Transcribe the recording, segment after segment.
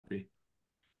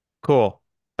Cool.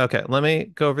 Okay, let me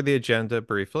go over the agenda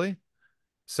briefly.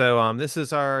 So, this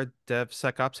is our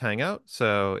DevSecOps Hangout.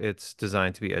 So it's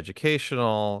designed to be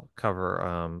educational,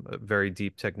 cover very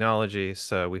deep technology.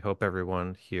 So we hope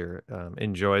everyone here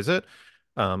enjoys it.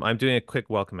 I'm doing a quick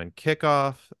welcome and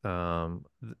kickoff.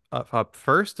 Up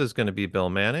first is going to be Bill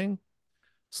Manning,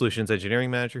 Solutions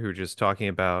Engineering Manager, who we're just talk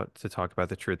about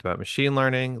the truth about machine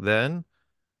learning. Then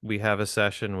we have a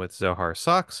session with Zohar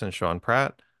Sachs and Sean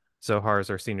Pratt. Zohar is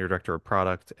our Senior Director of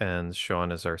Product, and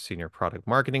Sean is our Senior Product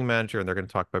Marketing Manager. And they're going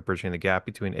to talk about bridging the gap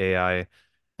between AI,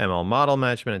 ML model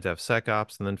management, and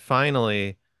DevSecOps. And then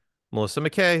finally, Melissa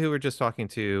McKay, who we're just talking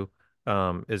to,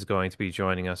 is going to be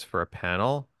joining us for a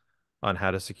panel on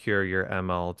how to secure your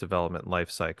ML development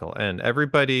lifecycle. And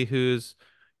everybody who's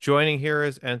joining here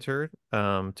is entered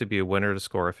to be a winner to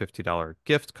score a $50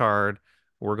 gift card.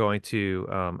 We're going to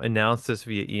announce this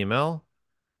via email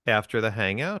after the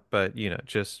hangout, but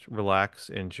just relax,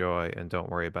 enjoy, and don't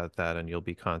worry about that, and you'll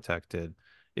be contacted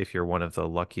if you're one of the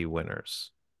lucky winners.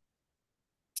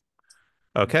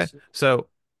 Okay, so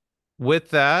with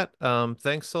that,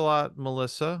 thanks a lot,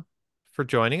 Melissa, for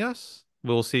joining us.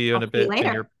 We'll see you in I'll a see you bit in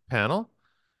later. your panel.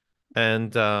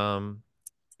 And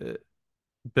uh,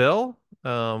 Bill,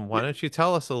 why Yeah, don't you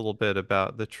tell us a little bit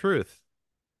about the truth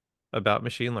about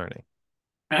machine learning?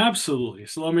 absolutely.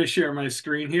 So let me share my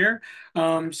screen here.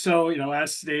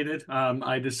 As stated,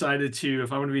 I decided to,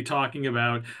 if I'm going to be talking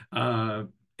about,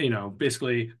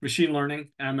 basically machine learning,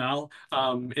 ML,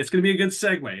 it's going to be a good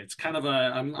segue. It's kind of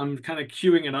I'm kind of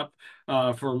queuing it up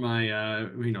for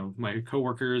my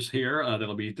coworkers here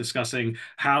that'll be discussing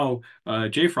how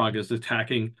JFrog is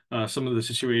attacking some of the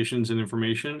situations and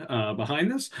information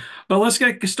behind this. But let's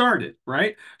get started,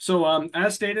 right?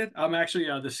 As stated, I'm actually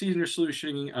the senior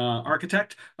solution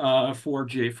architect for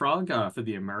JFrog for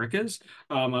the Americas.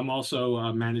 I'm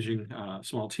also managing a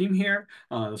small team here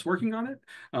that's working on it.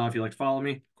 If you'd like to follow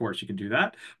me, of course, you can do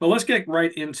that. But let's get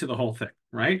right into the whole thing,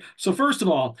 right? So first of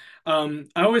all, I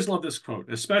always love this quote,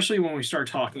 especially when we start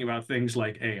talking about things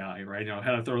like AI, right?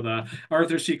 How to throw the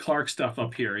Arthur C. Clarke stuff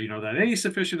up here, that any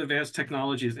sufficient advanced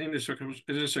technology is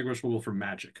indistinguishable from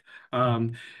magic.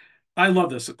 Um, I love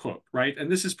this quote, right? And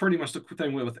this is pretty much the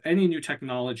thing with any new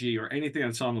technology or anything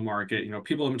that's on the market.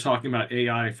 People have been talking about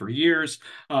AI for years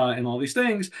and all these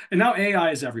things, and now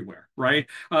AI is everywhere, right?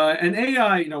 And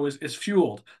AI, is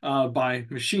fueled by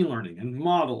machine learning and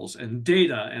models and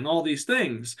data and all these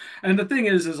things. And the thing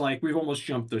is like we've almost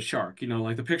jumped the shark.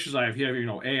 Like the pictures I have here,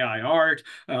 AI art.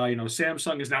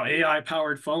 Samsung is now AI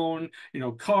powered phone.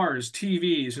 Cars,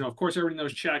 TVs. Of course, everybody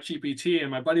knows ChatGPT. And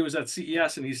my buddy was at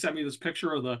CES and he sent me this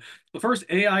picture of the first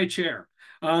AI chair.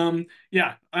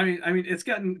 Yeah, I mean, it's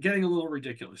getting a little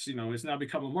ridiculous. It's now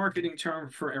become a marketing term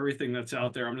for everything that's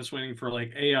out there. I'm just waiting for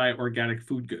like AI organic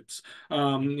food goods.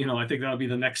 I think that'll be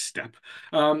the next step.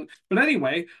 But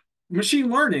anyway, machine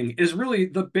learning is really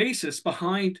the basis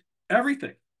behind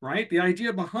everything, right? The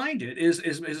idea behind it is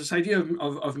this idea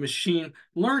of machine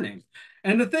learning.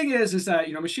 And the thing is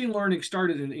that machine learning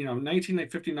started in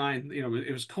 1959.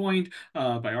 It was coined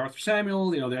by Arthur Samuel.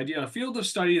 The idea of field of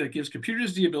study that gives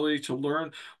computers the ability to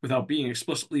learn without being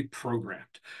explicitly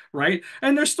programmed, right?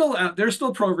 And they're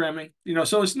still programming.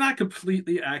 So it's not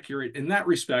completely accurate in that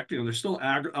respect. There's still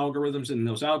algorithms, and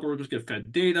those algorithms get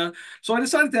fed data. So I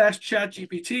decided to ask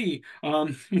ChatGPT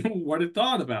what it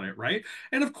thought about it, right?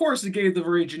 And of course, it gave the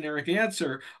very generic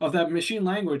answer of that machine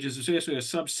language is basically a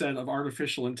subset of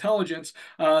artificial intelligence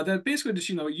that basically just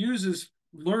uses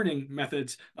learning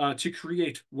methods to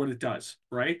create what it does,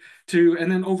 right? And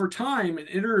then over time and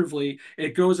iteratively,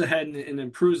 it goes ahead and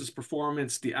improves its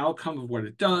performance, the outcome of what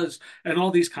it does, and all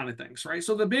these kind of things, right?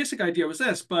 So the basic idea was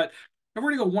this, but I'm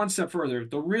going to go one step further.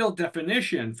 The real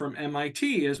definition from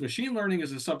MIT is machine learning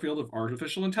is a subfield of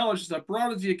artificial intelligence that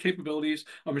broadens the capabilities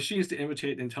of machines to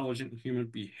imitate intelligent human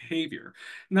behavior.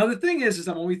 Now, the thing is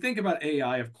that when we think about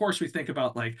AI, of course, we think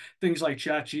about like things like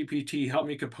ChatGPT, help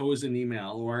me compose an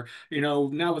email, or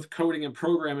now with coding and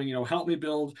programming, help me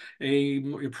build a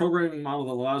programming model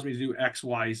that allows me to do X,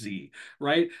 Y, Z,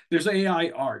 right? There's AI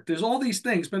art, there's all these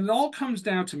things, but it all comes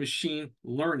down to machine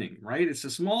learning, right? It's a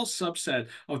small subset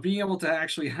of being able to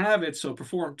actually have it so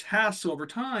perform tasks over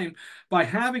time by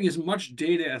having as much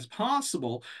data as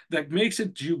possible that makes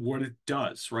it do what it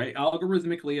does, right?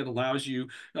 Algorithmically, it allows you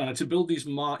to build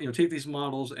take these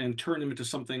models and turn them into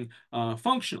something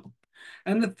functional.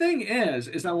 And the thing is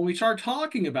that when we start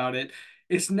talking about it,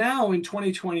 It's now in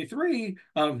 2023,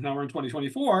 now we're in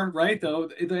 2024, right? Though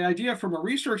the idea from a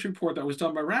research report that was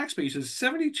done by Rackspace is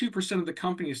 72% of the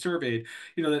companies surveyed,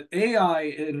 that AI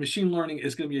and machine learning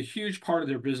is going to be a huge part of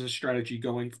their business strategy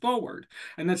going forward.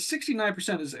 And that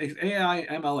 69% is AI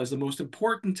ML is the most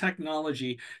important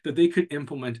technology that they could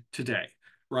implement today.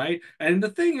 Right. And the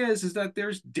thing is that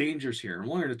there's dangers here. I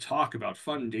wanted to talk about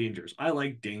fun dangers. I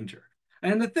like danger.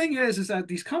 And the thing is that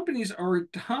these companies are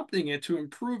adopting it to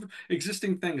improve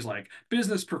existing things like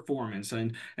business performance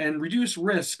and reduce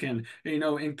risk and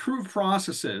improve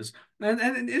processes.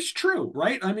 And it's true,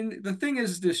 right? I mean, the thing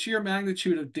is, the sheer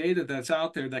magnitude of data that's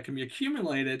out there that can be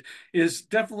accumulated is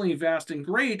definitely vast and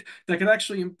great that can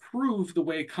actually improve the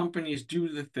way companies do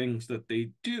the things that they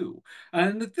do.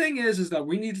 And the thing is that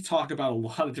we need to talk about a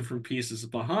lot of different pieces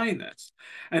behind this.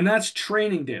 And that's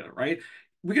training data, right?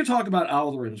 We could talk about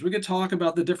algorithms, we could talk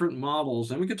about the different models,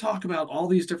 and we could talk about all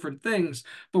these different things.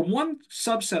 But one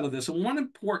subset of this and one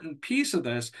important piece of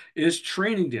this is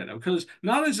training data, because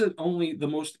not is it only the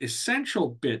most essential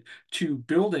bit to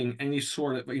building any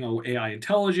sort of AI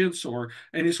intelligence or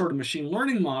any sort of machine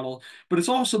learning model, but it's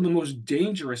also the most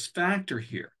dangerous factor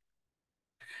here.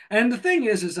 And the thing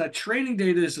is that training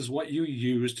data is what you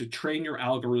use to train your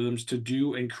algorithms to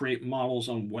do and create models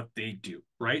on what they do,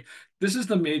 right? This is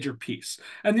the major piece.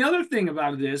 And the other thing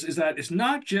about it is that it's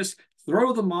not just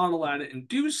throw the model at it and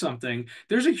do something.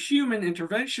 There's a human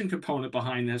intervention component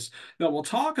behind this that we'll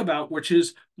talk about, which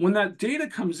is when that data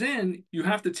comes in, you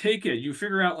have to take it. You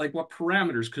figure out like what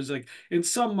parameters, because like in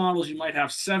some models you might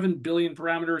have 7 billion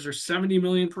parameters or 70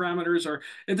 million parameters, or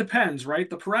it depends, right?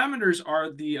 The parameters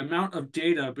are the amount of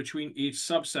data between each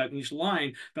subset and each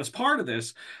line that's part of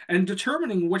this, and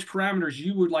determining which parameters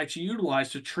you would like to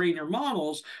utilize to train your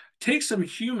models takes some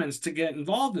humans to get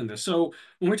involved in this. So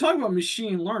when we talk about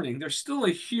machine learning, there's still a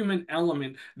human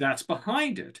element that's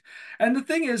behind it. And the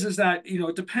thing is that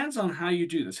it depends on how you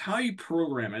do this, how you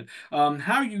program it,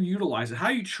 how you utilize it, how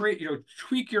you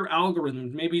tweak your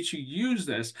algorithm maybe to use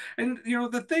this. And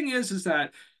the thing is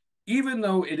that even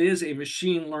though it is a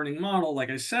machine learning model, like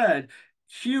I said,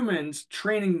 humans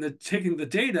taking the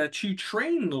data to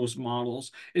train those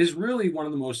models is really one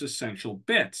of the most essential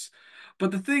bits. But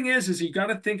the thing is you got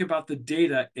to think about the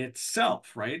data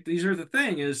itself, right? These are the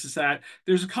thing is that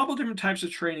there's a couple different types of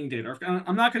training data.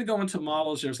 I'm not going to go into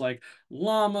models. There's like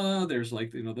llama, there's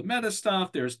like the meta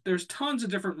stuff. There's tons of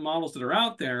different models that are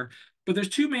out there. But there's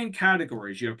two main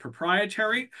categories. You have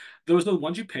proprietary, those are the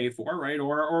ones you pay for, right?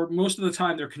 Or most of the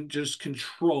time they're just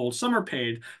controlled. Some are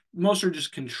paid, most are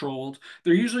just controlled.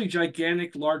 They're usually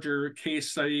gigantic, larger case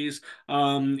studies. They're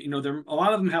a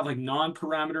lot of them have like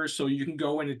non-parameters, so you can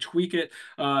go in and tweak it,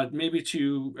 maybe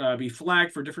to be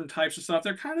flagged for different types of stuff.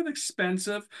 They're kind of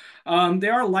expensive. They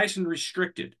are license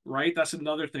restricted, right? That's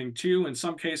another thing too. In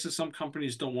some cases, some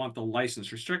companies don't want the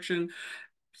license restriction.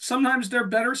 Sometimes they're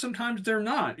better, sometimes they're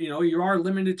not. You are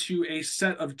limited to a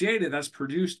set of data that's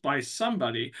produced by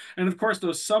somebody. And of course,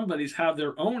 those somebodies have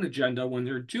their own agenda when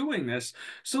they're doing this.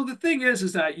 So the thing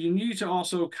is that you need to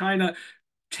also kind of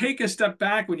take a step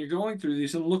back when you're going through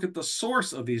these and look at the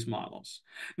source of these models.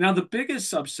 Now, the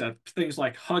biggest subset, things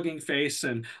like Hugging Face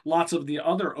and lots of the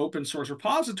other open source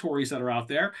repositories that are out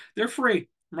there, they're free.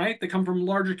 Right? They come from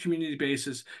larger community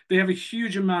bases. They have a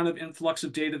huge amount of influx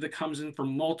of data that comes in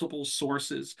from multiple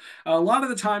sources. A lot of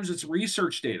the times it's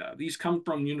research data. These come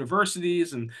from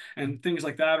universities and things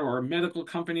like that, or medical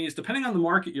companies, depending on the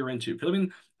market you're into. Because I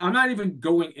mean, I'm not even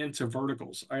going into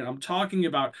verticals. Right? I'm talking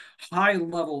about high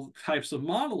level types of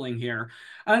modeling here.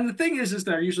 And the thing is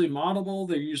they're usually modelable,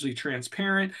 they're usually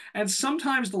transparent, and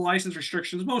sometimes the license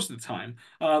restrictions, most of the time,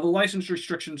 the license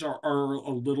restrictions are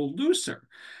a little looser.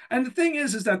 And the thing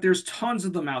is that there's tons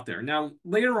of them out there. Now,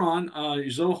 later on,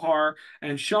 Zohar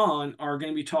and Sean are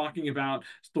going to be talking about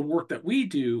the work that we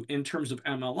do in terms of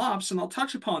MLOps, and I'll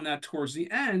touch upon that towards the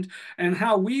end and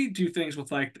how we do things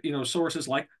with like, sources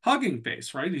like Hugging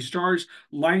Face, right? These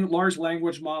large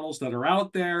language models that are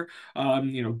out there,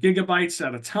 gigabytes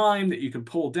at a time that you can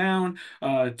pull down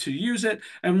to use it.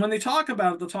 And when they talk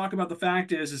about it, they'll talk about the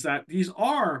fact is that these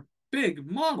are big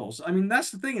models. I mean,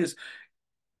 that's the thing is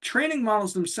training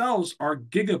models themselves are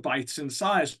gigabytes in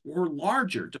size or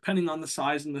larger, depending on the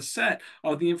size and the set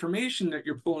of the information that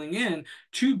you're pulling in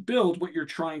to build what you're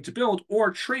trying to build or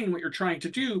train what you're trying to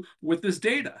do with this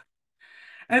data.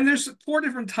 And there's four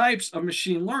different types of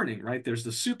machine learning, right? There's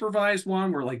the supervised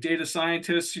one where like data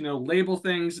scientists, label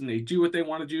things and they do what they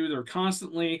want to do. They're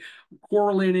constantly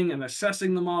correlating and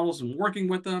assessing the models and working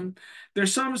with them.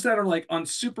 There's some that are like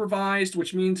unsupervised,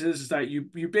 which means is that you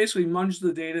basically munge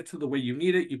the data to the way you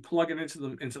need it. You plug it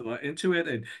into it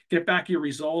and get back your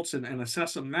results and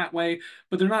assess them that way,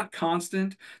 but they're not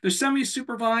constant. They're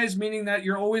semi-supervised, meaning that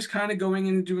you're always kind of going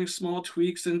in and doing small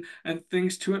tweaks and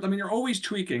things to it. I mean, you're always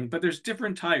tweaking, but there's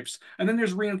different types. And then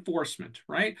there's reinforcement,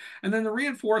 right? And then the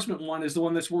reinforcement one is the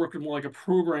one that's working more like a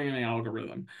programming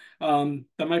algorithm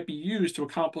that might be used to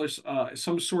accomplish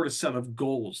some sort of set of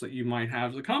goals that you might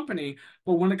have as a company.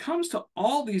 But when it comes to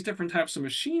all these different types of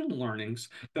machine learnings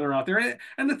that are out there,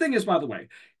 and the thing is, by the way,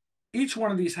 each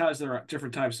one of these has their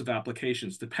different types of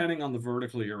applications depending on the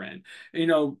vertical you're in.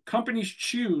 Companies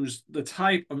choose the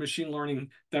type of machine learning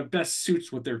that best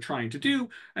suits what they're trying to do.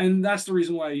 And that's the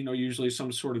reason why, usually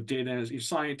some sort of data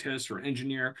scientist or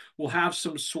engineer will have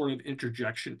some sort of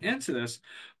interjection into this.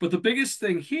 But the biggest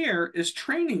thing here is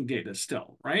training data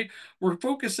still, right? We're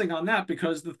focusing on that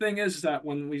because the thing is that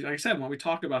like I said, when we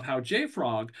talk about how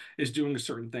JFrog is doing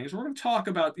certain things, we're going to talk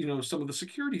about, some of the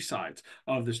security sides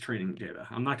of this training data.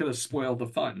 I'm not going to spoil the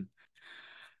fun.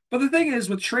 But the thing is,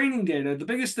 with training data, the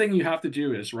biggest thing you have to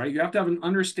do is, right, you have to have an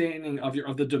understanding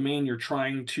of the domain you're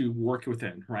trying to work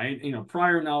within, right?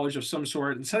 Prior knowledge of some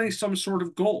sort and setting some sort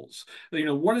of goals.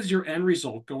 What is your end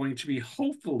result going to be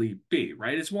hopefully be,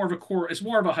 right? It's more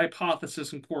of a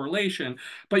hypothesis and correlation,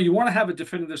 but you want to have a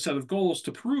definitive set of goals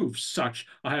to prove such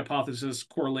a hypothesis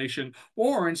correlation,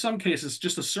 or in some cases,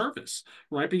 just a service,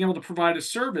 right? Being able to provide a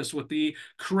service with the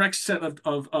correct set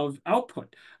of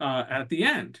output at the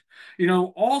end.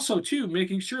 Also too,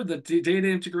 making sure that data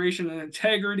integration and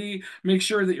integrity, make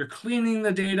sure that you're cleaning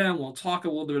the data, and we'll talk a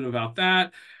little bit about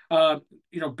that.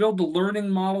 Build the learning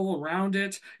model around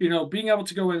it, being able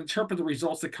to go and interpret the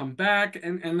results that come back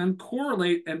and then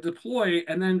correlate and deploy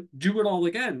and then do it all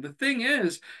again. The thing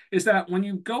is that when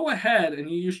you go ahead and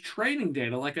you use training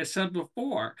data, like I said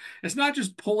before, it's not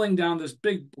just pulling down this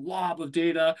big blob of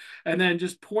data and then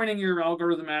just pointing your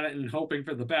algorithm at it and hoping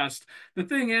for the best. The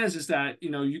thing is that,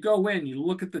 you go in, you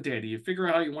look at the data, you figure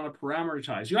out how you want to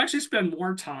parameterize. You actually spend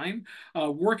more time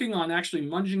working on actually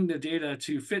munging the data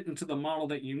to fit into the model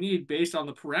that you need based on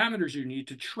the parameters you need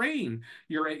to train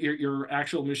your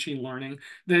actual machine learning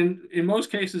than in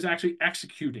most cases actually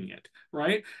executing it,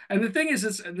 right? And the thing is,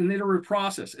 it's an iterative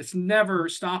process. It's never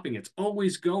stopping. It's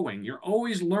always going. You're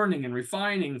always learning and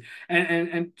refining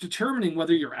and determining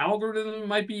whether your algorithm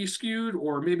might be skewed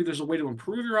or maybe there's a way to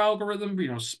improve your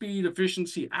algorithm, speed,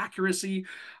 efficiency, accuracy,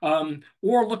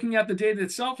 or looking at the data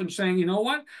itself and saying, you know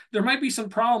what, there might be some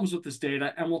problems with this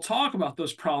data, and we'll talk about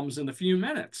those problems in a few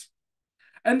minutes.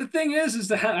 And the thing is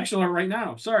that actually right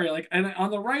now, sorry, like, and on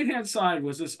the right hand side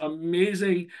was this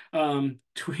amazing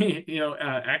tweet,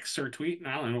 X or tweet,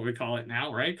 I don't know what we call it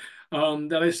now, right?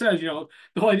 That I said, the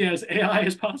whole idea is AI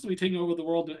is possibly taking over the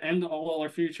world and end all our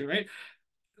future, right?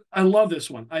 I love this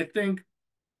one. I think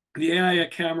the AI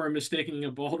camera mistaking a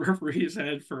bald referee's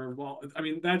head for a ball. I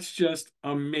mean, that's just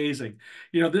amazing.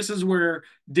 This is where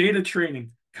data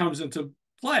training comes into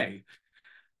play.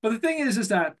 But the thing is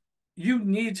that you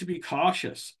need to be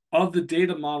cautious of the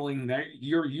data modeling that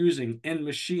you're using in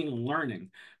machine learning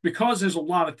because there's a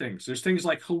lot of things. There's things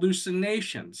like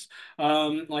hallucinations,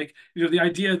 like the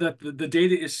idea that the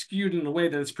data is skewed in a way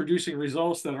that it's producing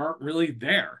results that aren't really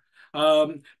there.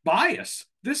 Bias.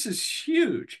 This is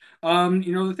huge.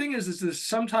 The thing is that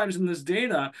sometimes in this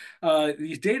data,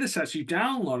 these data sets, you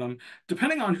download them,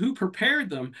 depending on who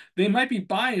prepared them, they might be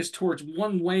biased towards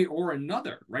one way or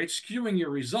another, right? Skewing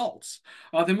your results.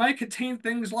 They might contain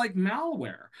things like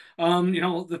malware.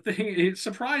 The thing,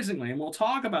 surprisingly, and we'll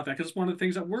talk about that because it's one of the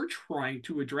things that we're trying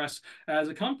to address as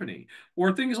a company,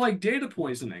 or things like data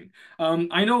poisoning.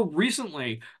 I know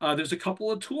recently there's a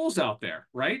couple of tools out there,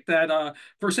 right, that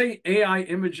for say AI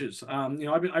images.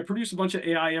 I produced a bunch of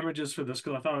AI images for this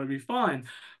because I thought it would be fun,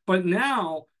 but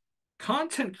now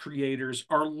content creators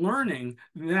are learning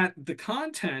that the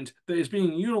content that is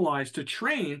being utilized to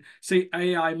train, say,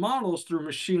 AI models through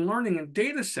machine learning and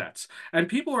data sets. And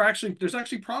there's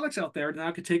actually products out there that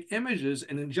now can take images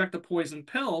and inject a poison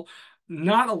pill,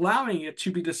 not allowing it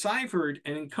to be deciphered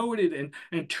and encoded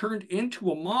and turned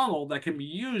into a model that can be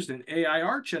used in AI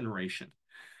art generation.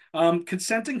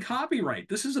 Consent and copyright.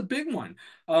 This is a big one.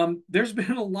 There's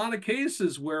been a lot of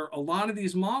cases where a lot of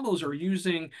these models are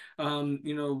using,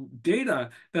 data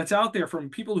that's out there from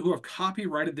people who have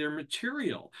copyrighted their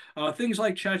material. Things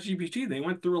like ChatGPT, they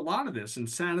went through a lot of this and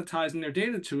sanitizing their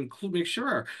data to include, make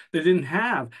sure they didn't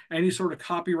have any sort of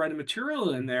copyrighted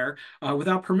material in there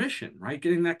without permission, right?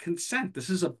 Getting that consent. This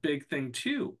is a big thing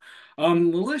too.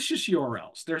 Malicious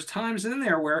URLs. There's times in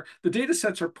there where the data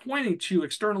sets are pointing to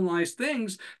externalized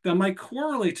things that might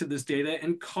correlate to this data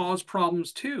and cause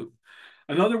problems too.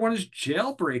 Another one is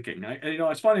jailbreaking.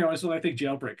 It's funny. Always when I think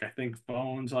jailbreak, I think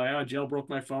phones. I jailbroke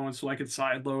my phone so I could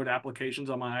sideload applications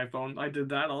on my iPhone. I did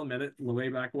that. I'll admit it, way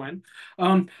back when.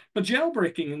 But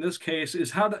jailbreaking in this case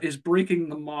is breaking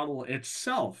the model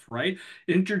itself, right?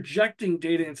 Interjecting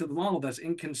data into the model that's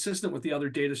inconsistent with the other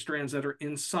data strands that are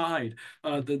inside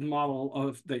the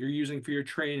model that you're using for your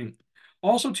training.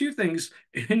 Also, two things,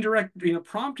 indirect,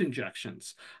 prompt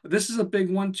injections. This is a big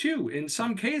one too. In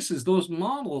some cases, those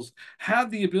models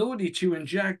have the ability to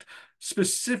inject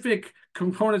specific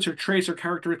components or traits or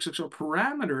characteristics or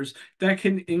parameters that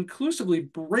can inclusively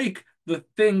break the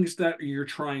things that you're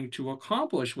trying to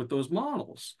accomplish with those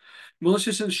models.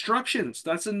 Malicious instructions,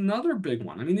 that's another big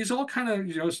one. I mean, these all kind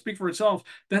of, speak for itself.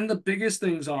 Then the biggest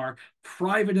things are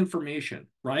private information,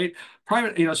 right?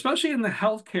 Private, especially in the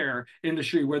healthcare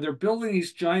industry where they're building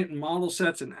these giant model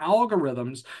sets and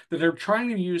algorithms that they're trying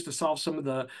to use to solve some of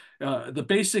the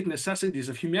basic necessities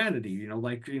of humanity,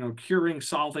 like, curing,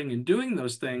 solving, and doing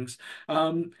those things.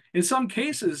 In some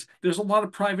cases, there's a lot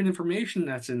of private information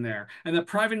that's in there, and that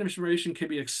private information can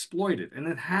be exploited, and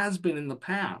it has been in the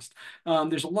past.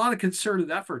 There's a lot of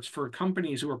concerted efforts for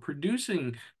companies who are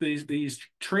producing these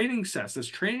training sets, this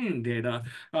training data,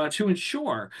 to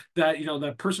ensure that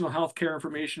that personal health care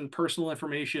information, personal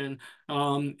information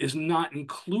is not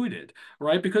included,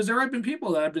 right? Because there have been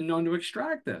people that have been known to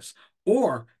extract this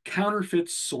or counterfeit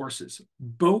sources,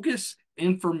 bogus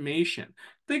information.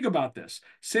 Think about this.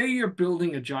 Say you're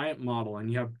building a giant model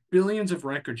and you have billions of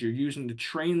records you're using to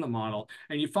train the model,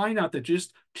 and you find out that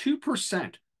just 2%,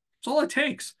 that's all it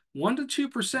takes, 1 to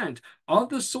 2% of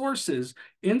the sources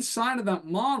inside of that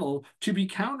model to be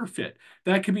counterfeit.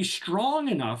 That can be strong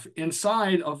enough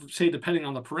inside of, say, depending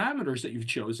on the parameters that you've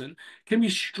chosen, can be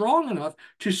strong enough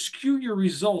to skew your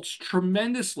results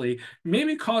tremendously,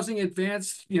 maybe causing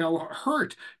advanced,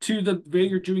 hurt to the way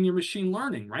you're doing your machine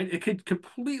learning, right? It could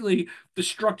completely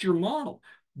destruct your model.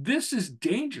 This is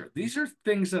danger. These are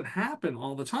things that happen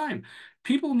all the time.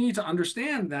 People need to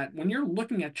understand that when you're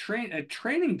looking at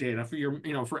training data for your,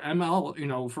 for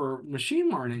ML, for machine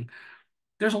learning,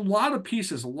 there's a lot of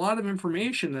pieces, a lot of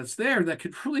information that's there that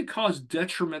could really cause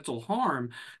detrimental harm.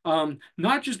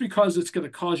 Not just because it's going to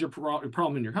cause your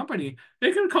problem in your company,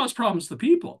 it can cause problems to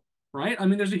people, right? I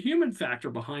mean, there's a human factor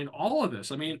behind all of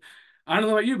this. I mean, I don't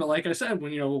know about you, but like I said,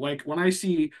 like when I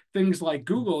see things like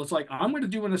Google, it's like I'm going to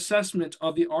do an assessment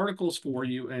of the articles for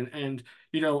you, and I'm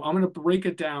going to break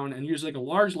it down and use like a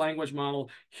large language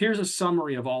model. Here's a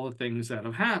summary of all the things that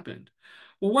have happened.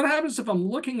 Well, what happens if I'm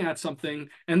looking at something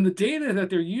and the data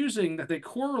that they're using that they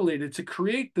correlated to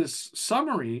create this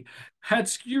summary had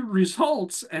skewed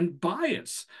results and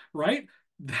bias, right?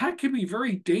 That can be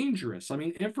very dangerous. I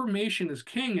mean, information is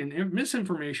king and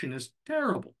misinformation is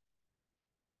terrible.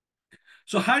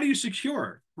 So how do you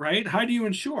secure, right? How do you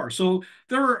ensure? So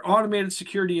there are automated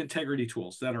security integrity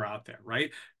tools that are out there,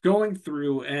 right? Going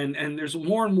through and there's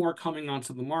more and more coming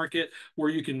onto the market where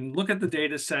you can look at the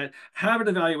data set, have it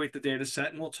evaluate the data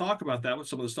set, and we'll talk about that with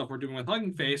some of the stuff we're doing with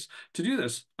Hugging Face to do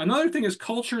this. Another thing is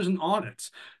cultures and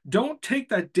audits. Don't take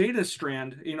that data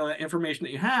strand, that information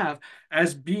that you have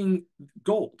as being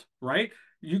gold, right?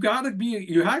 You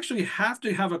actually have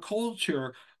to have a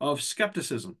culture of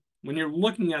skepticism when you're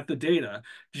looking at the data,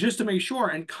 just to make sure,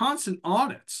 and constant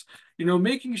audits,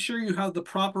 making sure you have the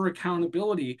proper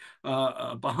accountability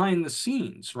behind the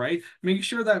scenes, right? Making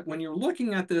sure that when you're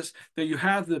looking at this, that you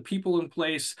have the people in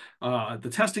place, the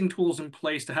testing tools in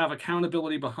place to have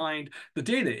accountability behind the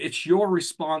data. It's your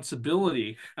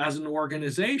responsibility as an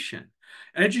organization.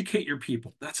 Educate your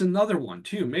people. That's another one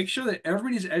too. Make sure that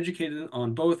everybody's educated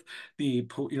on both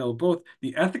both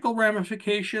the ethical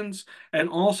ramifications and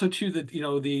also to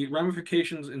the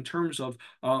ramifications in terms of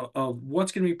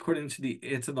what's going to be put into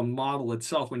the model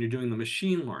itself when you're doing the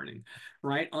machine learning,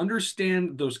 right?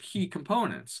 Understand those key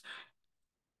components.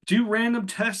 Do random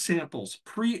test samples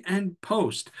pre and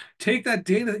post. Take that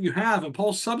data that you have and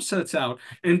pull subsets out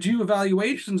and do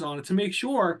evaluations on it to make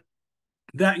sure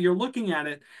that you're looking at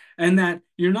it and that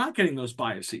you're not getting those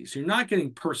biases. You're not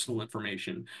getting personal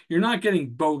information. You're not getting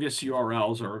bogus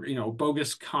URLs or,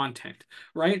 bogus content,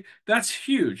 right? That's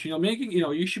huge.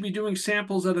 You should be doing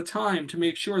samples at a time to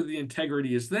make sure the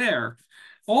integrity is there.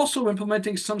 Also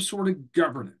implementing some sort of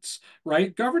governance,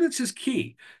 right? Governance is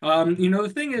key.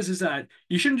 The thing is that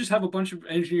you shouldn't just have a bunch of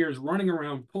engineers running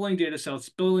around pulling data sets,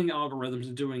 building algorithms,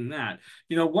 and doing that.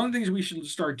 One of the things we should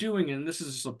start doing, and this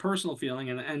is just a personal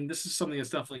feeling, and this is something that's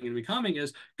definitely going to be coming,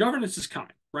 is governance is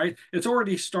coming, right? It's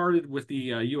already started with the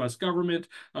U.S. government.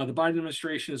 The Biden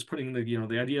administration is putting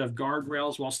the idea of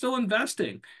guardrails while still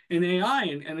investing in AI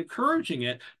and encouraging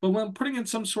it, but when putting in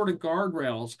some sort of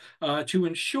guardrails to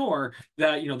ensure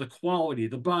that the quality,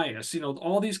 the bias,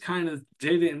 all these kind of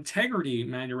data integrity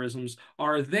mannerisms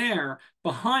are there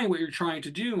behind what you're trying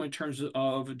to do in terms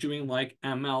of doing like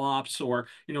MLOps or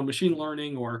machine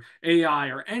learning or AI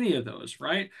or any of those,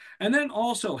 right? And then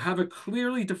also have a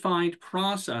clearly defined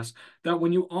process that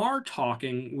when you are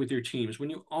talking with your teams,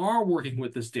 when you are working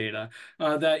with this data,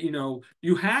 that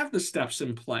you have the steps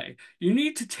in play. You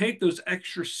need to take those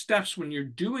extra steps when you're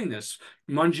doing this,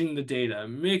 munging the data,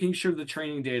 making sure the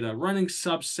training data, running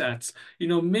subsets,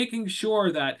 making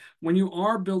sure that when you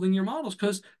are building your models,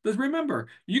 because remember,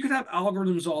 you could have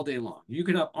algorithms all day long. You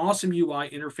could have awesome UI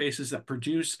interfaces that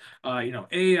produce,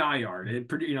 AI art.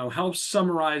 It, helps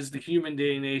summarize the human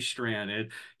DNA strand.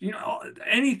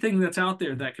 Anything that's out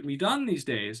there that can be done these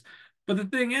days. But the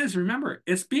thing is, remember,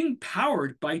 it's being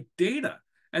powered by data.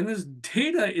 And this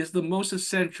data is the most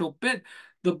essential bit.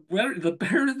 The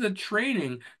better the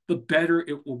training, the better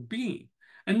it will be.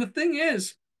 And the thing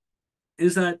is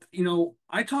that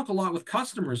I talk a lot with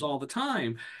customers all the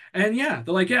time, and yeah,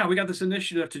 they're like, yeah, we got this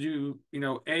initiative to do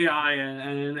AI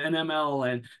and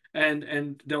ML,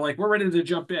 and they're like, we're ready to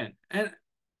jump in, and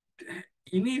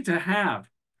you need to have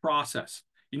process.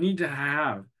 You need to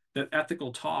have that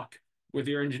ethical talk with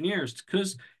your engineers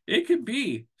because it could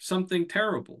be something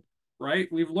terrible, right?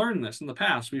 We've learned this in the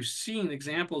past. We've seen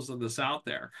examples of this out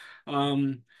there.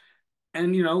 And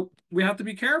we have to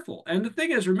be careful. And the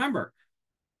thing is, remember,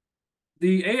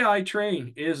 the AI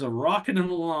train is a rocketing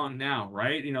along now,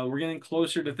 right? We're getting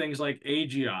closer to things like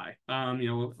AGI,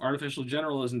 artificial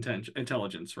general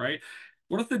intelligence, right?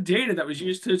 What if the data that was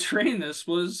used to train this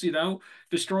was,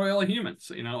 destroy all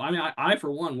humans? I mean, I for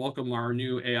one welcome our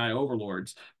new AI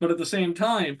overlords, but at the same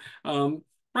time,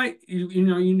 right, you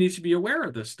need to be aware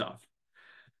of this stuff.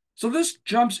 So this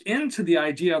jumps into the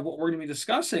idea of what we're going to be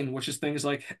discussing, which is things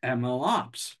like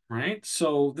MLOps, right?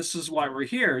 So this is why we're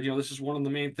here. This is one of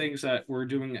the main things that we're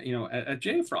doing, at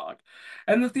JFrog.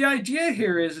 And the idea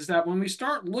here is that when we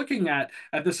start looking at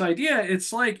this idea,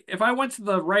 it's like if I went to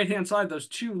the right-hand side, those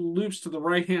two loops to the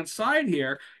right-hand side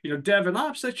here, dev and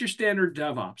ops, that's your standard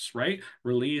DevOps, right?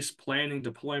 Release, planning,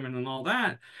 deployment, and all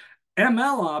that.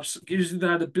 MLOps gives you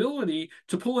that ability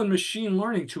to pull in machine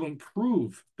learning to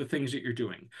improve the things that you're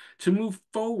doing, to move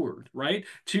forward, right?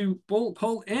 To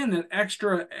pull in an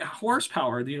extra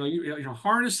horsepower,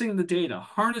 harnessing the data,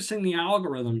 harnessing the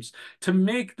algorithms to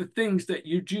make the things that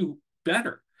you do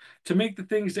better, to make the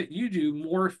things that you do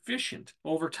more efficient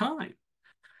over time.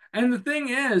 And the thing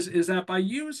is that by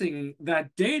using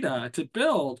that data to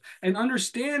build and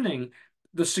understanding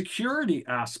the security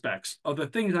aspects of the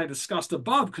things I discussed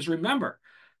above, because remember,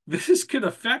 this could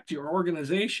affect your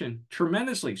organization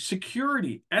tremendously.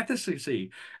 Security,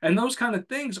 efficacy, and those kind of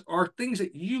things are things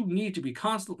that you need to be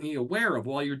constantly aware of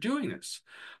while you're doing this.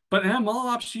 But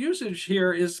MLOps usage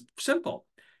here is simple.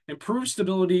 Improve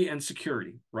stability and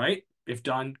security, right? If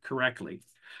done correctly.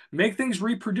 Make things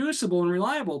reproducible and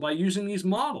reliable by using these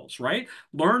models, right?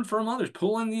 Learn from others,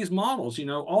 pull in these models,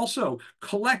 also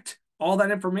collect all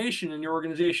that information in your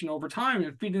organization over time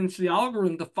and feed it into the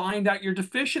algorithm to find out your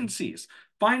deficiencies,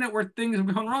 find out where things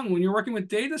have gone wrong. When you're working with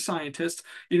data scientists,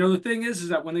 the thing is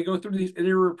that when they go through these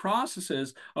iterative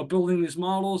processes of building these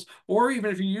models, or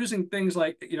even if you're using things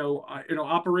like,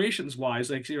 operations wise,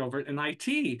 like, in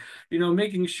IT,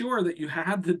 making sure that you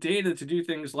have the data to do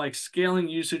things like scaling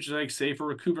usage, like say for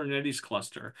a Kubernetes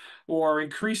cluster, or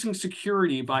increasing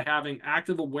security by having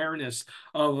active awareness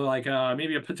of like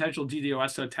maybe a potential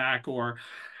DDoS attack or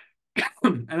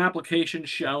an application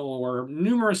shell or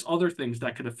numerous other things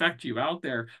that could affect you out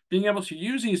there, being able to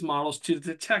use these models to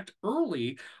detect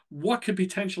early what could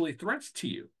potentially threats to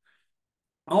you.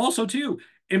 Also, too,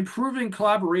 improving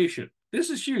collaboration. This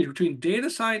is huge between data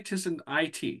scientists and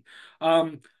IT. A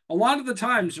lot of the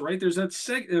times, right, there's that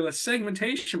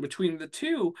segmentation between the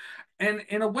two, And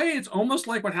in a way, it's almost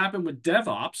like what happened with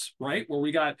DevOps, right? Where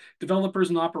we got developers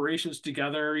and operations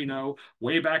together,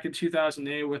 way back in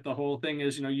 2008 with the whole thing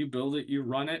is, you build it, you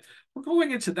run it. We're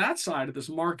going into that side of this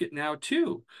market now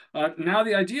too. Now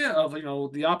the idea of,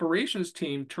 the operations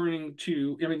team turning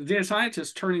to, I mean, the data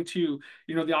scientists turning to,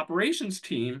 the operations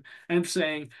team and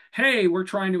saying, hey, we're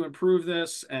trying to improve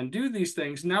this and do these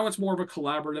things. Now it's more of a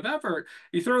collaborative effort.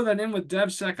 You throw that in with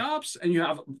DevSecOps and you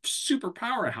have a super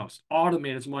powerhouse,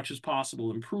 automate as much as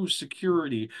possible, improve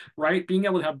security, right? Being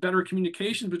able to have better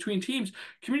communications between teams.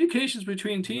 Communications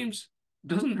between teams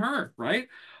doesn't hurt, right?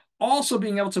 Also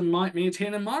being able to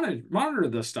maintain and monitor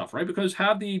this stuff, right? Because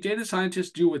have the data scientists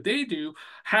do what they do,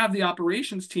 have the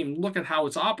operations team look at how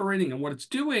it's operating and what it's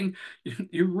doing,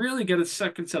 you really get a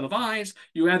second set of eyes.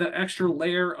 You add an extra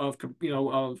layer of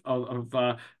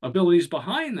abilities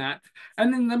behind that,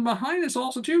 and then behind this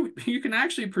also too, you can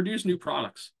actually produce new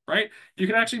products, right? You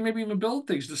can actually maybe even build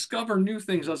things, discover new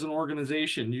things as an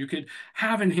organization. You could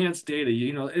have enhanced data.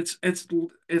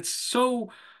 It's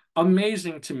so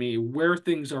amazing to me where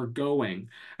things are going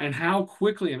and how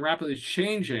quickly and rapidly it's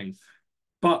changing,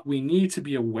 but we need to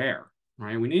be aware,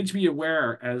 right? We need to be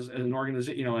aware as an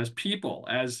organization, as people,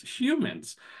 as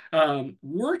humans,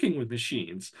 working with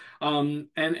machines, and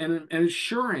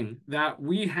ensuring that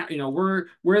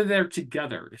we're there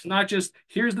together. It's not just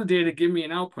here's the data, give me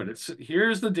an output. It's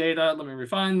here's the data, let me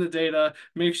refine the data,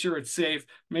 make sure it's safe,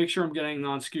 make sure I'm getting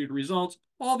non-skewed results.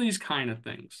 All these kind of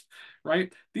things,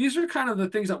 right? These are kind of the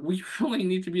things that we really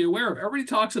need to be aware of. Everybody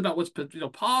talks about what's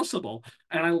possible,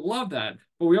 and I love that.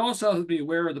 But we also have to be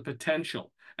aware of the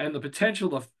potential and the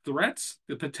potential of threats,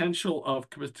 the potential of,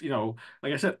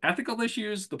 like I said, ethical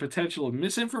issues, the potential of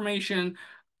misinformation,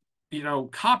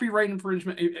 copyright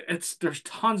infringement. There's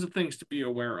tons of things to be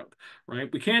aware of,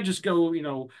 right? We can't just go,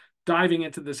 diving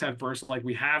into this head first like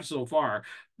we have so far.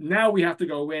 Now we have to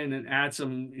go in and add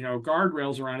some,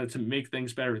 guardrails around it to make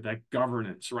things better. That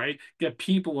governance, right? Get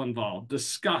people involved,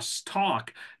 discuss,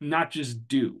 talk, not just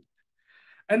do.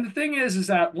 And the thing is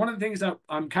that one of the things that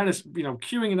I'm kind of,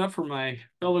 queuing it up for my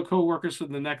fellow coworkers for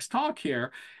the next talk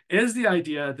here is the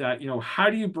idea that, how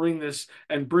do you bring this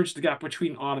and bridge the gap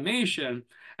between automation?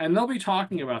 And they'll be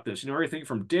talking about this, everything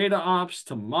from data ops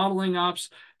to modeling ops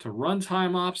to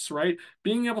runtime ops, right?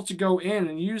 Being able to go in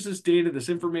and use this data, this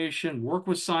information, work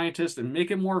with scientists and make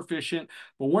it more efficient.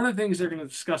 But one of the things they're going to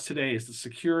discuss today is the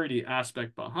security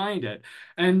aspect behind it.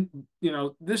 And,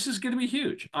 this is going to be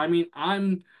huge. I mean,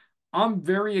 I'm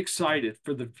very excited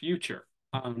for the future,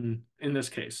 in this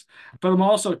case, but I'm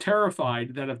also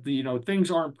terrified that if the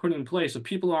things aren't put in place, if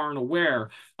people aren't aware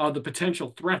of the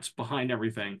potential threats behind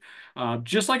everything,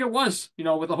 just like it was,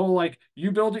 with the whole like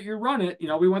you build it, you run it.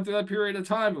 We went through that period of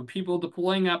time of people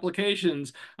deploying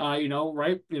applications,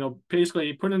 right,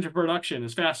 basically put into production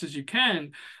as fast as you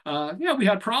can. Yeah, we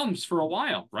had problems for a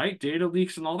while, right? Data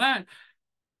leaks and all that.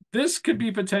 This could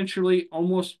be potentially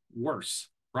almost worse,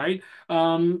 right?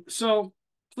 So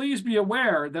please be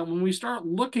aware that when we start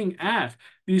looking at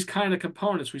these kind of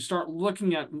components, we start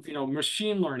looking at,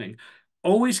 machine learning.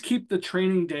 Always keep the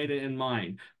training data in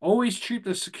mind. Always keep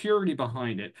the security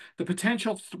behind it, the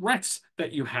potential threats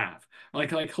that you have,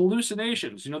 like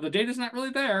hallucinations. The data's not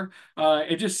really there.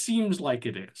 It just seems like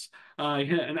it is.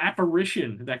 An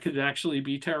apparition that could actually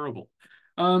be terrible.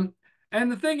 And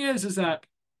the thing is that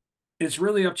it's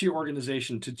really up to your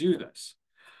organization to do this.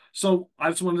 So I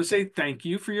just wanted to say thank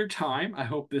you for your time. I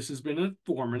hope this has been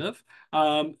informative.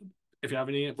 If you have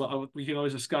any, well, we can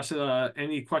always discuss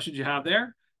any questions you have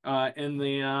there in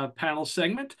the panel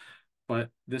segment. But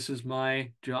this is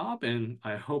my job, and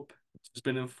I hope it's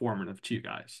been informative to you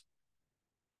guys.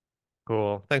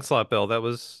 Cool. Thanks a lot, Bill. That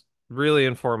was really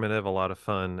informative, a lot of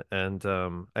fun, and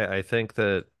I think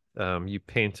that you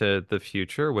painted the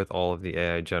future with all of the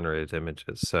AI generated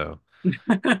images. So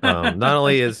not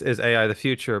only is AI the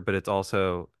future, but it's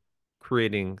also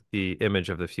creating the image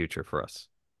of the future for us.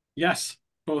 Yes,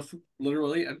 both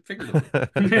literally and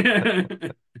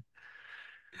figuratively.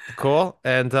 Cool.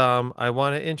 And I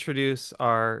want to introduce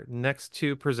our next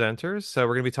two presenters. So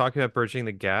we're going to be talking about bridging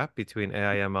the gap between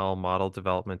AI ML model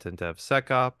development and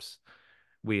DevSecOps.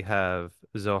 We have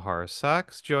Zohar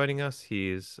Sachs joining us.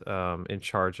 He's in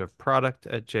charge of product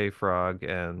at JFrog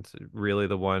and really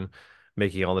the one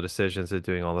making all the decisions and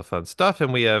doing all the fun stuff.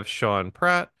 And we have Sean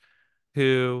Pratt,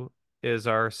 who is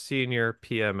our senior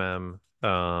PMM,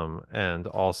 and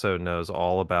also knows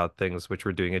all about things which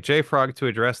we're doing at JFrog to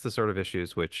address the sort of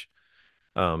issues which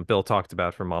Bill talked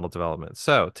about for model development.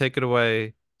 So take it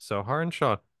away, Zohar and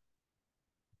Sean.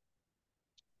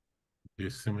 Do you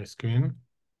see my screen?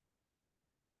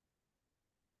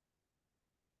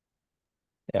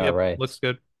 Yeah, Yep, right. looks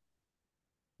good.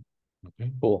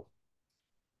 Okay. Cool.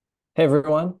 Hey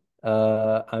everyone.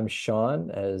 I'm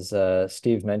Sean, as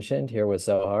Steve mentioned, here with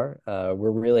Zohar. We're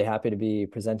really happy to be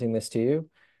presenting this to you.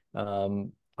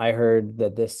 I heard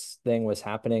that this thing was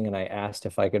happening and I asked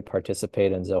if I could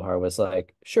participate, and Zohar was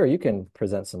like, sure, you can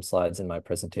present some slides in my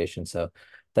presentation. So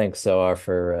thanks, Zohar,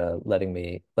 for letting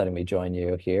me join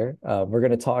you here. We're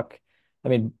going to talk. I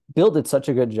mean, Bill did such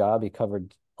a good job. He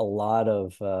covered a lot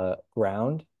of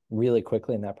ground really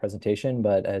quickly in that presentation.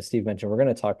 But as Steve mentioned, we're going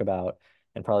to talk about,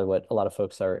 and probably what a lot of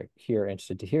folks are here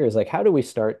interested to hear, is like, how do we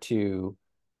start to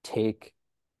take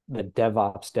the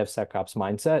DevOps, DevSecOps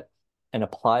mindset and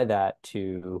apply that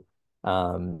to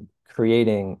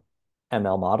creating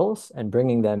ML models and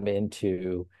bringing them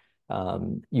into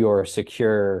your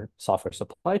secure software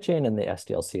supply chain and the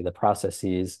SDLC, the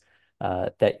processes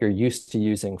that you're used to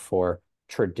using for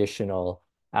traditional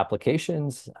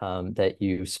applications that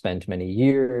you spent many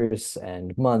years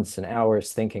and months and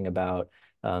hours thinking about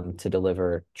to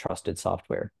deliver trusted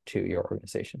software to your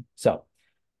organization. So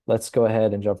let's go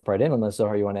ahead and jump right in, unless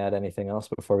Zohar, you want to add anything else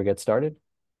before we get started?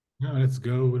 Now let's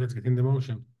go. Let's get in the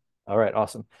motion. All right,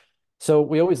 awesome. So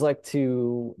we always like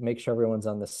to make sure everyone's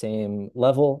on the same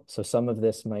level. So some of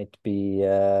this might be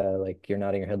like you're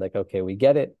nodding your head like, okay, we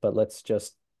get it, but let's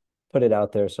just put it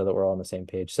out there so that we're all on the same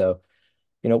page. So,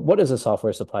 what is a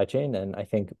software supply chain? And I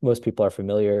think most people are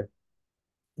familiar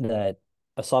that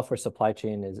a software supply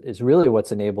chain is really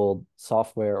what's enabled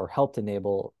software, or helped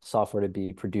enable software to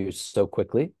be produced so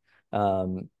quickly.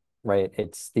 Right?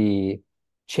 It's the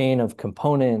chain of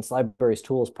components, libraries,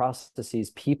 tools, processes,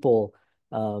 people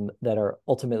that are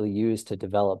ultimately used to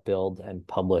develop, build, and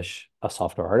publish a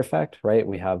software artifact, right?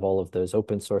 We have all of those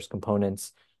open source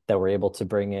components that we're able to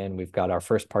bring in. We've got our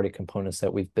first party components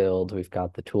that we've built. We've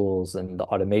got the tools and the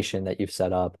automation that you've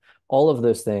set up, all of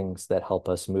those things that help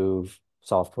us move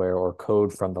software or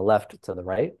code from the left to the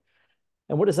right.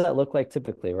 And what does that look like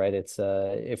typically, right? It's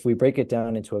if we break it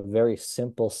down into a very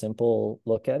simple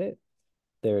look at it,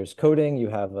 there's coding. You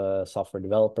have a software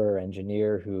developer,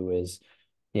 engineer who is,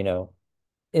 you know,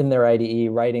 in their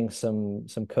IDE writing some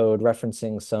code,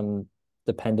 referencing some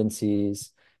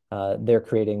dependencies. They're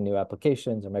creating new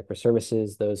applications or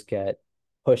microservices. Those get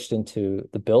pushed into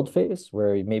the build phase,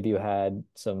 where maybe you had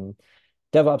some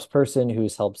DevOps person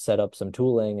who's helped set up some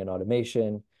tooling and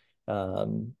automation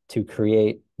to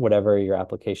create whatever your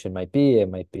application might be. It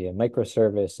might be a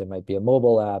microservice, it might be a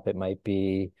mobile app, it might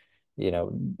be,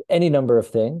 any number of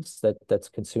things that's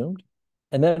consumed.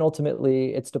 And then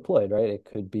ultimately it's deployed, right? It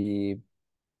could be,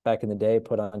 back in the day,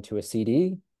 put onto a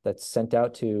CD that's sent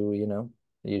out to, you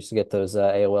used to get those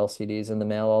AOL CDs in the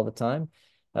mail all the time.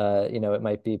 It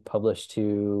might be published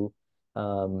to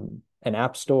an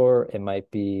app store. It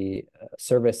might be a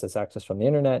service that's accessed from the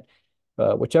internet.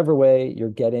 Whichever way, you're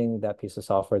getting that piece of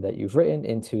software that you've written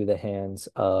into the hands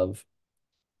of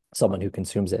someone who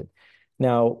consumes it.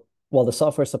 Now, while the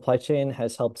software supply chain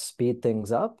has helped speed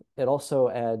things up, it also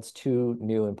adds two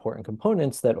new important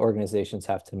components that organizations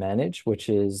have to manage, which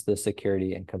is the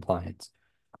security and compliance,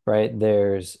 right?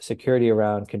 There's security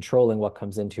around controlling what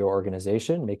comes into your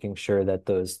organization, making sure that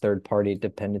those third-party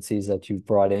dependencies that you've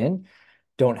brought in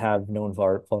don't have known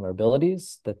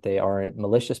vulnerabilities, that they aren't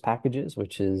malicious packages,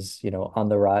 which is, on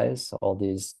the rise. All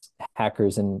these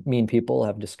hackers and mean people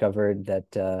have discovered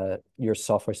that your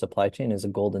software supply chain is a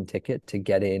golden ticket to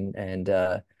get in and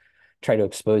try to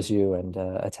expose you and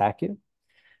attack you.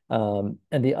 And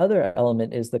the other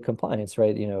element is the compliance,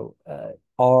 right?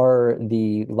 Are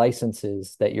the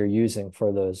licenses that you're using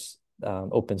for those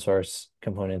open source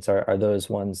components, are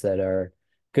those ones that are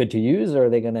good to use, or are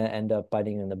they going to end up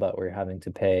biting you in the butt where you're having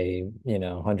to pay,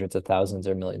 hundreds of thousands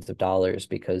or millions of dollars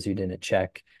because you didn't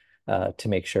check to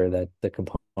make sure that the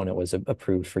component was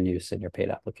approved for use in your paid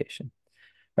application?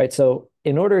 Right. So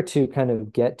in order to kind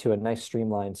of get to a nice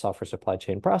streamlined software supply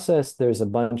chain process, there's a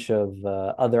bunch of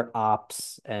other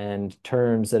ops and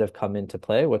terms that have come into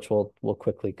play, which we'll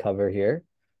quickly cover here.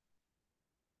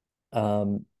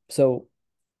 So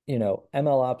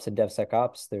MLOps and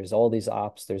DevSecOps, there's all these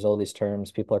ops, there's all these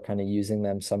terms. People are kind of using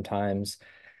them sometimes.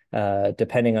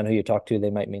 Depending on who you talk to, they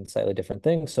might mean slightly different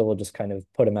things. So we'll just kind of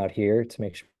put them out here to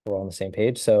make sure we're all on the same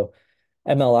page. So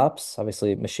MLOps,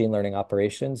 obviously machine learning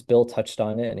operations. Bill touched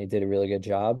on it and he did a really good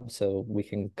job. So we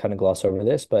can kind of gloss over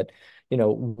this, but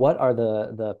what are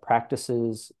the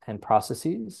practices and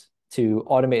processes to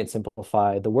automate and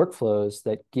simplify the workflows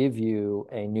that give you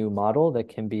a new model that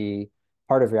can be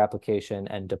part of your application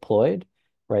and deployed,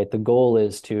 right? The goal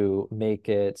is to make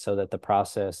it so that the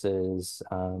process is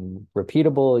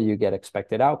repeatable, you get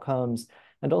expected outcomes,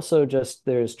 and also just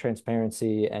there's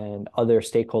transparency and other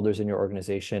stakeholders in your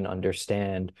organization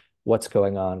understand what's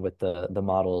going on with the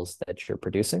models that you're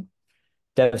producing.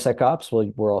 DevSecOps,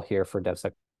 well, we're all here for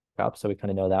DevSecOps, so we kind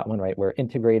of know that one, right? We're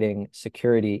integrating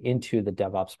security into the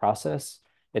DevOps process.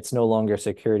 It's no longer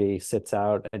security sits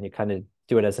out and you kind of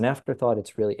do it as an afterthought.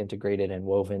 It's really integrated and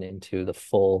woven into the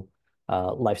full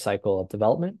life cycle of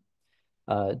development.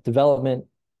 Development,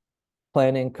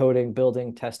 planning, coding,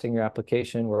 building, testing your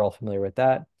application. We're all familiar with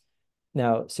that.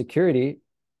 Now, security,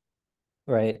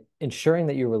 right? Ensuring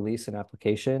that you release an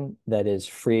application that is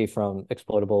free from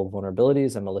exploitable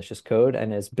vulnerabilities and malicious code.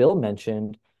 And as Bill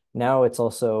mentioned, now it's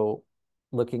also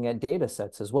looking at data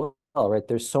sets as well, right?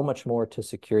 There's so much more to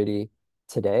security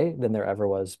today than there ever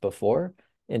was before,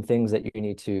 in things that you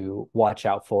need to watch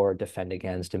out for, defend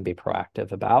against, and be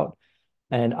proactive about.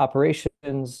 And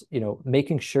operations,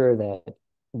 making sure that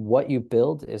what you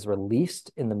build is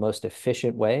released in the most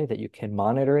efficient way, that you can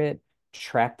monitor it,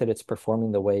 track that it's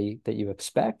performing the way that you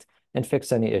expect, and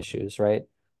fix any issues, right?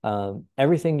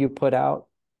 Everything you put out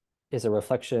is a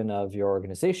reflection of your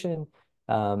organization.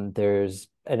 There's,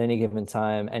 at any given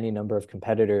time, any number of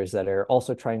competitors that are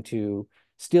also trying to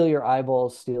steal your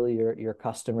eyeballs, steal your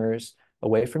customers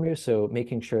away from you. So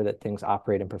making sure that things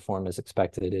operate and perform as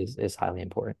expected is highly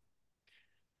important.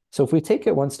 So if we take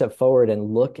it one step forward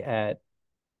and look at,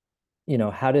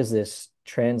 how does this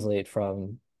translate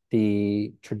from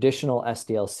the traditional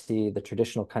SDLC, the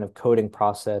traditional kind of coding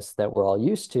process that we're all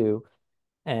used to,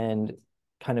 and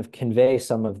kind of convey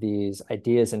some of these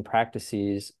ideas and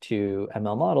practices to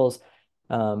ML models,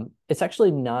 it's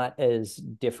actually not as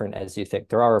different as you think.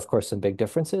 There are, of course, some big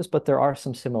differences, but there are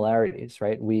some similarities,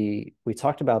 right? We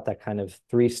talked about that kind of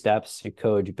 3 steps: you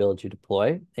code, you build, you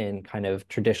deploy in kind of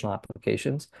traditional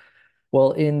applications.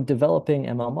 Well, in developing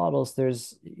ML models,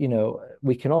 there's,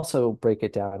 we can also break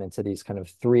it down into these kind of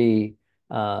 3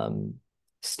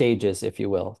 stages, if you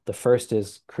will. The first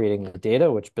is creating the data,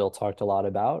 which Bill talked a lot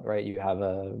about, right?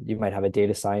 You might have a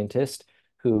data scientist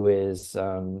who is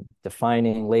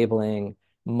defining, labeling,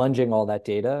 munging all that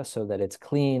data so that it's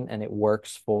clean and it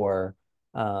works for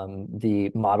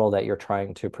the model that you're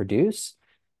trying to produce.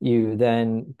 You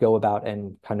then go about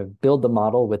and kind of build the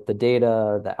model with the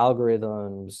data, the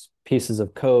algorithms, pieces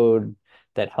of code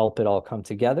that help it all come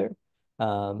together.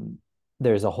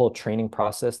 There's a whole training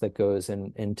process that goes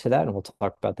into that, and we'll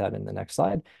talk about that in the next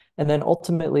slide. And then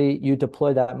ultimately, you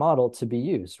deploy that model to be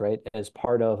used, right, as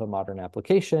part of a modern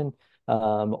application,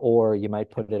 or you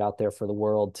might put it out there for the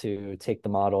world to take the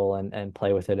model and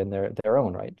play with it in their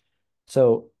own right.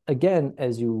 So again,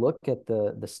 as you look at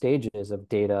the stages of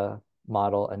data,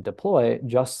 model, and deploy,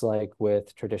 just like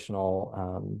with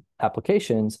traditional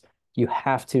applications, you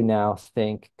have to now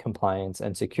think compliance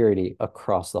and security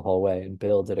across the whole way. And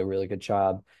Bill did a really good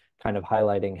job kind of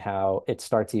highlighting how it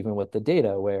starts even with the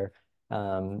data, where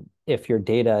if your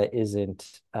data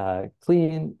isn't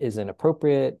clean, isn't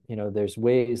appropriate, there's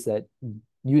ways that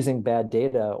using bad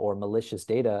data or malicious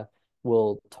data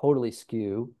will totally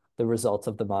skew the results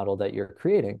of the model that you're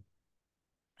creating.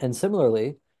 And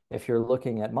similarly, if you're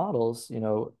looking at models,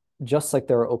 just like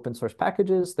there are open source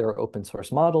packages, there are open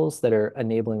source models that are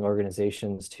enabling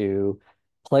organizations to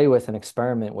play with and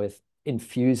experiment with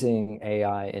infusing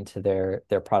AI into their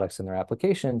products and their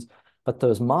applications. But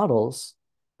those models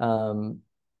are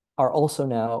also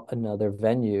now another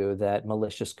venue that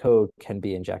malicious code can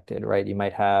be injected, right? You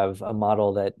might have a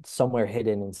model that somewhere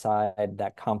hidden inside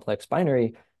that complex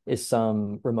binary is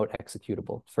some remote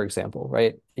executable, for example,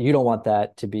 right? You don't want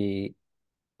that to be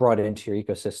brought into your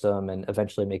ecosystem and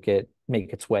eventually make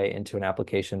its way into an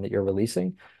application that you're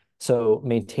releasing. So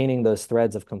maintaining those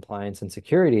threads of compliance and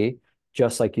security,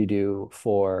 just like you do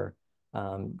for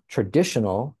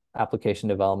traditional application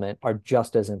development, are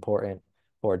just as important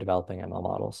for developing ML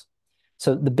models.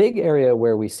 So the big area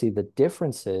where we see the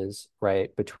differences,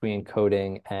 right, between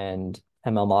coding and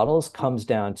ML models comes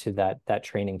down to that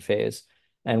training phase.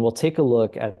 And we'll take a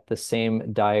look at the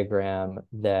same diagram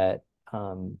that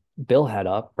Bill had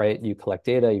up, right? You collect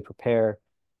data, you prepare.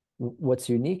 What's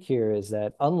unique here is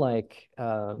that unlike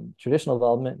traditional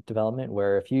development,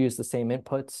 where if you use the same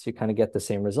inputs, you kind of get the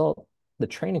same result, the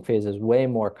training phase is way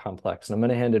more complex. And I'm going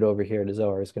to hand it over here to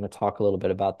Zohar, who's going to talk a little bit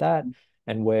about that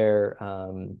and where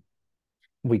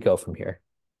we go from here.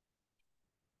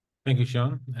 Thank you,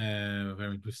 Sean.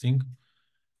 Very interesting.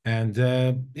 And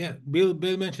yeah, Bill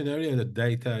mentioned earlier that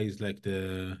data is like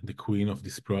the queen of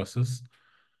this process.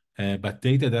 But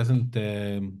data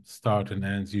doesn't start and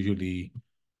ends usually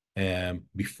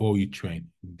before you train.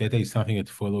 Data is something that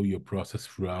follows your process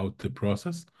throughout the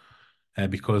process,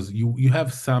 because you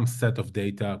have some set of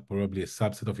data, probably a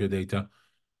subset of your data,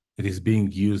 that is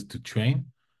being used to train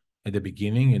at the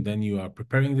beginning, and then you are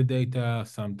preparing the data.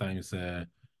 Sometimes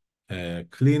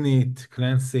clean it,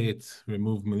 cleanse it,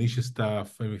 remove malicious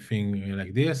stuff, everything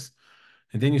like this,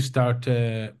 and then you start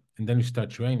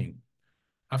training.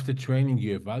 After training,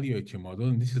 you evaluate your model,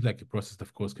 and this is like a process that,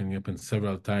 of course, can happen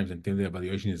several times until the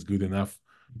evaluation is good enough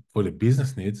for the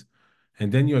business needs,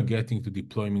 and then you are getting to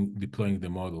deploying the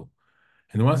model.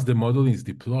 And once the model is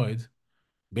deployed,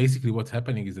 basically what's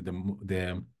happening is that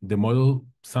the model,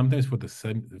 sometimes for the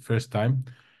first time,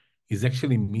 is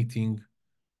actually meeting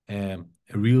a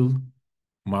real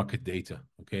market data,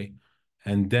 okay?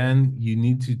 And then you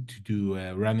need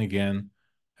to run again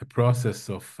a process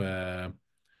of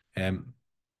um,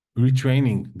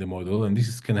 retraining the model, and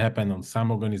can happen on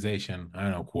some organization, I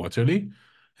don't know, quarterly,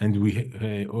 and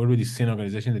we already seen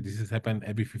organization that this has happened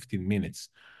every 15 minutes.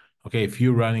 Okay, if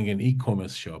you're running an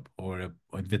e-commerce shop or an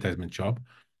advertisement shop,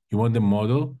 you want the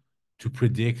model to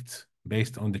predict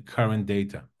based on the current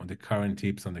data, on the current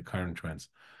tips, on the current trends.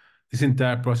 This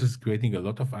entire process is creating a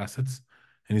lot of assets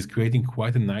and is creating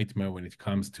quite a nightmare when it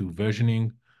comes to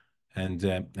versioning and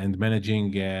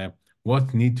managing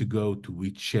what need to go to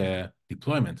which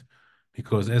deployment.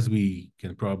 Because as we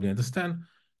can probably understand,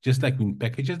 just like in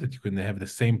packages, that you can have the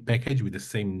same package with the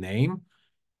same name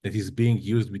that is being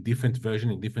used with different version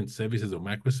in different services or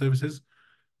microservices,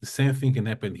 the same thing can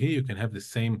happen here. You can have the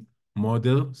same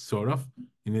model, sort of,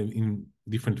 in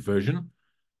different version,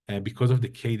 because of the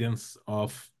cadence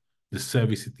of the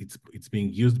service it's being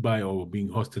used by or being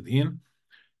hosted in,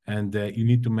 and you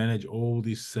need to manage all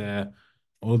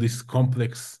this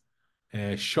complex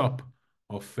shop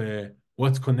of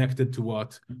what's connected to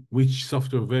what, which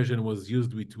software version was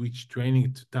used with which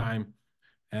training time,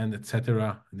 and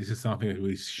etc. This is something that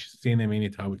we'll see in a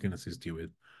minute how we can assist you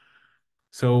with.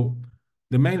 So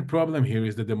the main problem here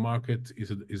is that the market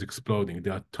is exploding.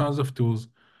 There are tons of tools.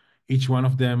 Each one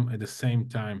of them at the same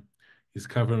time is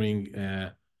covering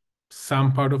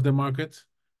some part of the market,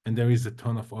 and there is a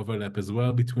ton of overlap as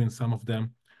well between some of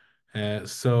them.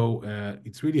 So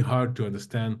it's really hard to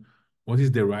understand what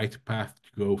is the right path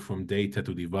to go from data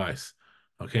to device.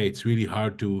 Okay, it's really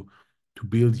hard to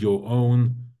build your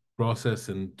own process,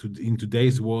 and in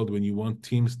today's world, when you want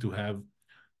teams to have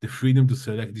the freedom to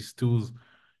select these tools,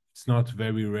 it's not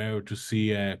very rare to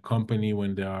see a company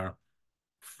when there are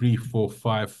 3, 4,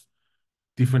 5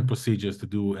 different procedures to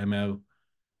do ML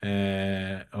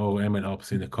or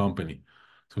MLOps in a company.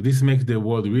 So this makes the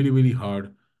world really, really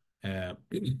hard.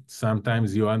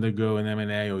 Sometimes you undergo an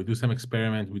M&A or do some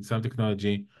experiment with some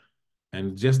technology,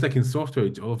 and just like in software,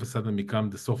 it all of a sudden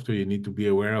becomes the software you need to be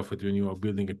aware of it when you are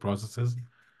building a processes.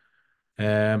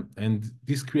 And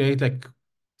this creates like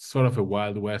sort of a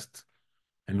Wild West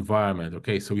environment.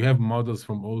 Okay, so you have models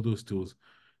from all those tools,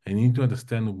 and you need to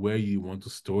understand where you want to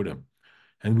store them.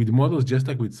 And with models, just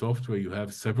like with software, you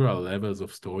have several levels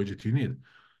of storage that you need.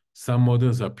 Some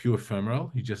models are pure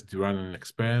ephemeral. You just run an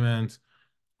experiment,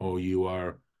 or you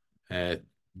are uh,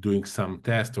 doing some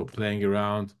test or playing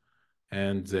around,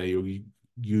 and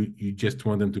you just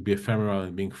want them to be ephemeral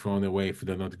and being thrown away if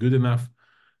they're not good enough.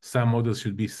 Some models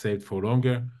should be saved for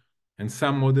longer, and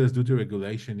some models, due to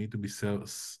regulation, need to be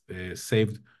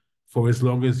saved for as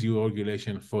long as your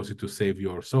regulation forces you to save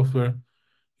your software.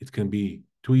 It can be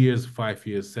 2 years, 5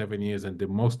 years, 7 years, and the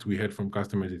most we heard from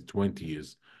customers is 20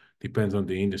 years. Depends on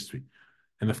the industry.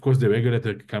 And of course, the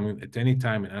regulator can come in at any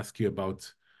time and ask you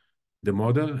about the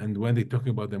model. And when they're talking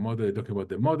about the model, they're talking about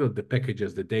the model, the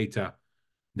packages, the data,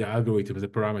 the algorithms, the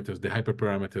parameters, the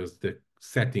hyperparameters, the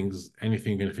settings,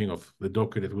 anything you can think of, the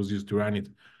Docker that was used to run it,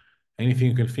 anything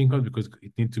you can think of, because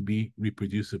it needs to be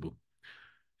reproducible.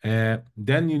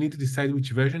 Then you need to decide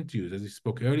which version to use. As we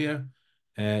spoke earlier,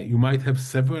 you might have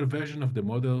several versions of the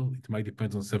model. It might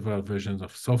depend on several versions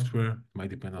of software. It might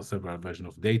depend on several versions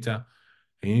of data.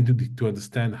 And you need to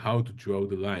understand how to draw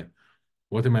the line.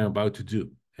 What am I about to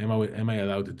do? Am I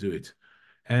allowed to do it?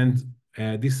 And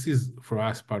this is, for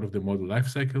us, part of the model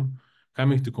lifecycle.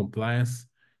 Coming to compliance,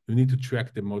 you need to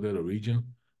track the model origin.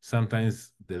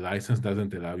 Sometimes the license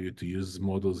doesn't allow you to use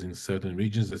models in certain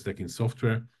regions, just like in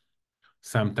software.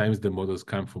 Sometimes the models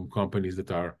come from companies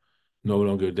that are no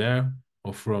longer there,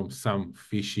 or from some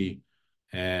fishy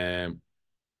um,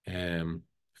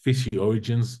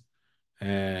 origins.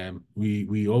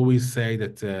 We always say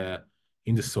that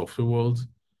in the software world,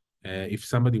 if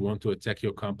somebody wants to attack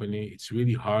your company, it's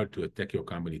really hard to attack your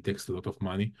company. It takes a lot of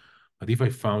money. But if I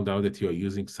found out that you are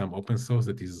using some open source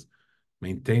that is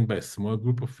maintained by a small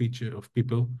group of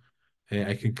people,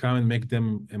 I can come and make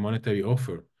them a monetary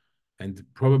offer, and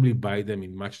probably buy them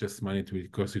in much less money to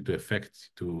cost you to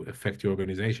affect your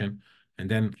organization. And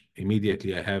then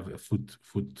immediately I have a foot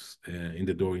in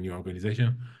the door in your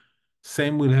organization.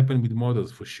 Same will happen with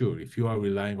models for sure. If you are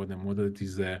relying on a model that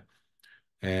is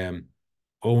um,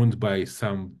 owned by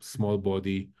some small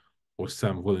body or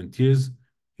some volunteers,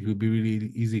 it will be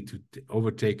really easy to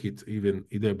overtake it,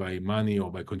 either by money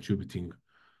or by contributing,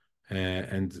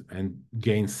 and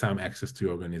gain some access to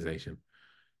your organization.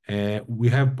 We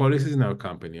have policies in our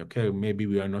company. Okay, maybe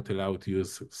we are not allowed to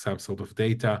use some sort of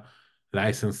data,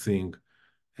 licensing,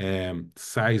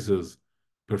 sizes,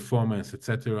 performance,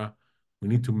 etc. We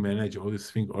need to manage all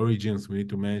these things, origins. We need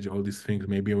to manage all these things.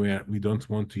 Maybe we don't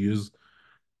want to use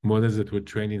models that were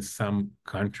trained in some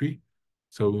country.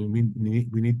 So we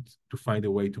need to find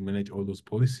a way to manage all those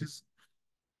policies.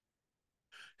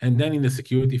 And then in the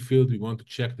security field, we want to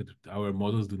check that our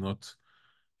models do not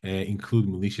include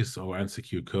malicious or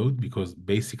unsecure code, because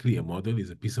basically a model is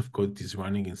a piece of code that is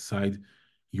running inside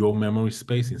your memory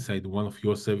space, inside one of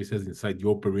your services, inside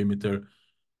your perimeter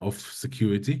of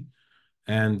security.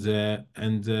 And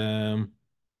the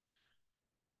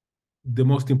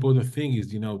most important thing is,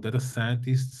 data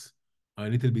scientists are a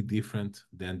little bit different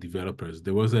than developers.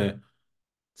 There was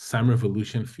some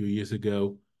revolution a few years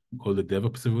ago called the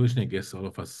DevOps revolution. I guess all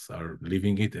of us are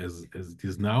living it as it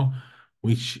is now,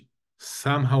 which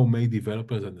somehow made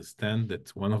developers understand that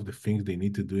one of the things they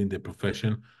need to do in their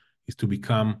profession is to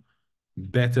become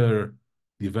better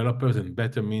developers, and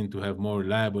better mean to have more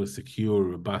reliable, secure,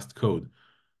 robust code.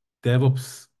 Data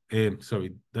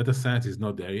science is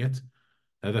not there yet.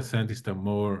 Data scientists are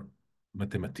more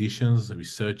mathematicians,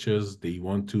 researchers. They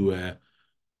want to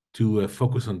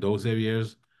focus on those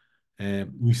areas.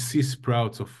 We see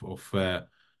sprouts of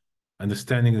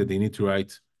understanding that they need to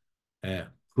write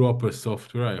proper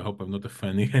software. I hope I'm not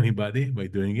offending anybody by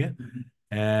doing it.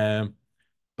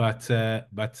 But there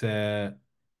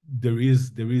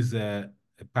is a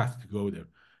path to go there.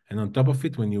 And on top of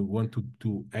it, when you want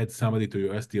to add somebody to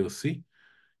your SDLC,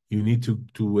 you need to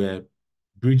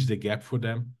bridge the gap for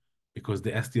them, because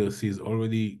the SDLC is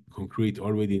already concrete,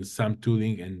 already in some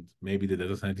tooling, and maybe the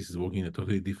data scientist is working in a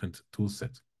totally different tool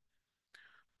set.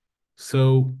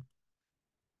 So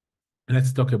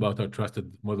let's talk about our trusted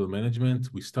model management.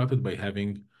 We started by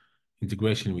having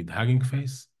integration with Hugging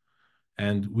Face.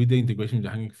 And with the integration with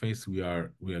the Hugging Face, we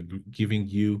are giving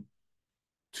you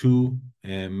two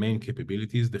main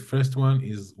capabilities. The first one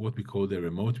is what we call the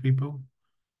remote repo.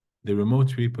 The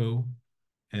remote repo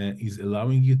is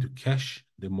allowing you to cache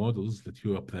the models that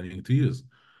you are planning to use.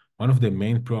 One of the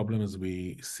main problems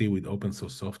we see with open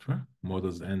source software,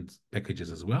 models and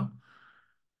packages as well,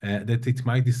 that it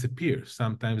might disappear.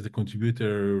 Sometimes the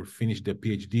contributor finished their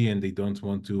PhD and they don't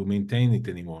want to maintain it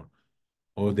anymore,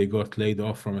 or they got laid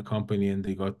off from a company and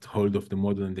they got hold of the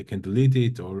model and they can delete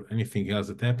it, or anything else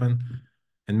that happened.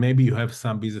 And maybe you have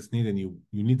some business need and you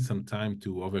need some time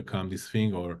to overcome this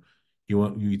thing, or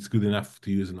it's good enough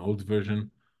to use an old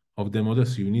version of the model,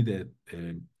 so you need a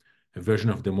version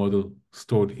of the model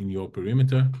stored in your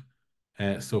perimeter.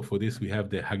 So for this, we have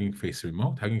the Hugging Face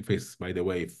remote. Hugging Face, by the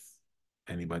way, if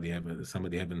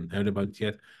somebody haven't heard about it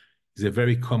yet, is a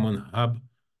very common hub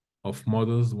of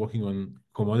models working on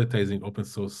commoditizing open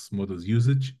source models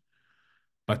usage.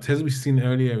 But as we've seen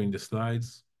earlier in the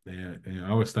slides,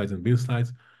 our slides and Bill's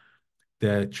slides,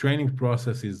 the training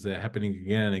process is happening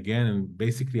again and again. And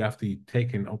basically, after you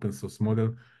take an open source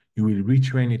model, you will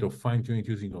retrain it or fine tune it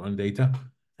using your own data.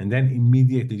 And then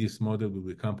immediately this model will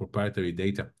become proprietary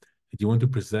data. And you want to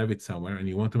preserve it somewhere, and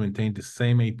you want to maintain the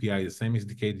same API, the same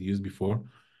SDK you used before.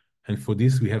 And for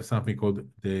this, we have something called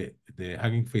the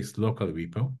Hugging Face local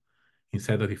repo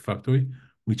inside Artifactory,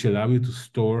 which allow you to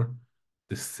store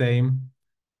the same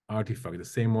artifact, the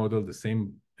same model, the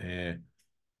same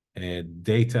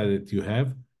data that you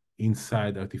have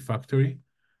inside Artifactory,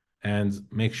 and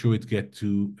make sure it get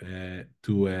to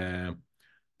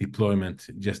deployment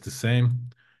just the same.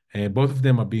 Both of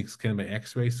them are being scanned by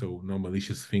X-ray, so no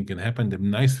malicious thing can happen. The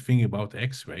nice thing about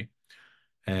X-ray,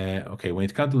 okay, when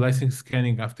it comes to license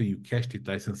scanning, after you cached it,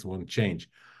 license won't change.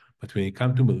 But when it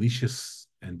comes to malicious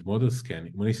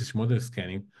model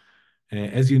scanning,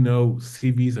 as you know,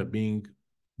 CVs are being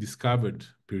discovered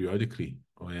periodically.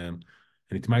 And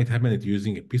it might happen that you're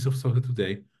using a piece of software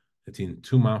today that in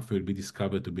 2 months will be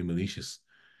discovered to be malicious.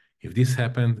 If this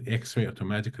happens, X-ray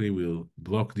automatically will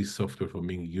block this software from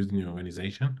being used in your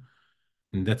organization.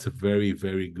 And that's a very,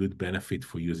 very good benefit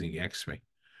for using X-ray.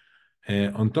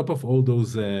 On top of all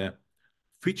those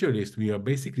feature lists, we are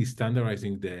basically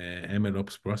standardizing the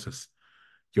MLOps process.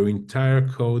 Your entire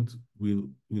code will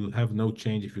have no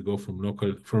change if you go from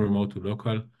remote to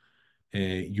local.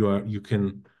 You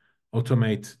can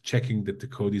automate checking that the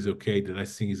code is okay, the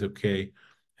licensing is okay,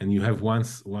 and you have one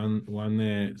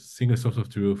single source of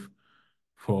truth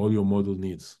for all your model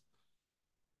needs.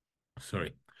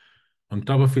 Sorry. On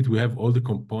top of it, we have all the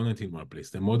components in one place.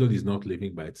 The model is not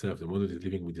living by itself. The model is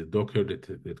living with the Docker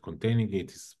that containing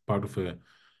it is part of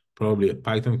probably a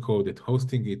Python code that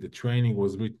hosting it. The training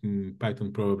was written in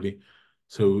Python probably.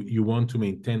 So you want to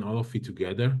maintain all of it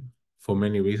together for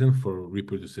many reasons, for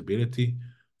reproducibility,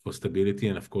 for stability,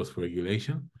 and of course for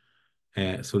regulation.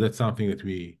 So that's something that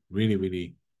we really,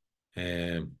 really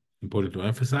important to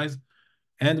emphasize.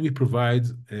 And we provide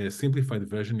a simplified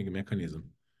versioning mechanism.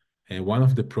 One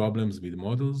of the problems with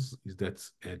models is that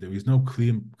there is no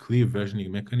clear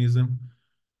versioning mechanism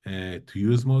to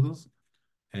use models.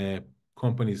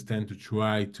 Companies tend to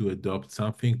try to adopt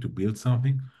something, to build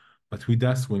something. But with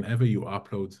us, whenever you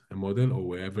upload a model or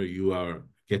wherever you are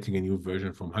getting a new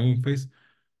version from Hugging Face,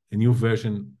 a new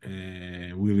version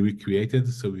will be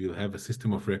created. So you'll have a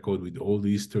system of record with all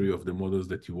the history of the models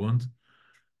that you want,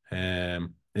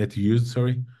 that you used,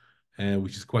 sorry,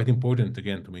 which is quite important,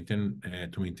 again, to maintain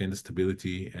the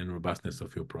stability and robustness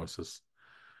of your process.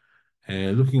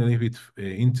 Looking a little bit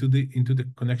into the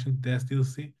connection to the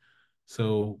SDLC.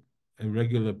 So a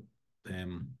regular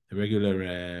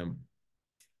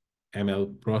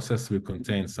ML process will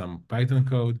contain some Python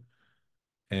code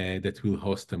that will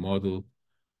host a model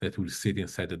that will sit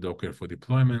inside the Docker for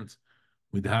deployment.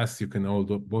 With us, you can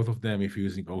hold both of them. If you're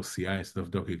using OCI instead of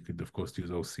Docker, you could, of course,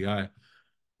 use OCI.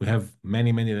 We have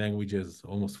many, many languages,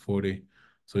 almost 40.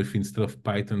 So if instead of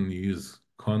Python, you use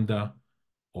Conda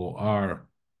or R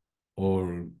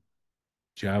or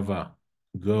Java,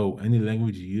 Go, any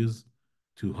language you use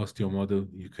to host your model,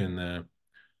 you can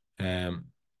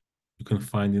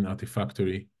find in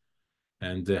Artifactory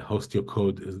and host your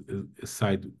code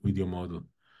aside with your model.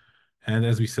 And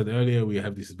as we said earlier, we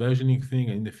have this versioning thing,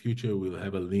 and in the future, we'll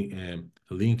have a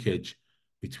linkage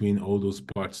between all those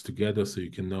parts together so you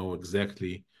can know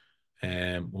exactly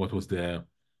what was the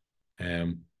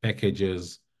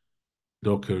packages,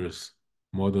 Dockers,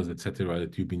 models, etc.,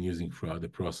 that you've been using throughout the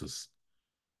process.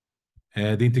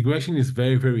 The integration is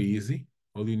very, very easy.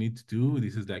 All you need to do,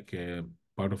 this is like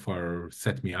part of our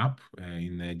set me up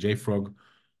in JFrog.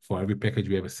 For every package,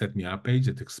 we have a set me up page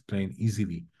that explains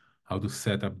easily how to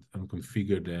set up and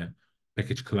configure the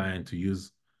package client to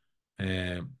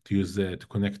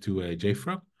connect to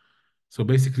JFrog. So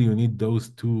basically, you need those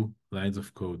two lines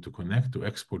of code to connect, to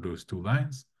export those two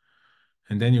lines.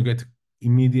 And then you get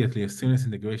immediately a seamless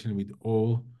integration with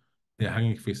all the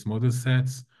Hugging Face model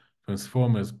sets,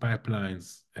 transformers,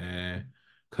 pipelines,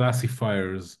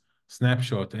 classifiers,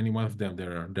 snapshot, any one of them.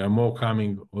 There are more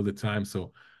coming all the time.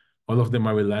 So all of them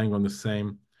are relying on the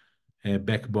same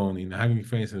backbone in Hugging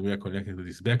Face, and we are connected to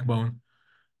this backbone.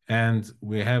 And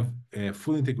we have a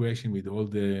full integration with all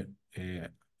the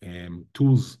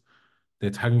tools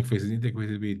that Hugging Face is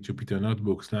integrated with: Jupyter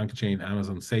Notebooks, LangChain,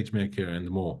 Amazon SageMaker, and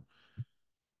more.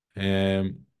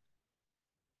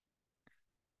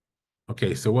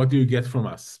 Okay, so what do you get from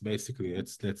us? Basically,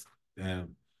 let's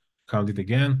count it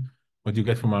again. What you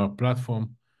get from our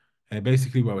platform?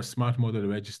 Basically, we're a smart model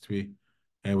registry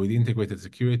with integrated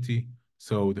security.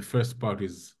 So the first part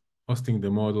is hosting the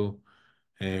model.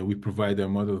 We provide a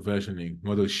model versioning,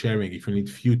 model sharing. If you need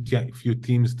few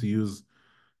teams to use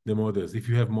the models, if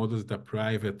you have models that are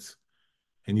private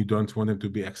and you don't want them to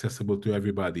be accessible to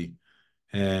everybody,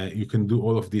 you can do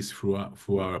all of this through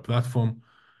our platform.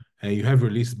 You have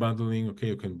release bundling. Okay,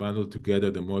 you can bundle together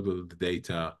the model, the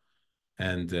data,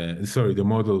 and the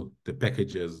model, the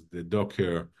packages, the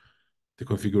Docker, the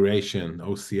configuration,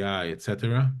 OCI,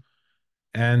 etc.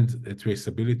 And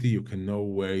traceability, you can know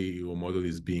where your model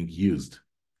is being used,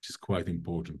 which is quite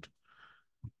important.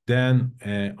 Then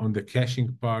on the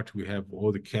caching part, we have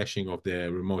all the caching of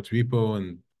the remote repo,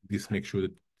 and this makes sure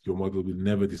that your model will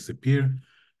never disappear.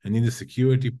 And in the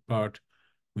security part,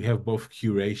 we have both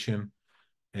curation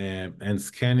and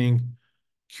scanning.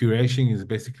 Curation is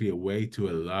basically a way to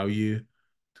allow you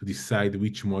to decide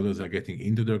which models are getting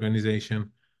into the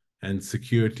organization, and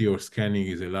security or scanning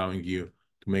is allowing you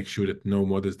to make sure that no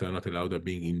models that are not allowed are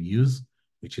being in use,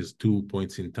 which is 2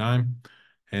 points in time.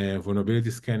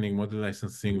 Vulnerability scanning, model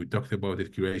licensing, we talked about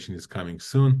it. Curation is coming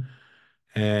soon.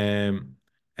 And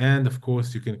of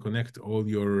course, you can connect all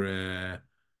your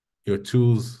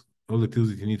tools, all the tools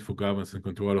that you need for governance and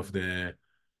control of the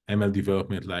ML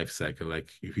development lifecycle,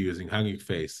 like if you're using Hugging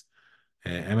Face,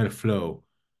 MLflow,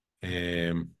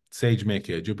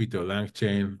 SageMaker, Jupyter,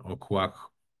 LangChain, or Qwak,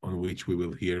 on which we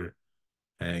will hear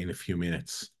in a few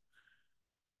minutes.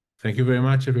 Thank you very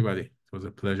much, everybody. It was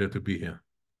a pleasure to be here.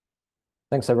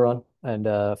 Thanks, everyone. And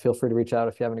feel free to reach out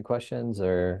if you have any questions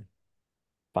or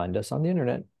find us on the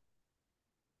internet.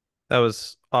 That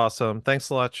was awesome. Thanks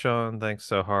a lot, Sean. Thanks,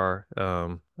 Sohar.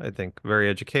 I think very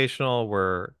educational.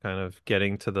 We're kind of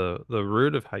getting to the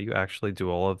root of how you actually do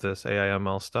all of this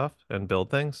AI/ML stuff and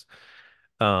build things.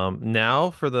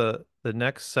 Now for the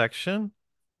next section,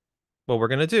 what we're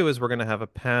gonna do is we're gonna have a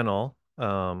panel.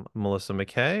 Melissa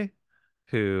McKay,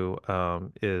 who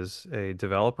is a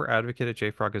developer advocate at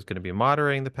JFrog, is going to be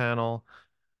moderating the panel.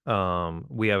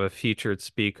 We have a featured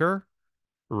speaker,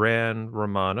 Ran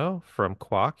Romano from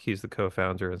Qwak. He's the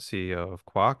co-founder and CEO of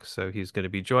Qwak, so he's going to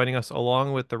be joining us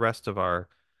along with the rest of our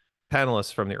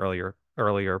panelists from the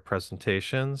earlier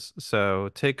presentations. So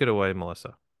take it away,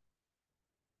 Melissa.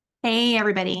 Hey,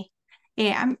 everybody.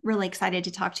 Yeah, I'm really excited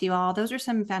to talk to you all. Those are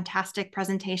some fantastic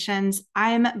presentations.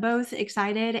 I'm both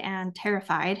excited and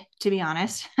terrified, to be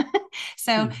honest.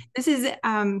 So this is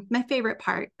my favorite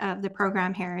part of the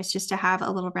program here is just to have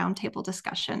a little roundtable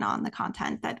discussion on the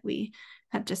content that we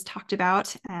have just talked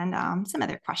about and some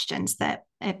other questions that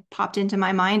it popped into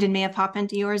my mind and may have popped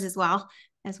into yours as well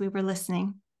as we were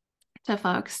listening to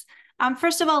folks.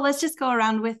 First of all, let's just go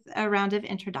around with a round of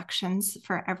introductions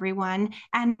for everyone.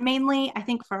 And mainly, I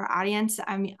think for our audience,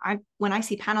 when I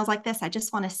see panels like this, I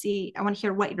just want to I want to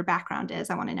hear what your background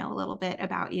is. I want to know a little bit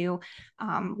about you,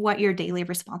 what your daily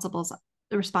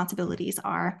responsibilities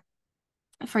are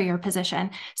for your position.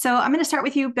 So I'm going to start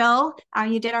with you, Bill.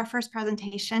 You did our first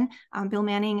presentation. Bill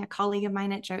Manning, a colleague of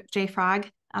mine at JFrog.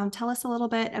 Tell us a little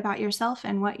bit about yourself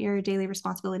and what your daily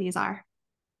responsibilities are.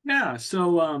 Yeah,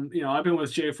 so you know, I've been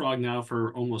with JFrog now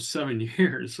for almost 7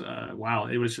 years. Wow,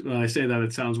 it was when I say that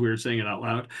it sounds weird saying it out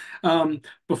loud.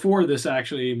 Before this,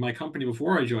 actually, my company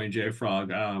before I joined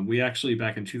JFrog, we actually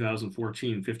back in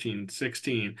 2014, 15,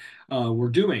 16, were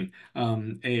doing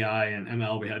AI and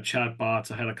ML. We had chatbots.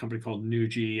 I had a company called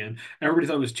Nuji, and everybody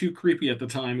thought it was too creepy at the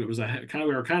time. It was we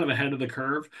were kind of ahead of the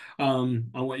curve on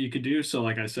what you could do. So,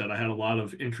 like I said, I had a lot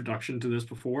of introduction to this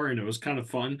before, and it was kind of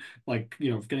fun, like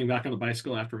you know, getting back on the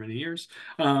bicycle after many years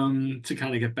to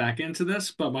kind of get back into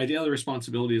this. But my daily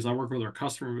responsibility is I work with our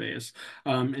customer base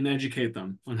and educate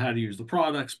them on how to use the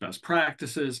products, best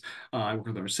practices. I work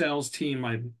with our sales team.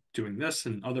 I'm doing this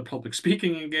and other public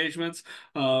speaking engagements.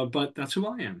 But that's who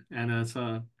I am, and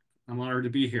I'm honored to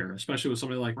be here, especially with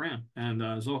somebody like Ram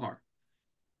and Zohar.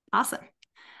 Awesome.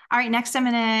 All right, next I'm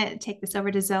going to take this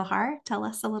over to Zohar. Tell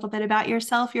us a little bit about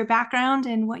yourself, your background,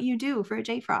 and what you do for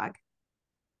JFrog.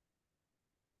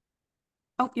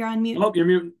 Oh, you're on mute. Oh, you're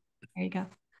mute. There you go.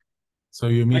 So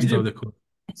you missed all the code.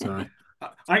 Sorry.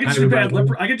 I can Hi, just do bad lip.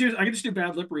 everybody. I can just do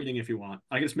bad lip reading if you want.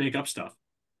 I can just make up stuff.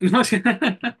 Real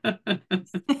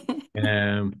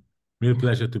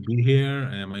pleasure to be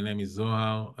here. My name is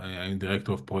Zohar. I'm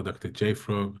director of product at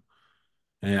JFrog.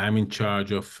 I'm in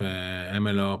charge of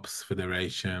MLOps,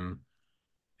 Federation,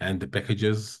 and the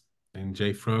packages in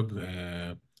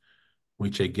JFrog,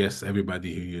 which I guess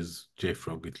everybody who uses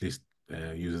JFrog at least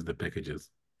uses the packages.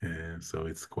 So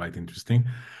it's quite interesting.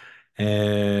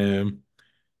 And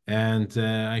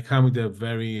I come with a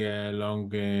very long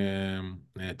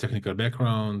technical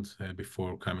background.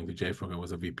 Before coming to JFrog, I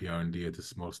was a VP R&D at a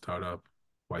small startup,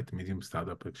 quite a medium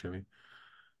startup actually.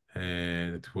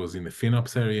 It was in the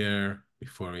FinOps area.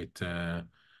 Before it,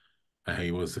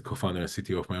 I was the co-founder and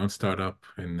CTO of my own startup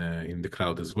in the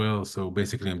cloud as well. So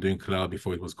basically, I'm doing cloud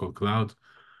before it was called cloud,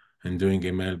 and doing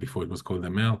ML before it was called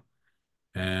ML.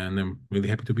 And I'm really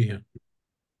happy to be here.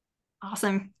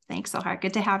 Awesome. Thanks, Zohar.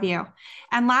 Good to have you.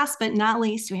 And last but not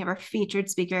least, we have our featured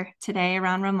speaker today,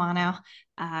 Ran Romano,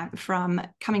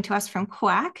 coming to us from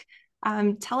Qwak.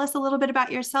 Tell us a little bit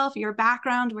about yourself, your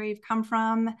background, where you've come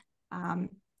from,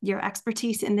 your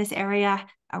expertise in this area.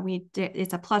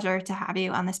 It's a pleasure to have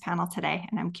you on this panel today,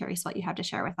 and I'm curious what you have to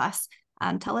share with us.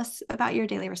 Tell us about your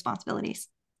daily responsibilities.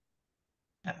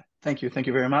 Thank you. Thank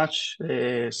you very much.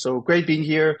 So great being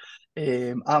here.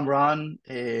 I'm Ran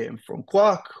from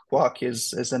Qwak. Qwak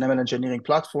is an ML engineering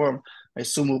platform. I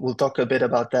assume we'll talk a bit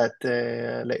about that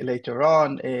later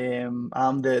on.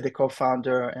 I'm the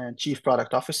co-founder and chief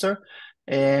product officer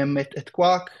at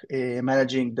Qwak,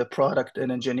 managing the product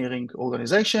and engineering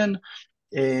organization.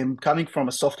 Coming from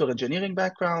a software engineering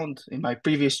background, in my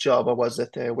previous job, I was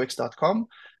at Wix.com,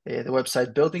 the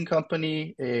website building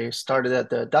company. Started at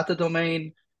the data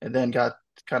domain and then got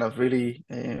kind of really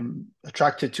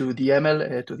attracted to the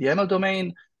ML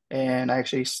domain. And I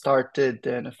actually started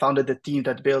and founded the team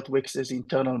that built Wix's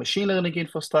internal machine learning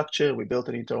infrastructure. We built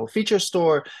an internal feature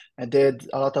store and did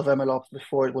a lot of MLOps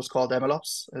before it was called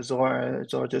MLOps, as Zohar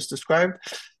just described.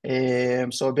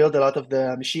 So I built a lot of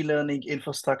the machine learning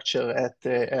infrastructure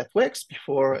at Wix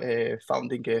before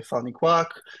founding Qwak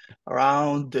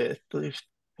around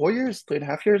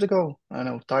 3.5 years ago. I don't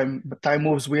know, time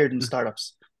moves weird in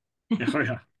startups. Oh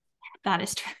yeah. That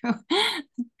is true.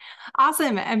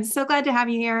 Awesome. I'm so glad to have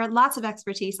you here. Lots of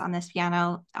expertise on this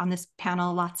panel,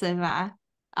 lots of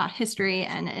history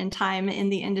and time in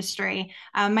the industry.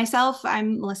 Myself,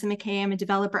 I'm Melissa McKay. I'm a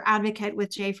developer advocate with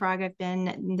JFrog. I've been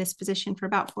in this position for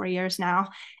about 4 years now.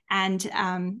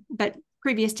 But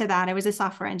previous to that, I was a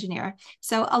software engineer.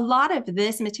 So a lot of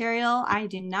this material I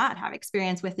do not have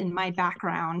experience with in my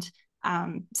background.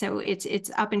 So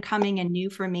it's up and coming and new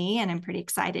for me, and I'm pretty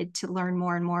excited to learn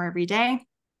more and more every day.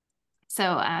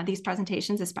 So these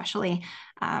presentations especially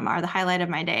are the highlight of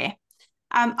my day.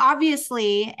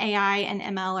 Obviously, AI and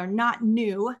ML are not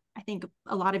new. I think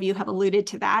a lot of you have alluded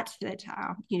to that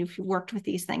you've worked with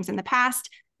these things in the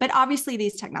past, but obviously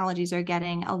these technologies are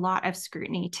getting a lot of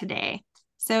scrutiny today.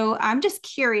 So I'm just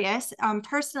curious,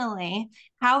 personally,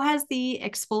 how has the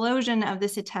explosion of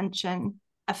this attention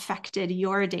affected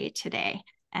your day today?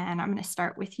 And I'm going to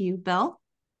start with you, Bill.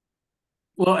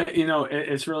 Well,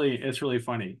 it's really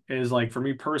funny. Is like for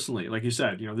me personally, like you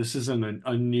said, this isn't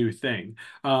a new thing.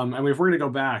 And if we're gonna go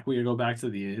back, we go back to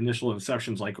the initial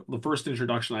inceptions. Like the first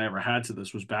introduction I ever had to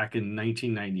this was back in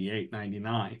 1998,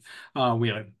 99. We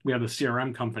had a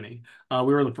CRM company.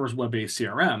 We were the first web-based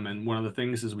CRM, and one of the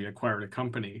things is we acquired a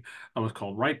company that was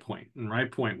called RightPoint. And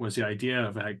RightPoint was the idea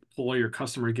of like pull your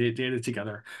customer data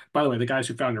together. By the way, the guys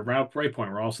who founded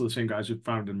RightPoint were also the same guys who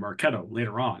founded Marketo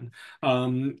later on.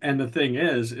 And the thing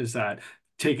is that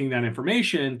taking that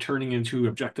information, turning into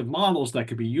objective models that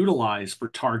could be utilized for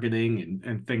targeting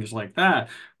and things like that,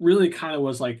 really kind of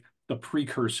was like the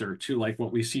precursor to like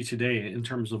what we see today in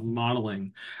terms of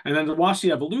modeling, and then to watch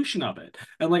the evolution of it.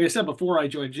 And like I said, before I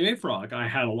joined JFrog, I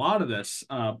had a lot of this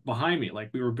behind me.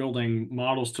 Like we were building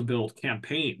models to build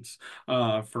campaigns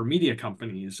for media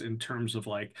companies in terms of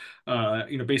like,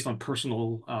 based on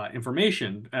personal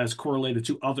information as correlated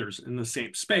to others in the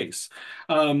same space.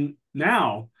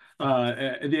 Now,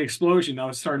 the explosion now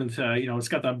is starting to, it's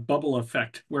got that bubble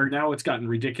effect where now it's gotten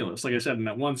ridiculous. Like I said in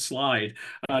that one slide,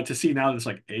 to see now there's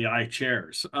like AI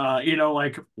chairs,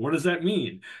 like what does that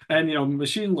mean? And,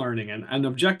 machine learning and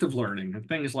objective learning and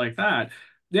things like that.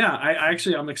 Yeah,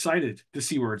 I'm excited to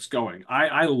see where it's going.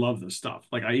 I love this stuff.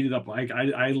 Like I eat it up. Like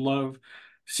I love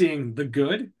seeing the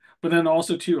good. But then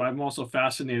also too, I'm also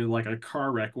fascinated like a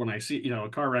car wreck when I see, a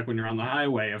car wreck when you're on the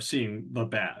highway of seeing the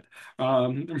bad.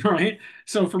 Right?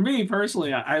 So for me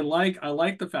personally, I like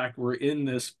the fact we're in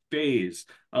this phase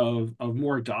of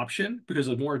more adoption, because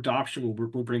of more adoption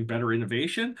will bring better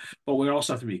innovation, but we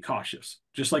also have to be cautious.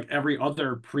 Just like every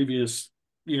other previous,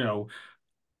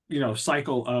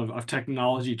 cycle of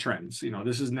technology trends.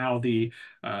 This is now the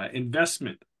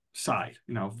investment side.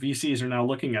 VCs are now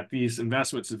looking at these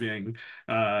investments as being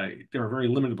they were very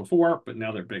limited before, but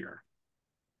now they're bigger.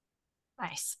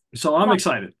 Nice. So I'm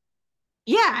excited.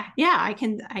 Yeah,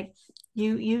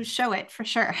 you show it for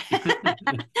sure.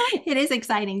 It is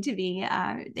exciting to be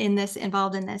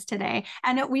involved in this today.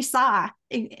 And we saw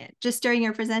just during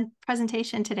your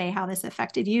presentation today how this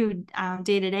affected you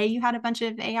day to day. You had a bunch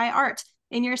of AI art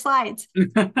in your slides.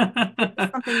 Something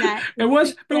that it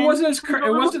wasn't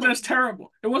as terrible.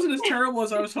 It wasn't as terrible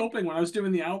as I was hoping when I was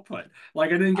doing the output. Like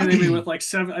I didn't get anybody with like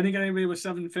seven. I didn't get anybody with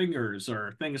 7 fingers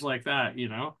or things like that.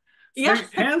 Yeah.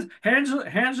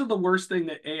 Hands are the worst thing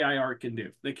that AI art can do.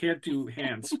 They can't do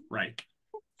hands right.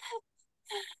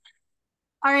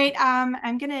 All right,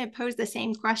 I'm going to pose the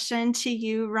same question to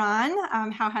you,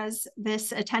 Ron. How has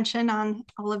this attention on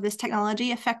all of this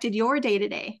technology affected your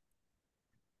day-to-day?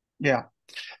 Yeah.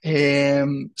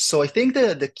 So I think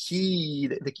the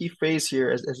key phrase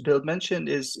here, as Bill mentioned,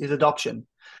 is adoption.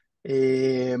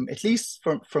 At least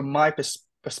from my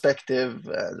perspective,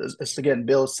 as again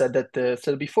Bill said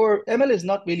said before, ML is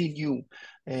not really new.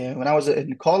 When I was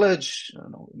in college, I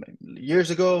don't know, years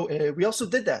ago, we also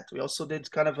did that. We also did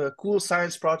kind of a cool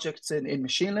science projects in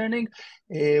machine learning.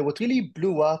 What really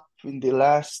blew up in the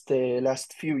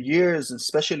last few years,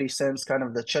 especially since kind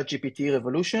of the ChatGPT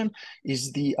revolution,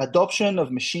 is the adoption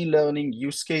of machine learning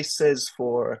use cases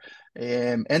for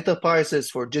enterprises,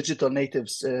 for digital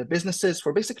natives, businesses,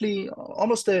 for basically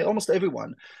almost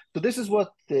everyone. So this is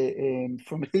what,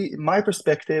 from my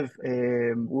perspective,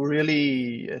 we're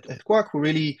really at Qwak, we're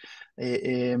really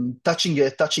touching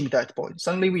that point.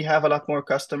 Suddenly we have a lot more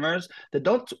customers that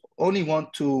don't only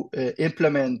want to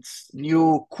implement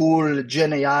new cool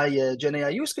Gen AI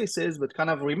use cases, but kind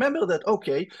of remember that,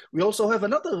 okay, we also have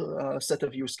another set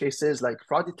of use cases like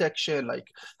fraud detection, like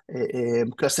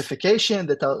classification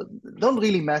that don't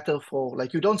really matter for,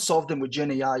 like, you don't solve them with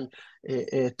Gen AI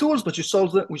tools, but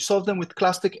we solve them with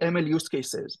classic ML use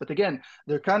cases. But again,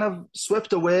 they're kind of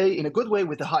swept away in a good way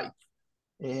with the hype.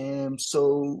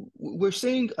 So we're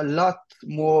seeing a lot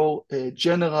more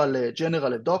general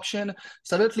adoption.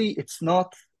 Suddenly, it's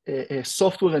not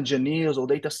software engineers or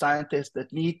data scientists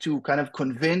that need to kind of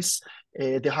convince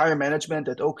the higher management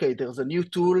that, okay, there's a new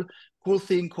tool, cool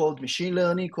thing called machine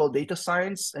learning, called data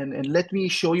science, and let me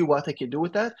show you what I can do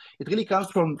with that. It really comes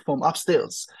from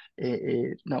upstairs.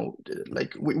 Now,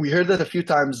 like we heard that a few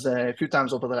times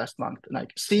over the last month.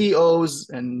 Like CEOs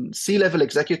and C-level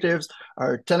executives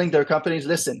are telling their companies,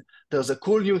 listen, there's a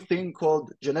cool new thing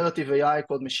called generative AI,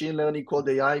 called machine learning, called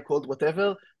AI, called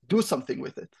whatever. Do something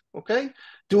with it, okay?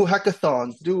 Do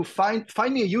hackathons. Do find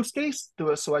me a use case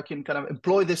so I can kind of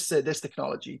employ this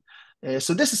technology.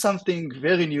 So this is something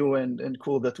very new and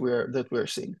cool that we're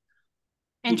seeing.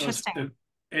 Interesting.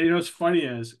 What's funny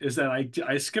is that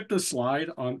I skipped a slide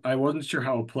on. I wasn't sure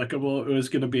how applicable it was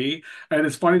going to be, and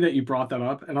it's funny that you brought that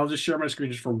up. And I'll just share my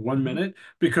screen just for 1 minute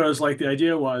because like the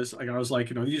idea was like I was like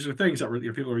these are things that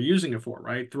people are using it for,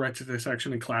 right? Threat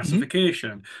detection and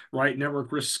classification, right?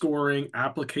 Network risk scoring,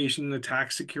 application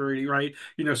attack security, right?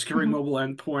 Securing mobile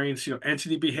endpoints,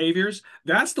 entity behaviors.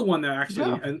 That's the one that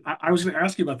actually, and I was going to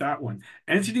ask you about that one.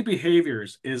 Entity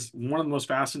behaviors is one of the most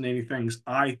fascinating things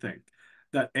I think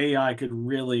that AI could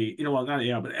really, well, not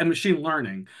AI, but and machine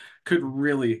learning could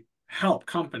really help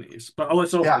companies. But I'll let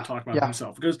Zohar talk about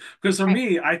himself because for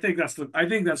me, I think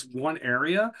that's one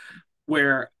area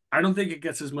where I don't think it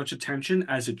gets as much attention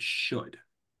as it should.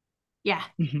 Yeah.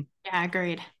 Yeah,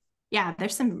 agreed. Yeah,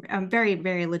 there's some very,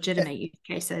 very legitimate use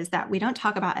cases that we don't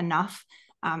talk about enough.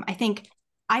 I think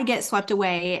I get swept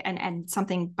away, and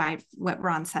something by what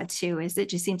Ron said too, is it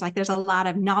just seems like there's a lot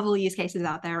of novel use cases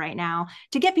out there right now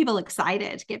to get people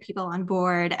excited, to get people on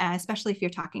board, especially if you're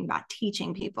talking about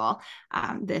teaching people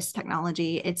this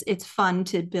technology. It's fun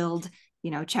to build,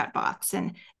 chatbots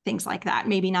and things like that.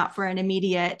 Maybe not for an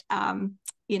immediate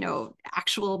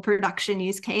actual production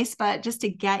use case, but just to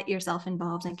get yourself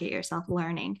involved and get yourself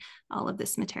learning all of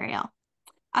this material.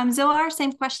 Zohar,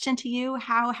 same question to you.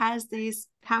 How have these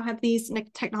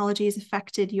technologies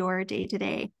affected your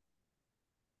day-to-day?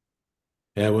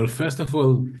 Yeah, well, first of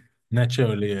all,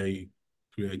 naturally, I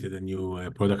created a new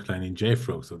product line in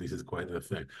JFrog, so this is quite an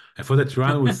effect. I thought that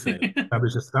Ron would say,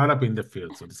 establish a startup in the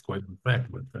field, so this is quite an effect.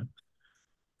 But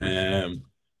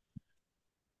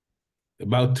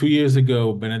about 2 years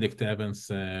ago, Benedict Evans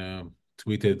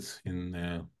tweeted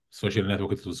in social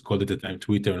network. It was called at the time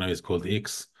Twitter, now it's called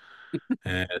X.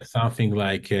 Something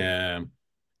like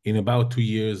in about 2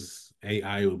 years,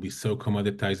 AI will be so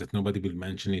commoditized that nobody will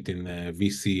mention it in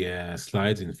VC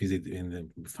slides, in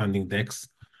the funding decks,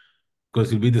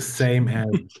 because it'll be the same as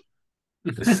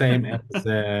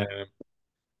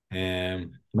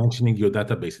mentioning your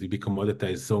database. It'll be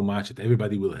commoditized so much that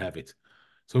everybody will have it.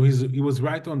 So he was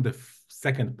right on the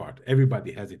second part.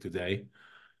 Everybody has it today,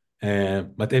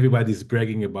 but everybody's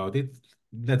bragging about it.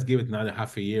 Let's give it another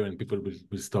half a year and people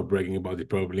will stop bragging about it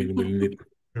probably and will need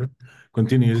to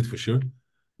continue use it for sure.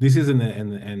 This is a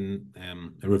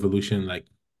revolution like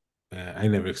I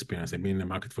never experienced. I've been in the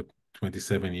market for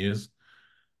 27 years.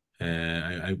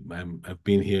 I've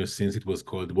been here since it was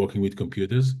called Working with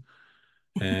Computers.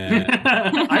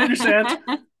 I understand.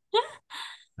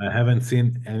 I haven't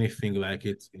seen anything like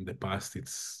it in the past.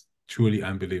 It's truly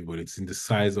unbelievable. It's in the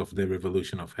size of the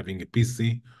revolution of having a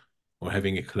PC or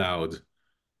having a cloud.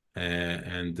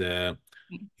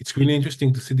 It's really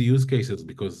interesting to see the use cases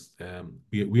because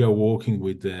we are working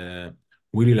with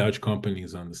really large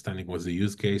companies understanding what's the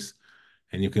use case.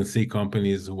 And you can see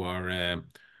companies who are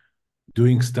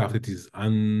doing stuff that is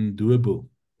undoable.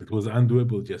 It was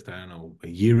undoable just, I don't know, a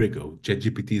year ago.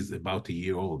 ChatGPT is about a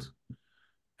year old.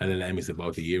 LLM is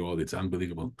about a year old. It's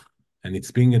unbelievable. And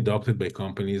it's being adopted by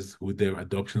companies with their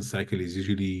adoption cycle is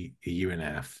usually a year and a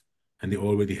half. And they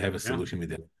already have a solution with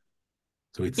them.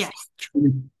 So it's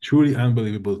truly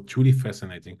unbelievable, truly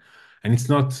fascinating. And it's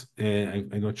not, I'm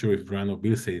not sure if Ran or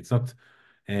Bill said, it's not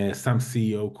some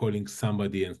CEO calling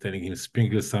somebody and telling him,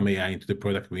 sprinkle some AI into the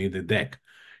product, we need a deck.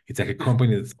 It's like a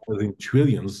company that's in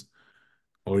trillions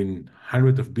or in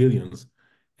hundreds of billions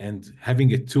and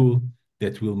having a tool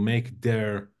that will make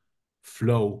their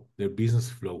business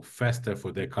flow faster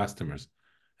for their customers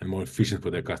and more efficient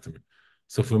for their customers.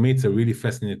 So for me, it's a really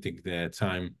fascinating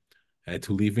time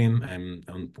to live in. I'm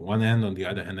on one hand, on the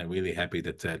other hand, I'm really happy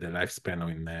that the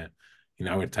lifespan in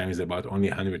our time is about only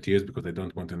 100 years because I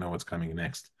don't want to know what's coming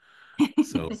next.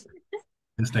 So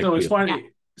it's funny.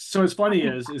 So it's funny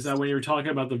is that when you're talking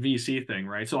about the VC thing,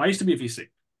 right? So I used to be a VC.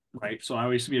 right? So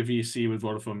I used to be a VC with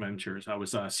Vodafone Ventures. I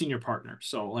was a senior partner.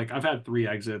 So like I've had 3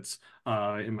 exits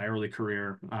in my early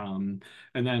career. And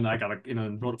then I got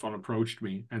Vodafone approached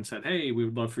me and said, "Hey, we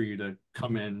would love for you to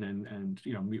come in and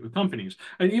meet with companies."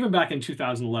 And even back in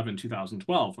 2011,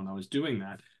 2012, when I was doing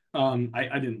that,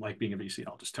 I didn't like being a VC,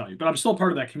 I'll just tell you, but I'm still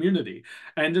part of that community.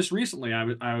 And just recently, I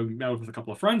met with a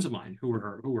couple of friends of mine who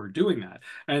were doing that,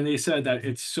 and they said that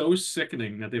it's so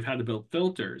sickening that they've had to build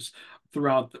filters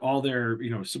throughout all their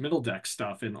submittal deck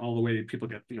stuff and all the way people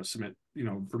get submit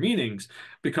for meetings,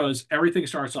 because everything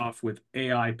starts off with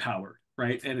AI powered,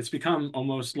 right? And it's become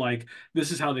almost like this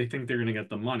is how they think they're going to get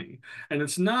the money. And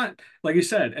it's not, like you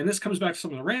said, and this comes back to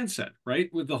something Rand said,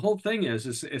 right? With the whole thing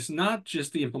is it's not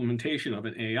just the implementation of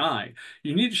an AI.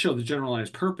 You need to show the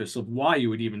generalized purpose of why you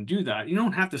would even do that. You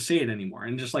don't have to say it anymore.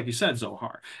 And just like you said,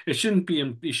 Zohar, you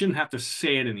shouldn't have to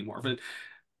say it anymore. But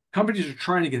companies are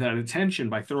trying to get that attention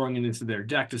by throwing it into their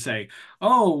deck to say,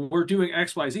 "Oh, we're doing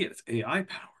X, Y, Z. It's AI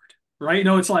powered," right?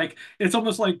 It's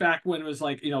almost like back when it was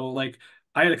like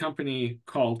I had a company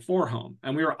called For Home,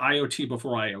 and we were IoT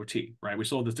before IoT, right? We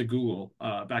sold this to Google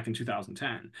back in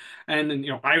 2010, and then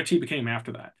IoT became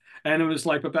after that. And it was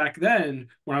like, but back then,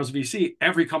 when I was VC,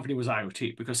 every company was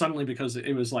IoT because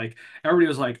it was like everybody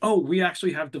was like, "Oh, we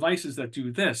actually have devices that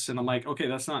do this," and I'm like, "Okay,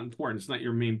 that's not important. It's not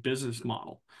your main business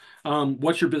model.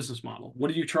 What's your business model?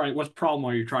 What problem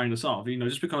are you trying to solve?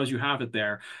 Just because you have it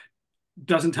there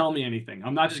doesn't tell me anything.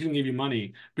 I'm not just going to give you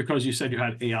money because you said you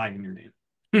had AI in your name."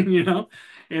 You know,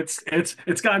 it's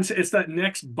that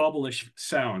next bubblish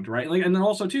sound, right? Like, and then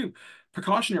also too,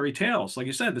 precautionary tales. Like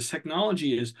you said, this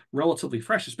technology is relatively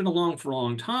fresh. It's been along for a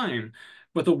long time,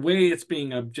 but the way it's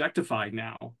being objectified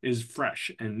now is fresh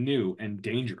and new and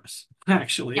dangerous.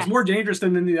 Actually, it's more Yes. dangerous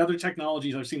than the other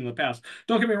technologies I've seen in the past.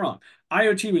 Don't get me wrong.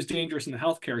 IoT was dangerous in the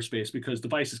healthcare space because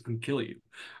devices can kill you,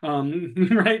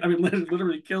 right? I mean,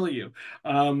 literally kill you.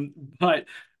 But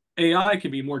AI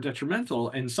can be more detrimental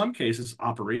in some cases,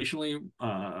 operationally,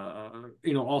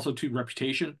 also to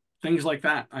reputation, things like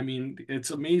that. I mean,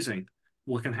 it's amazing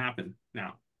what can happen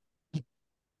now.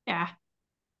 Yeah.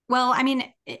 Well, I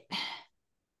mean,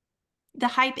 the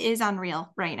hype is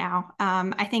unreal right now.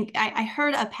 I think I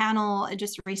heard a panel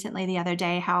just recently the other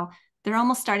day how they're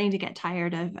almost starting to get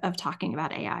tired of talking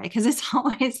about AI because it's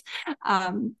always,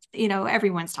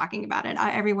 everyone's talking about it.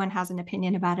 Everyone has an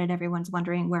opinion about it. Everyone's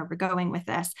wondering where we're going with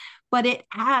this. But it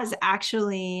has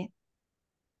actually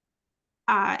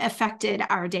affected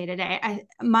our day to day.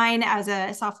 Mine as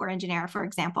a software engineer, for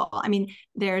example, I mean,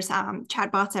 there's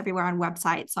chatbots everywhere on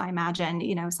websites. So I imagine,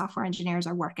 software engineers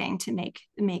are working to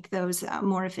make those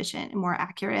more efficient and more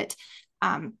accurate.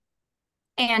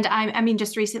 And I mean,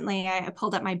 just recently I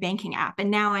pulled up my banking app and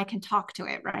now I can talk to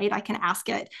it, right? I can ask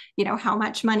it, how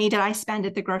much money did I spend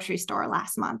at the grocery store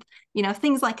last month?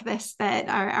 Things like this that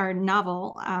are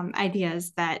novel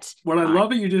ideas that. What I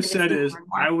love that you just said is more and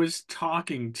more. I was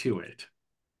talking to it.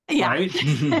 Yeah. Right?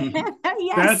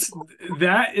 Yes.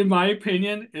 That, in my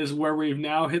opinion, is where we've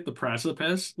now hit the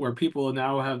precipice, where people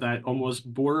now have that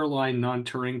almost borderline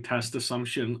non-Turing test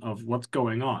assumption of what's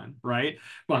going on, right?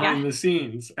 Behind Yeah. the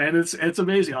scenes. And it's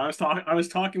amazing. I was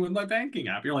talking with my banking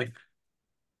app. You're like,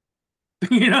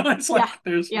 it's like Yeah.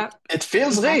 there's Yep. It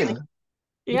feels Exactly. real.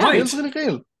 It Yeah. feels right. really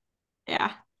real.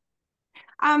 Yeah.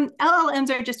 LLMs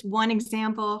are just one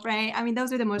example, right? I mean,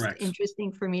 those are the most Correct.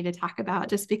 interesting for me to talk about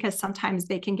just because sometimes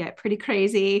they can get pretty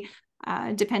crazy,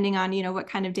 depending on, what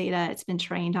kind of data it's been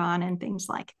trained on and things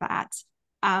like that.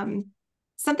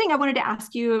 Something I wanted to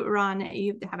ask you, Ron,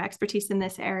 you have expertise in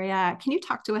this area. Can you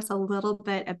talk to us a little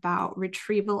bit about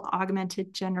retrieval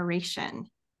augmented generation?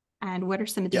 And what are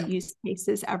some of the Yeah. use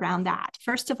cases around that?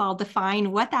 First of all, define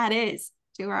what that is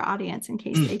to our audience in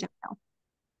case they don't know.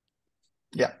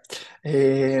 Yeah.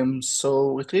 So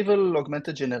retrieval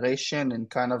augmented generation in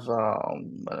kind of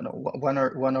I don't know,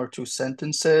 one or two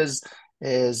sentences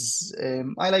is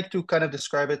I like to kind of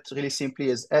describe it really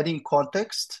simply as adding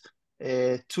context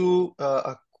to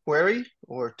a query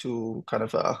or to kind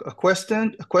of a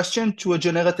question to a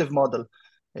generative model.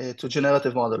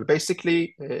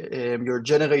 Basically, you're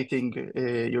generating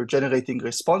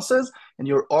responses, and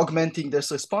you're augmenting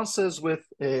these responses with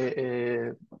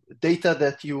data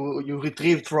that you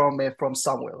retrieved from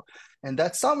somewhere, and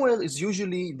that somewhere is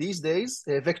usually these days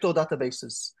vector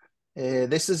databases.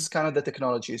 This is kind of the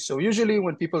technology. So usually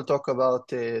when people talk about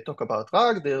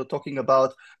RAG, they're talking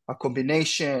about a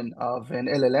combination of an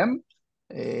LLM,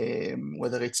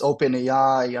 whether it's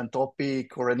OpenAI,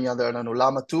 Anthropic, or any other, I don't know,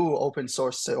 Llama 2, open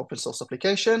source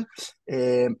application,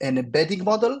 an embedding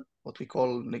model, what we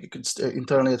call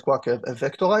internally at Qwak a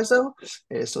vectorizer.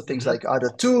 So things like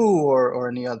other2 or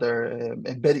any other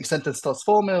embedding sentence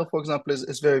transformer, for example,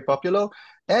 is very popular.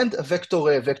 And a vector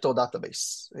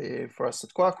database. For us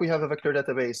at Qwak, we have a vector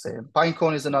database.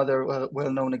 Pinecone is another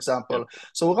well-known example. Yep.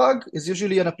 So RAG is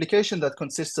usually an application that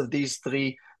consists of these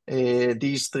three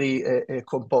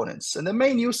components. And the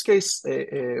main use case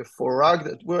for RAG,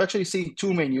 that we're actually seeing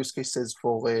two main use cases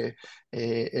for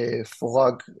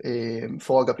RAG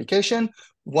application.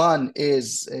 One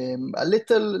is a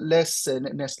little less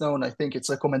known. I think it's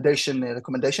recommendation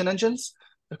engines,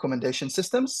 recommendation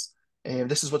systems.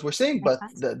 This is what we're seeing, but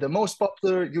the most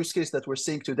popular use case that we're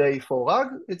seeing today for RAG,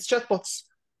 it's chatbots.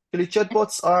 Actually,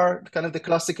 chatbots are kind of the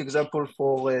classic example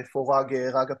for RAG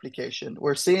application.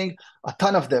 We're seeing a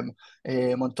ton of them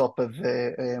on top of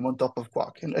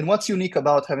Qwak. And what's unique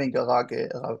about having a RAG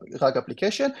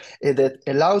application is that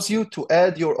it allows you to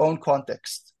add your own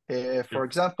context. For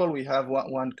example, we have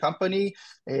one company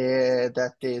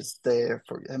that is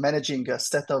managing a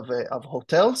set of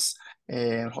hotels.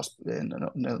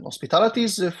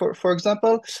 Hospitalities, for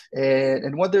example,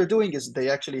 and what they're doing is they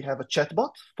actually have a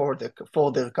chatbot for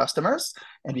their customers,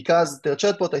 and because their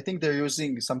chatbot, I think they're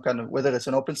using some kind of, whether it's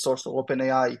an open source or open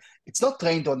AI, it's not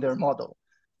trained on their model.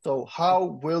 So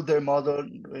how will their model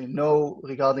know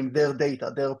regarding their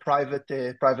data, their private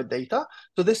data?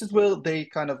 So this is where they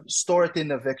kind of store it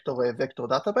in a vector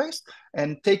database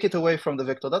and take it away from the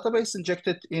vector database, inject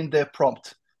it in the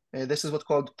prompt. This is what's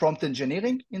called prompt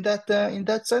engineering in that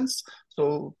sense.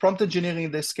 So prompt engineering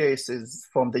in this case is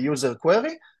from the user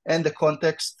query and the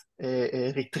context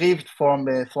retrieved from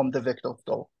the vector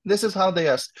store. This is how they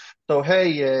ask. So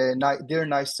hey, dear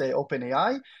nice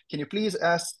OpenAI, can you please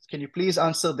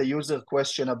answer the user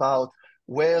question about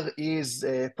where is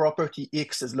property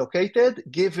X is located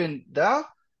given the.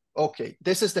 Okay,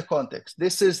 this is the context.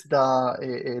 This is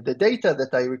the data that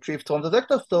I retrieved from the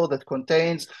vector store that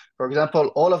contains, for example,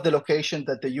 all of the location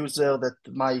that that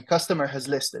my customer has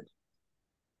listed.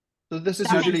 So this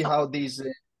is usually how these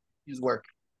work.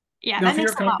 Yeah, that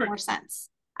makes a lot more sense.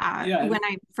 When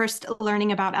I'm first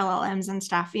learning about LLMs and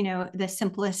stuff, the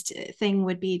simplest thing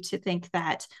would be to think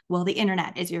that, well, the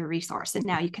internet is your resource, and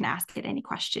now you can ask it any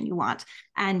question you want.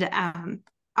 And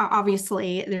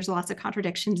obviously, there's lots of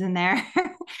contradictions in there.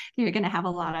 You're going to have a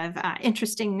lot of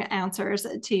interesting answers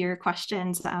to your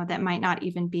questions that might not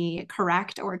even be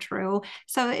correct or true.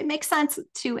 So it makes sense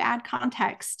to add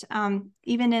context,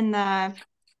 even in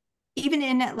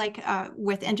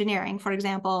with engineering, for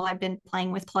example. I've been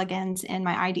playing with plugins in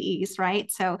my IDEs,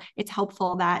 right? So it's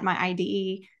helpful that my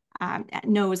IDE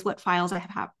knows what files I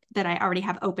have that I already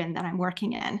have open that I'm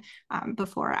working in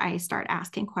before I start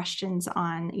asking questions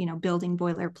on, building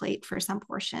boilerplate for some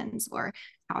portions or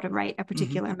how to write a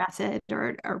particular method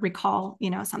or recall,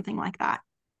 something like that.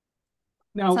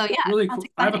 Now, so, yeah, really,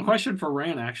 I have a question for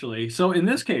Ran, actually. So in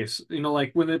this case,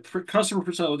 like when the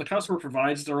customer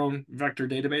provides their own vector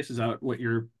database, is that what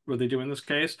they do in this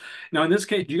case? Now, in this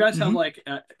case, do you guys have like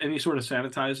any sort of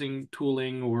sanitizing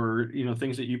tooling or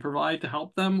things that you provide to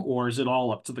help them, or is it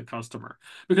all up to the customer?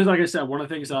 Because, like I said, one of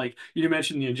the things like you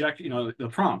mentioned the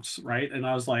prompts, right? And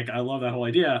I was like, I love that whole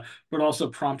idea, but also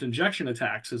prompt injection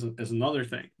attacks is another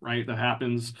thing, right? That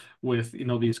happens with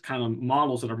these kind of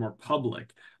models that are more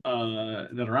public.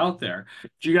 That are out there.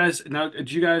 Do you guys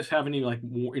have any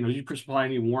do you supply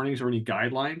any warnings or any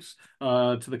guidelines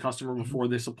to the customer before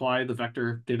they supply the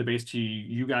vector database to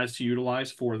you guys to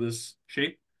utilize for this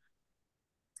shape?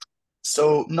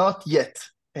 So not yet.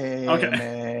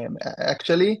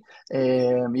 Actually,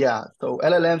 yeah. So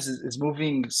LLMs is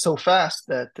moving so fast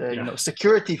that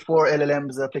security for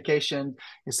LLMs application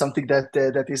is something that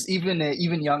is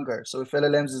even younger. So if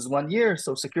LLMs is 1 year,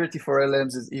 so security for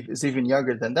LLMs is even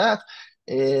younger than that.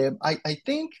 I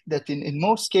think that in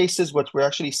most cases, what we're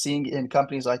actually seeing in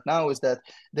companies right now is that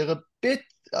they're a bit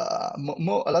a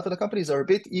lot of the companies are a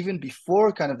bit even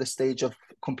before kind of the stage of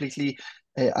completely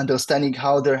understanding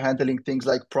how they're handling things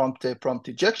like prompt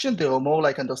injection. They are more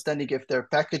like understanding if their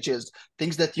packages,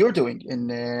 things that you're doing in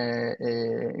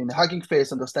Hugging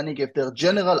Face, understanding if their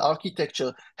general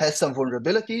architecture has some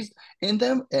vulnerabilities in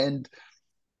them, and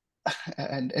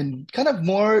kind of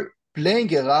more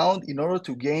playing around in order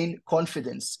to gain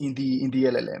confidence in the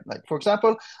LLM. Like, for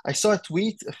example, I saw a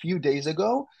tweet a few days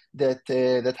ago that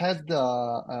had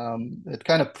that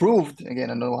kind of proved, again,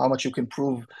 I don't know how much you can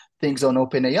prove things on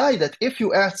OpenAI, that if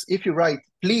you write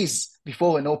please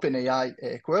before an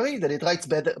OpenAI query, that it writes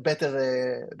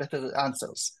better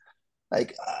answers.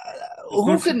 Like,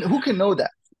 who can know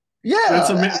that? Yeah, I'm That's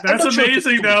not sure if it's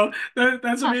amazing true. though.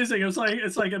 That's amazing. Try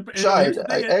Here's it. the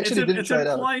I thing. actually didn't It's try it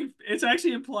out. implying it's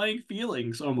actually implying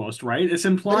feelings almost, right? It's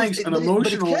But implying an it can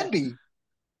emotional, be.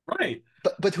 right.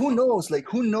 But who knows? Like,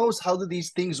 who knows how do these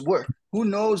things work? Who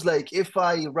knows? Like, if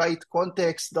I write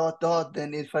context dot dot,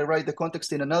 then if I write the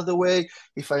context in another way,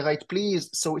 if I write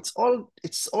please, so it's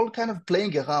all kind of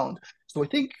playing around. So I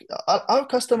think our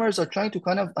customers are trying to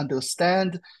kind of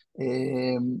understand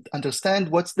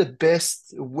what's the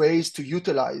best ways to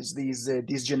utilize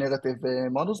these generative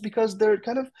models, because they're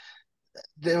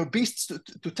beasts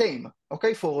to tame.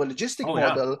 Okay, for a logistic Oh yeah.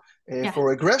 model, Yeah. for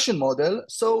regression model,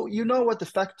 so you know what the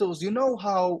factors, you know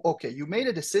how. Okay, you made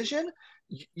a decision.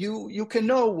 You can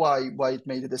know why it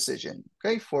made a decision.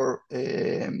 Okay, for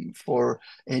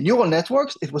neural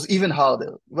networks, it was even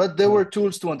harder, but there were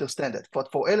tools to understand it. But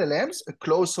for LLMs,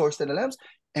 closed source LLMs,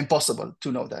 impossible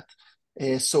to know that.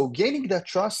 So gaining that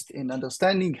trust in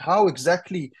understanding how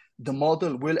exactly the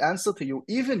model will answer to you,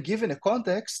 even given a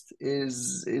context,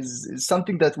 is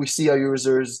something that we see our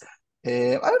users.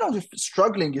 I don't know if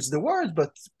struggling is the word,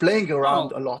 but playing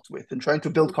around Oh, a lot with and trying to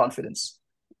build confidence.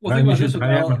 well, think And you about this, should, I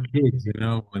have Adele. a kids,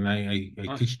 when I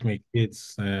Uh, teach my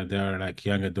kids, they are like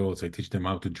young adults, I teach them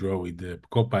how to draw with the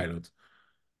Copilot.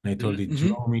 And I told mhm. it,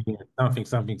 draw me something,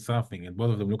 something, something. And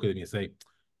both of them look at me and say,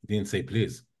 you didn't say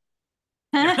please.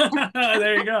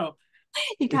 There you go.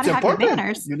 You got It's to have your important.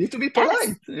 manners. You need to be Yes.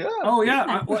 polite. Yeah. Oh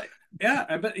yeah, Yeah. yeah.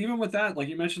 I bet even with that, like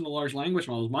you mentioned the large language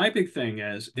models, my big thing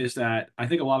is that I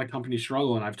think a lot of companies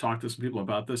struggle, and I've talked to some people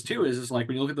about this too. Is like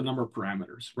when you look at the number of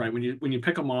parameters, right? When you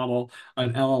pick a model,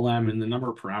 an LLM, and the number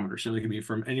of parameters, they can be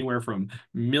from anywhere from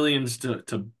millions to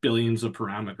billions of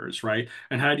parameters, right?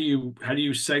 And how do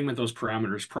you segment those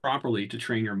parameters properly to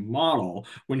train your model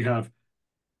when you have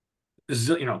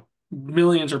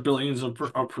millions or billions of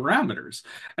parameters,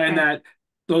 and Right. that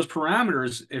those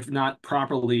parameters, if not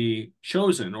properly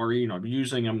chosen or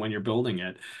using them when you're building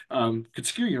it, could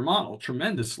skew your model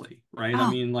tremendously, right? I Oh,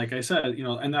 mean, like I said,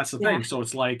 and that's the yeah. thing. So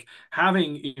it's like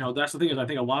having, that's the thing is I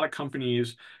think a lot of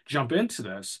companies jump into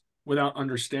this without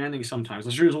understanding sometimes.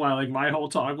 That's the reason why like my whole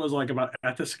talk was like about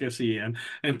efficacy and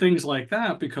things like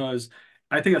that, because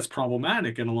I think that's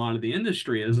problematic in a lot of the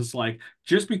industry. Is it's like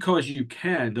just because you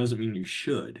can doesn't mean you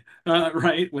should,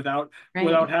 right? Without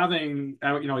Right. having,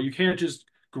 you can't just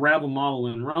grab a model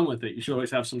and run with it. You should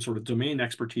always have some sort of domain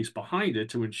expertise behind it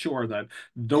to ensure that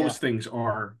Yeah. those things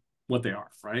are what they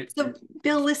are, right? So,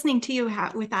 Bill, listening to you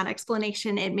with that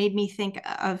explanation, it made me think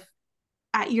of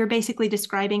you're basically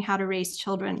describing how to raise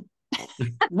children.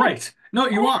 Right. No,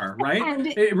 you are, right? And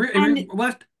It, and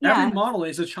every yeah, model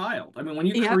is a child. I mean, when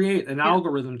you yep, create an yep,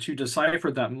 algorithm to decipher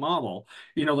that model,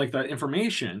 like that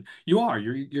information,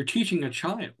 you're teaching a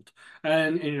child.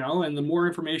 And the more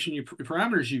information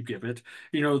parameters you give it,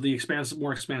 the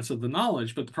more expansive the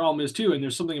knowledge. But the problem is too, and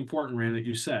there's something important, Rand, that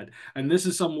you said, and this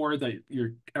is some word that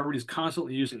everybody's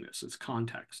constantly using this. It's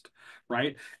context,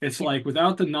 right? It's yep. like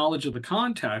without the knowledge of the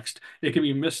context, it can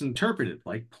be misinterpreted,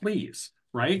 like please,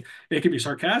 right? It could be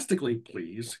sarcastically,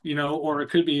 please, or it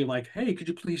could be like, hey, could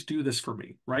you please do this for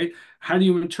me, right? How do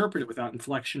you interpret it without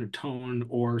inflection of tone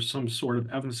or some sort of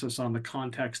emphasis on the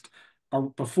context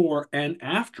before and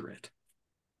after it?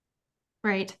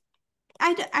 Right.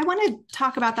 I want to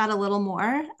talk about that a little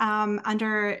more.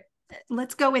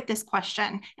 Let's go with this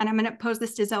question, and I'm going to pose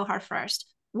this to Zohar first.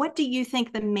 What do you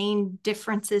think the main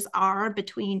differences are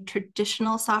between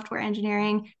traditional software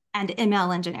engineering and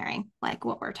ML engineering, like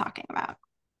what we're talking about?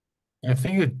 I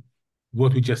think that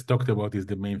what we just talked about is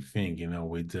the main thing,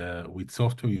 with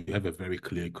software, you have a very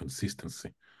clear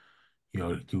consistency.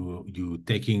 You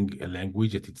taking a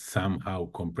language that is somehow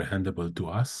comprehensible to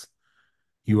us,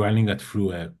 you running it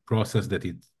through a process that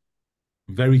is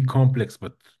very complex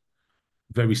but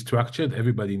very structured.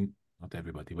 Not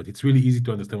everybody, but it's really easy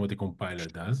to understand what the compiler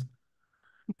does.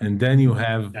 And then you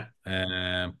have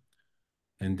Yeah.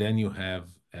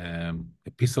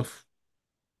 a piece of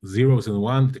zeros and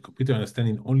one, the computer understands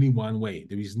in only one way.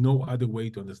 There is no other way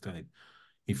to understand it.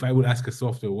 If I would ask a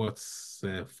software what's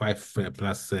 5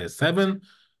 plus 7,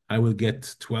 I will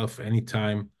get 12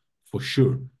 anytime for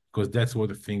sure, because that's what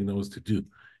the thing knows to do.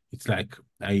 It's like,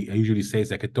 I usually say it's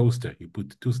like a toaster. You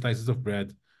put 2 slices of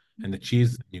bread and the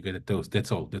cheese, you get a toast.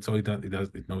 That's all. That's all it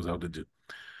does. It knows how to do.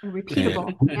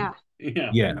 Repeatable. Yeah. Yeah.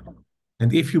 Yeah.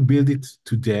 And if you build it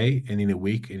today and in a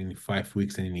week and in 5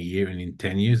 weeks and in a year and in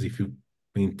 10 years, if you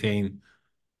maintain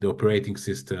the operating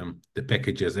system, the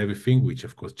packages, everything, which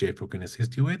of course JFrog can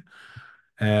assist you with,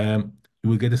 you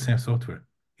will get the same software.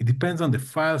 It depends on the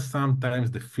file.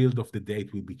 Sometimes the field of the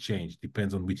date will be changed.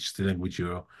 Depends on which language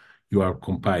you are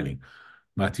compiling.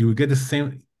 But you will get the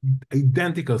same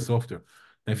identical software.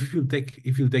 Now, if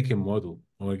you take a model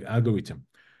or an algorithm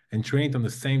and train it on the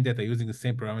same data using the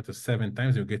same parameters 7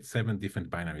 times, you'll get 7 different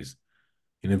binaries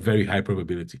in a very high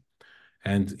probability.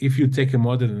 And if you take a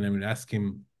model and then ask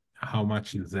him how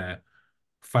much is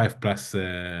 5 plus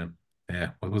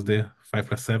what was the 5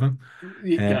 plus 7?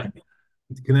 Yeah.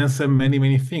 It can answer many,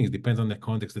 many things. Depends on the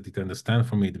context that it understands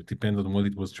from it. It depends on what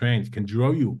it was trained. It can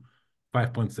draw you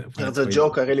 5.7. There's a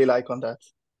joke I really like on that.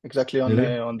 Exactly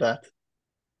Really? on that.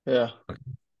 Yeah. Okay.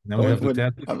 Now we have to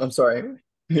tell. I'm sorry.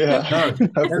 Yeah. No, I have to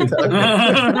tell.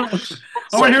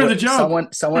 I want to hear the joke.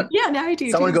 Yeah, now I do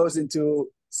someone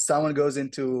too. goes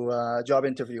into a job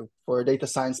interview for a data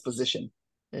science position.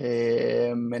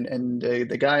 And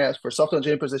the guy asked for software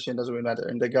engineering position, doesn't really matter.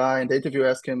 And the guy in the interview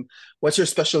asked him, "What's your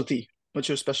specialty? What's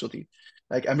your specialty?"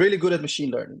 Like, I'm really good at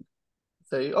machine learning.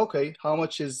 Say, okay, how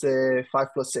much is 5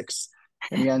 plus 6?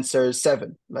 And he answers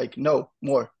 7. Like, no,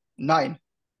 more. 9.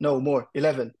 No, more.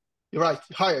 11. You're right.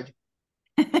 Hired.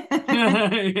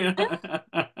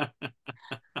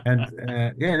 And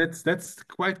yeah, that's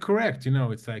quite correct.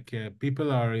 It's like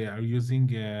people are using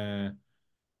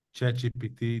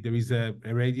ChatGPT. There is a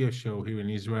radio show here in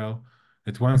Israel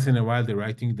that once in a while they're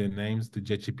writing the names to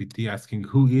ChatGPT, asking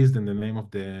who is then the name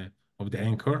of the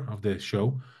anchor of the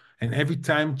show. And every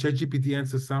time ChatGPT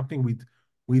answers something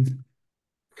with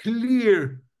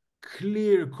clear,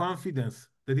 clear confidence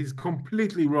that is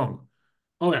completely wrong.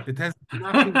 Oh yeah. It has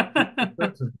nothing to do with the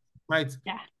person. Right?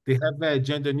 Yeah. They have a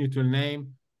gender neutral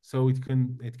name, so it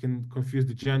can confuse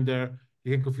the gender,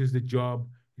 it can confuse the job,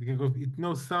 it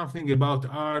knows something about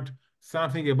art,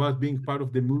 something about being part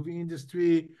of the movie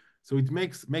industry. So it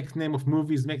makes name of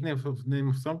movies, make name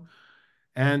of song.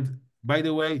 And by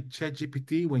the way,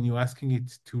 ChatGPT, when you're asking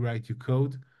it to write your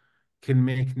code, can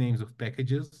make names of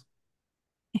packages.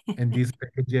 And these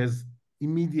packages,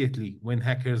 immediately when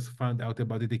hackers found out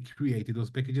about it, they created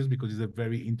those packages because it's a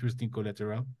very interesting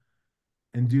collateral.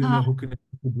 And do you know who can be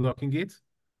blocking it?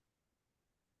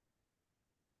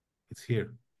 It's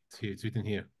here. It's here. It's written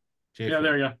here. JFrog. Yeah,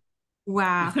 there you go.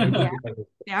 Wow. Yeah.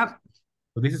 Yep.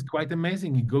 So this is quite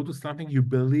amazing. You go to something you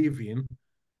believe in,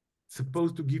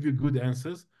 supposed to give you good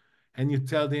answers, and you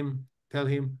tell him,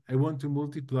 I want to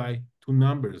multiply two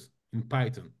numbers in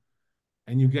Python.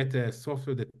 And you get a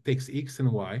software that takes X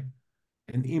and Y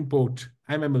and import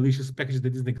I'm a malicious package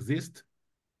that doesn't exist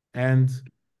and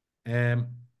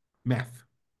math.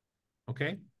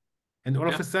 Okay? And all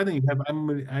of a sudden you have I'm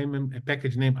a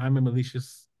package name, I'm a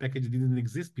malicious package that didn't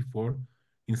exist before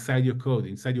inside your code,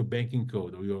 inside your banking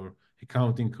code or your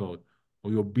accounting code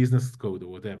or your business code or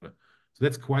whatever. So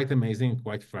that's quite amazing,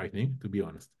 quite frightening, to be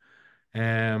honest.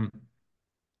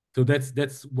 So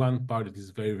that's one part that is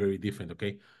very, very different,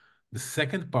 okay? The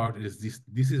second part is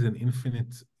this is an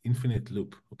infinite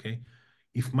loop, okay?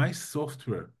 If my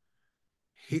software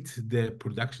hit the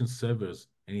production servers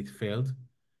and it failed,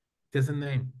 it has a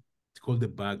name. It's called a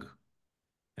bug.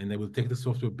 And I will take the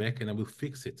software back and I will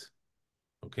fix it,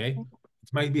 okay?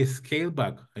 It might be a scale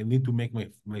bug. I need to make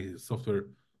my software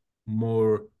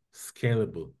more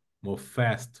scalable, more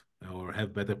fast, or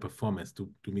have better performance to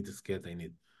meet the scale I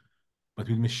need. But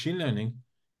with machine learning,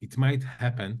 it might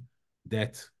happen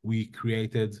that we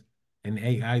created an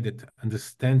AI that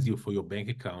understands you for your bank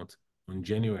account on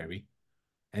January,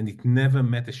 and it never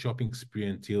met a shopping spree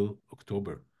until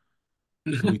October.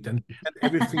 So it understands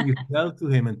everything you tell to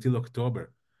him until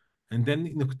October. And then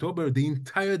in October, the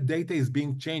entire data is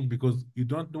being changed because you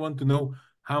don't want to know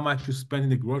how much you spend in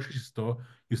the grocery store.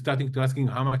 You're starting to asking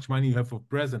how much money you have for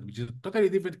present, which is a totally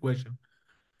different question.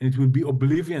 And it will be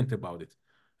oblivion about it.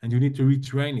 And you need to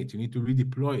retrain it. You need to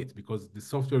redeploy it because the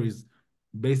software is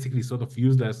basically sort of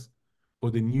useless for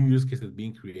the new use case that's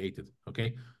being created.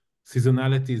 Okay,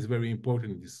 seasonality is very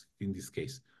important in this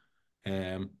case.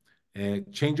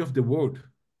 Change of the world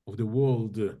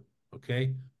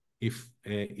okay. If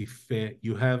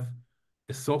you have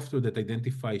a software that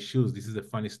identifies shoes, this is a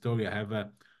funny story. I have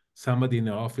somebody in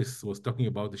the office was talking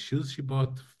about the shoes she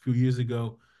bought a few years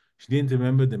ago. She didn't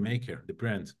remember the maker, the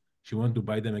brand. She wanted to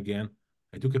buy them again.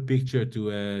 I took a picture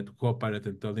to Copilot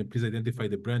and told him, please identify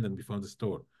the brand, and we found the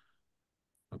store.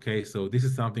 Okay, so this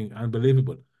is something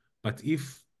unbelievable. But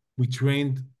if we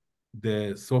trained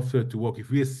the software to work, if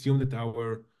we assume that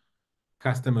our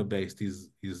customer base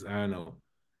is I don't know,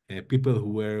 people who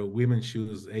wear women's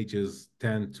shoes ages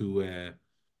 10 to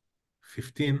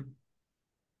 15,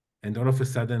 and all of a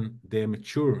sudden they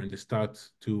mature and they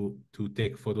start to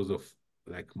take photos of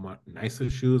like more nicer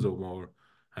shoes or more,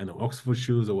 I don't know, Oxford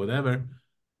shoes or whatever,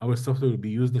 our software will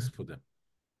be useless for them.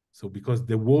 So because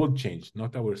the world changed,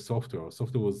 not our software. Our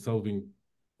software was solving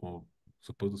or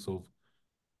supposed to solve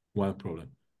one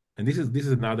problem. And this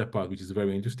is another part which is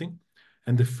very interesting.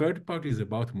 And the third part is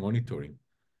about monitoring.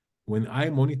 When I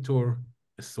monitor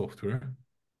a software,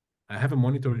 I have a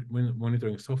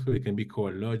monitoring software. It can be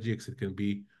CoreLogix, it can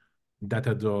be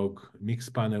Datadog,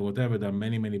 Mixpanel, whatever. There are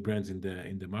many, many brands in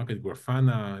the market.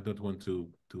 Grafana, I don't want to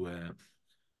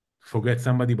forget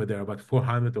somebody, but there are about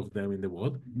 400 of them in the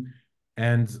world.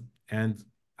 And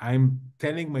I'm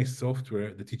telling my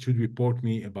software that it should report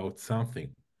me about something.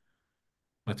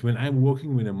 But when I'm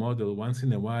working with a model, once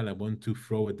in a while, I want to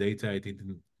throw a data at it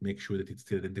and make sure that it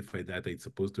still identifies data it's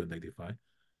supposed to identify.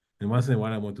 And once in a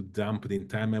while, I want to dump the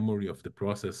entire memory of the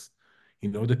process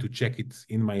in order to check it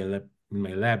in my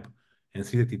lab and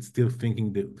see that it's still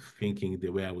thinking the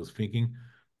way I was thinking.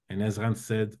 And as Ran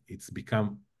said, it's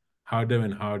become harder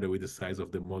and harder with the size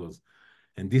of the models.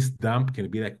 And this dump can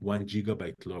be like 1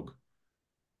 GB log,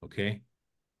 okay?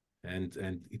 And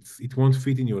it won't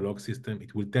fit in your log system.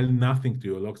 It will tell nothing to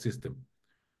your log system.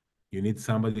 You need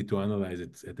somebody to analyze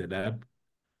it at the lab,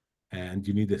 and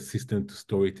you need a system to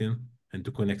store it in and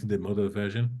to connect to the model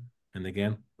version. And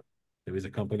again, there is a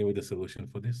company with a solution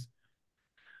for this.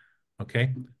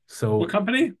 Okay, so What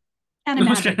company?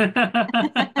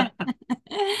 Animatic.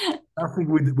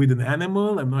 something with an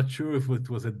animal. I'm not sure if it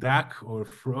was a duck or a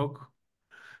frog.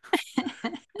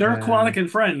 They're Aquatic and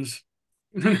Friends.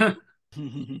 So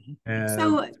it's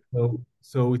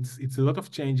a lot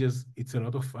of changes. It's a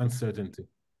lot of uncertainty,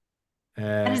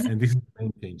 and this is the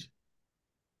main change.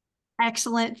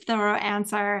 Excellent, thorough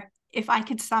answer. If I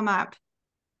could sum up,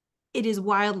 it is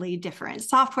wildly different.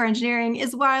 Software engineering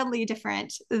is wildly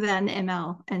different than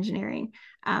ML engineering.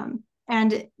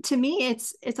 And to me,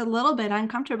 it's a little bit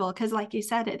uncomfortable because, like you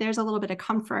said, there's a little bit of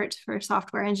comfort for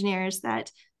software engineers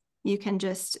that you can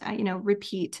just,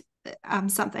 repeat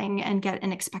something and get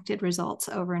an expected results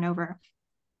over and over.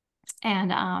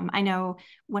 And I know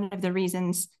one of the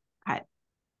reasons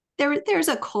there's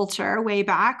a culture way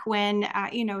back when,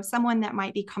 someone that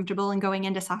might be comfortable in going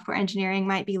into software engineering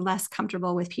might be less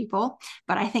comfortable with people.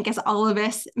 But I think as all of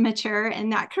us mature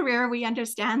in that career, we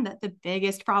understand that the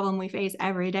biggest problem we face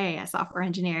every day as software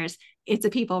engineers, it's a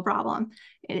people problem.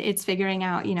 It's figuring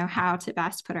out, how to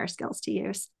best put our skills to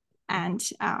use. And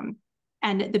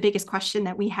the biggest question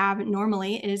that we have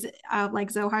normally is,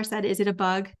 like Zohar said, is it a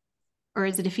bug or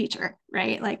is it a feature,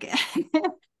 right? Like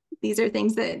these are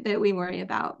things that we worry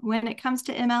about. When it comes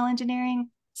to ML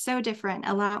engineering, so different,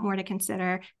 a lot more to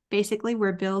consider. Basically,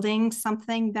 we're building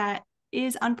something that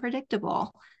is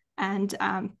unpredictable. And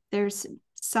there's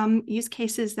some use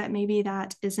cases that maybe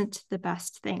that isn't the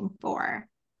best thing for.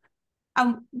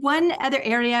 One other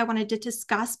area I wanted to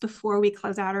discuss before we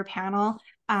close out our panel,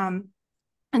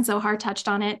 and Zohar touched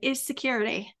on it, is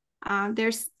security.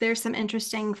 There's some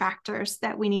interesting factors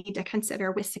that we need to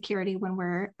consider with security when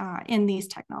we're in these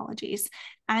technologies.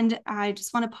 And I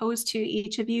just want to pose to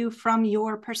each of you from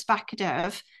your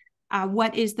perspective,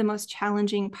 what is the most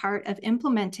challenging part of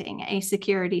implementing a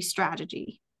security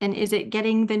strategy? And is it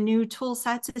getting the new tool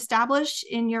sets established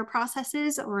in your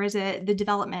processes, or is it the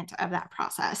development of that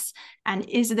process? And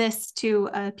is this to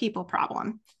a people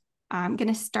problem? I'm going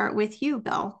to start with you,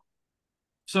 Bill.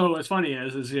 So what's funny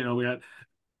is we had.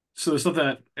 So the stuff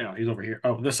that, he's over here.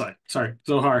 Oh, this side. Sorry,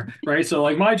 Zohar. Right. So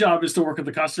like my job is to work with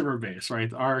the customer base, right?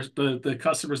 The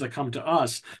customers that come to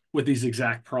us with these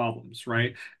exact problems,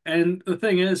 right? And the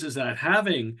thing is that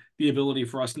having the ability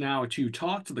for us now to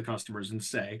talk to the customers and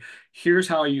say, here's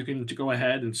how you can go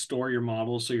ahead and store your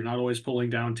models so you're not always pulling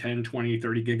down 10, 20,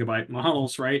 30 gigabyte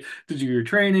models, right? To do your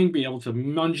training, be able to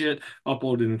munge it,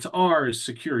 upload it into ours,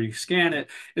 security scan it,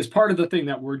 is part of the thing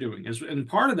that we're doing. And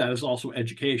part of that is also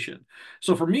education.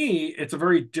 So for me, it's a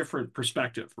very different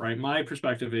perspective, right? My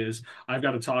perspective is I've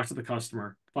got to talk to the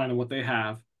customer, find out what they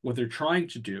have, what they're trying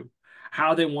to do,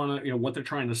 how they want to, what they're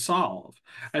trying to solve,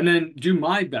 and then do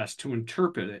my best to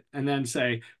interpret it and then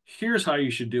say, here's how you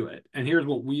should do it. And here's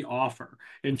what we offer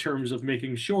in terms of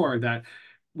making sure that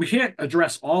we can't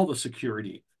address all the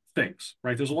security things,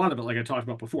 right? There's a lot of it, like I talked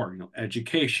about before,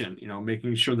 education,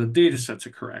 making sure the data sets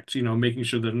are correct, making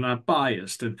sure they're not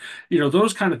biased. And,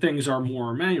 those kind of things are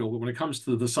more manual. But when it comes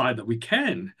to the side that we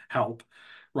can help,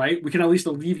 right, we can at least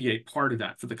alleviate part of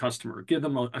that for the customer, give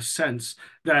them a sense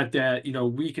that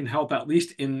we can help at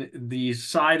least in the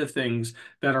side of things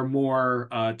that are more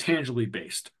tangibly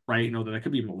based, right? That it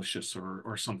could be malicious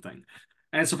or something.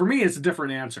 And so for me, it's a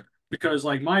different answer because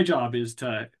like my job is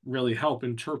to really help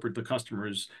interpret the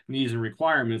customer's needs and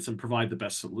requirements and provide the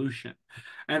best solution.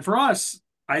 And for us,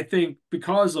 I think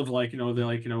because of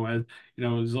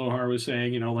as Zohar was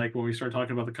saying, like when we start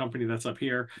talking about the company that's up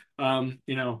here,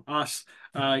 us,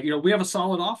 we have a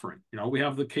solid offering. We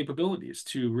have the capabilities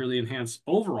to really enhance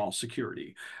overall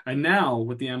security. And now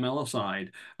with the ML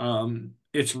side,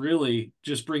 it's really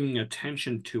just bringing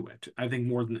attention to it, I think,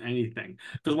 more than anything.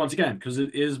 Because once again, because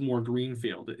it is more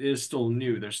greenfield, it is still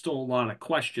new. There's still a lot of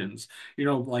questions,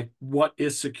 like what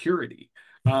is security?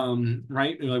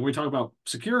 Right? Like we talk about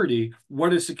security,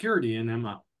 what is security in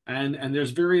ML? And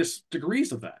there's various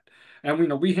degrees of that.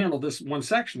 And we handle this one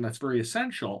section that's very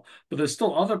essential, but there's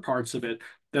still other parts of it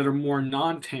that are more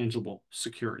non-tangible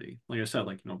security. Like I said,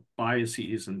 like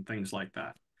biases and things like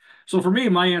that. So for me,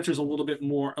 my answer is a little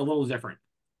different.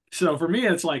 So for me,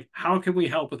 it's like, how can we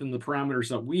help within the parameters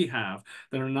that we have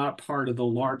that are not part of the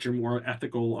larger, more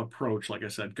ethical approach, like I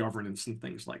said, governance and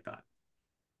things like that?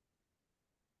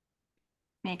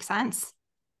 Makes sense.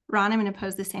 Ron, I'm going to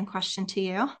pose the same question to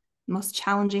you. Most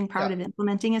challenging part of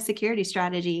implementing a security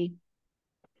strategy.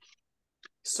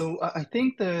 So I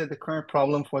think the current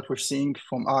problem, what we're seeing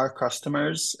from our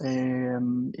customers,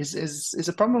 is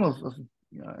a problem of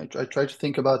I try to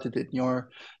think about it in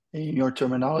your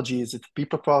terminology. Is it a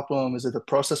people problem? Is it a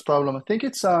process problem? I think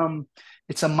it's a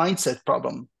mindset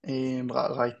problem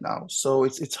right now. So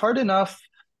it's hard enough.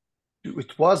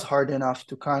 It was hard enough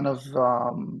to kind of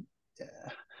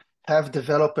have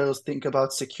developers think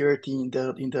about security in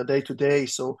their day-to-day.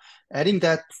 So adding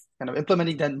that, kind of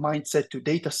implementing that mindset to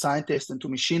data scientists and to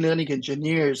machine learning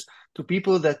engineers, to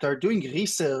people that are doing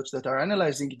research, that are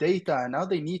analyzing data, and now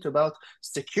they need about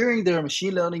securing their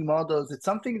machine learning models. It's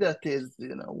something that is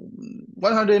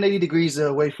 180 degrees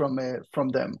away from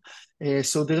them.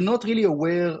 So they're not really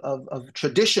aware of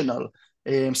traditional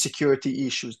security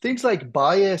issues, things like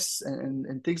bias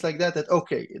and things like that. That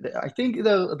okay, I think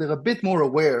they're a bit more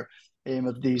aware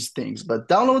of these things. But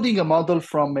downloading a model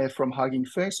from Hugging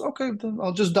Face, okay, then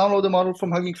I'll just download a model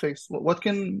from Hugging Face. What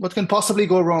can possibly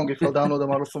go wrong if I'll download a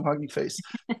model from Hugging Face?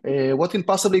 What can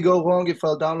possibly go wrong if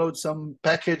I'll download some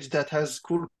package that has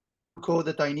cool code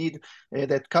that I need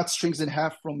that cuts strings in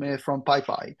half from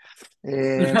PyPy.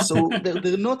 So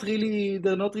they're not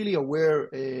really aware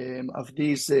of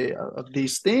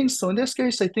these things. So in this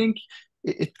case, I think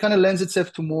it kind of lends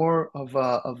itself to more of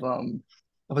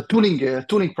a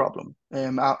tooling problem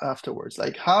afterwards.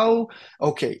 Like how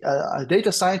a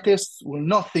data scientist will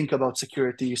not think about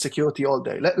security all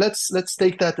day. Let's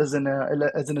take that as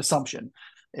an assumption.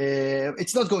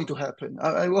 It's not going to happen.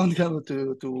 I won't be able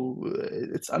to.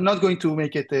 I'm not going to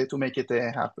make it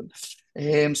happen.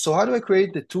 So how do I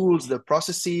create the tools, the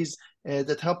processes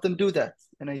that help them do that?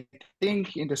 And I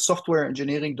think in the software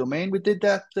engineering domain, we did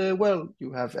that well.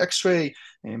 You have X-Ray,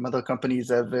 other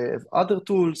companies have other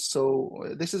tools. So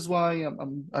this is why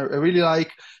I really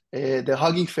like the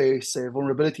Hugging Face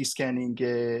vulnerability scanning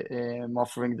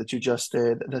offering that you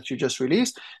just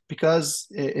released, because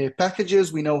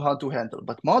packages we know how to handle,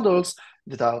 but models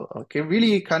that are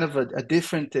really kind of a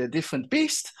different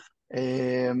beast.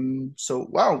 So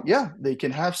wow, yeah, they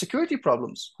can have security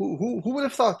problems. Who would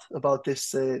have thought about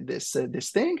this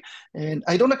thing? And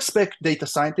I don't expect data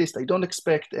scientists, I don't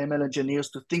expect ML engineers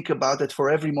to think about it for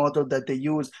every model that they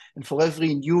use and for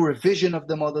every new revision of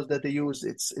the models that they use.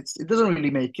 It doesn't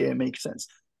really make sense.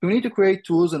 We need to create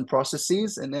tools and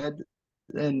processes and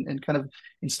kind of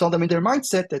install them in their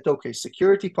mindset that, okay,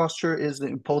 security posture is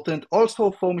important also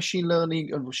for machine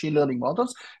learning and machine learning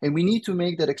models, and we need to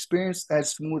make that experience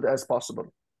as smooth as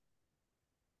possible.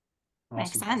 Awesome.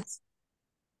 Makes sense.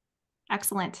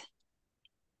 Excellent.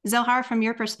 Zohar, from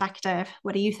your perspective,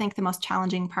 what do you think the most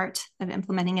challenging part of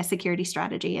implementing a security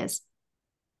strategy is?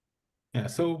 Yeah,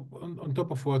 so on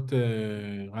top of what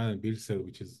Ryan and Bill said,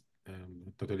 which is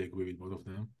totally agree with both of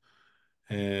them,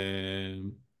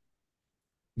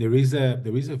 there is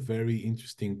a very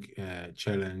interesting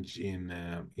challenge in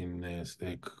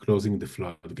closing the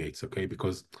floodgates, okay?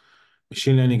 Because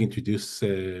machine learning introduced,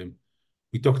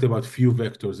 we talked about few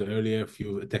vectors earlier,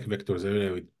 few attack vectors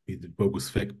earlier with bogus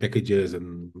packages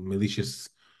and malicious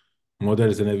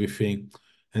models and everything.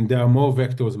 And there are more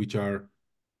vectors which are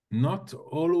not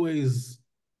always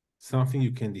something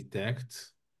you can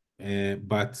detect,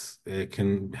 but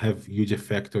can have huge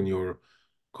effect on your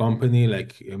company.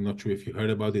 Like, I'm not sure if you heard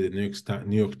about it. The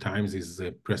New York Times is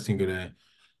pressing a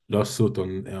lawsuit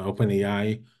on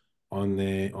OpenAI on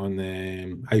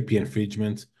IP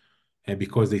infringement,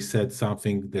 because they said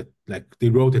something that, like, they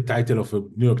wrote the title of a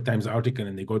New York Times article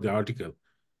and they got the article,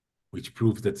 which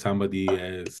proves that somebody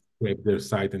scraped their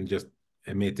site and just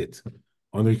emit it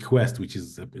on request, which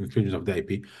is an infringement of the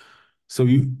IP. So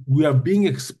we are being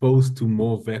exposed to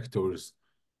more vectors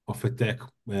of attack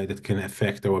that can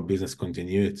affect our business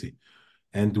continuity.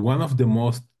 And one of the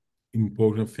most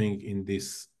important thing in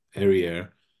this area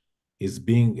is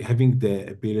having the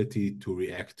ability to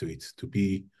react to it, to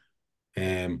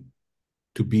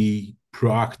be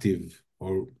proactive,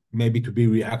 or maybe to be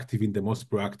reactive in the most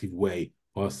proactive way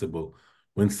possible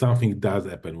when something does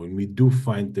happen, when we do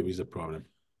find there is a problem.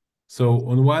 So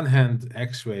on one hand,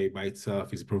 X-ray by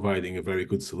itself is providing a very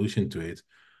good solution to it,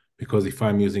 because if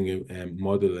I'm using a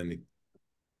model and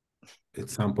at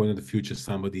some point in the future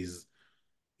somebody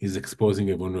is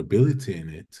exposing a vulnerability in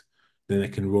it, then I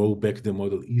can roll back the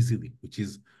model easily, which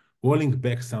is rolling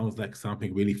back sounds like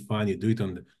something really fun. You do it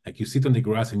on like you sit on the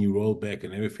grass and you roll back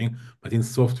and everything. But in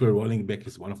software, rolling back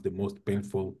is one of the most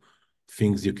painful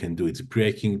things you can do. It's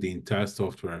breaking the entire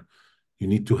software. You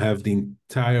need to have the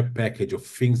entire package of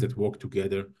things that work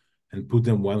together and put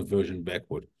them one version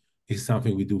backward. This is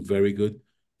something we do very good.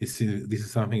 This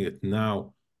is something that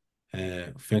now,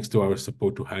 thanks to our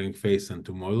support to Hugging Face and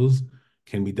to models,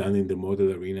 can be done in the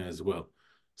model arena as well.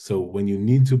 So when you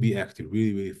need to be active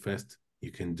really, really fast,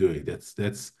 you can do it.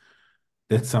 That's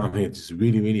something that is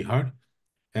really, really hard.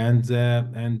 And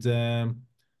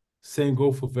same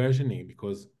go for versioning,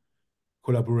 because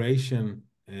collaboration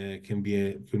can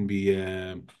be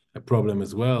a problem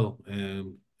as well.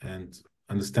 And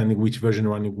understanding which version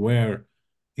running where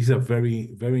is a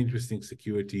very, very interesting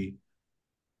security.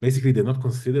 Basically, they're not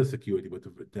considered security, but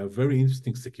they're very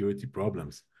interesting security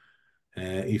problems.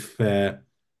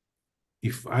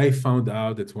 If I found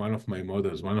out that one of my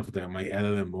models, my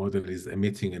LLM model is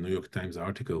emitting a New York Times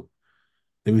article,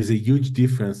 there is a huge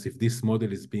difference if this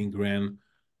model is being ran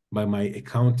by my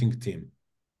accounting team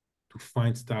to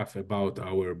find stuff about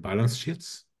our balance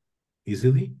sheets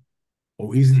easily,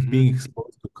 or is it being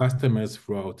exposed to customers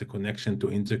throughout a connection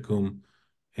to Intercom,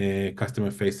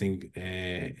 customer-facing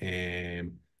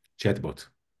chatbot?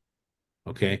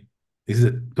 Okay, this is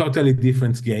a totally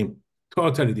different game.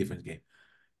 Totally different game.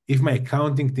 If my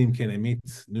accounting team can emit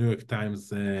New York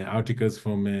Times articles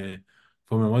from a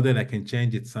model, I can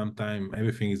change it sometime.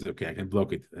 Everything is okay. I can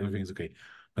block it. Everything is okay.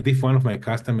 But if one of my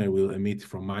customer will emit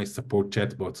from my support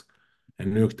chatbot a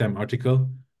New York Times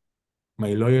article,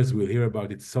 my lawyers will hear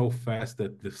about it so fast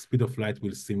that the speed of light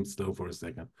will seem slow for a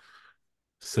second.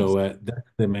 So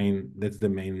that's the main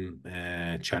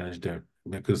challenge there,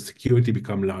 because security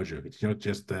become larger. It's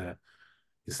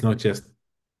not just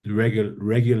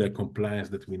regular compliance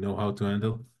that we know how to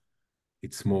handle.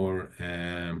 It's more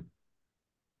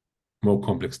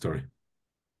complex story.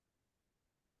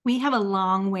 We have a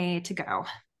long way to go.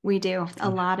 We do a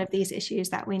lot of these issues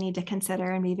that we need to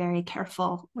consider and be very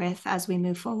careful with as we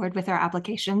move forward with our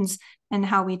applications and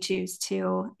how we choose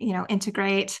to,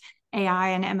 integrate AI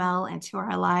and ML into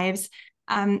our lives.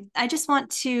 I just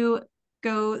want to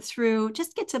go through,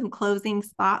 just get some closing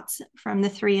thoughts from the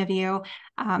three of you.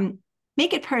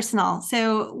 Make it personal.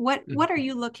 So what are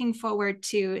you looking forward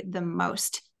to the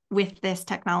most with this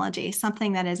technology,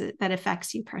 something that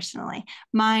affects you personally?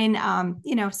 Mine,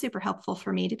 super helpful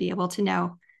for me to be able to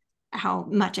know how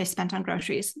much I spent on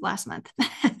groceries last month.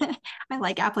 I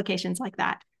like applications like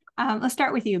that. Let's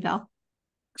start with you, Bill.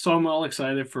 So I'm all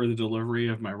excited for the delivery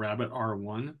of my Rabbit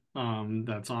R1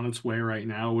 that's on its way right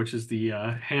now, which is the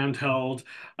handheld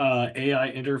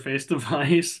AI interface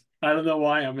device. I don't know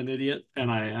why I'm an idiot,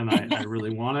 and I really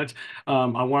want it.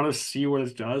 I want to see what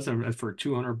it does, and for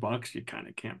 $200, you kind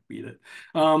of can't beat it.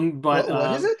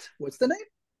 What is it? What's the name?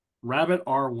 Rabbit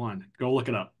R1. Go look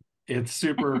it up. It's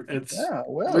super. It's Yeah,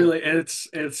 well, really. It's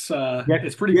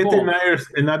pretty Get cool.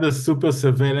 another super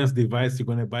surveillance device you're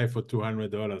gonna buy for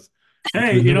 $200.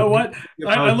 Hey, you know what?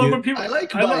 I love when people. I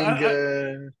like I, lo-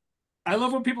 buying. I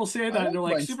love when people say I that. like They're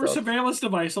like, buying super stuff. surveillance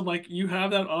device. I'm like, you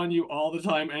have that on you all the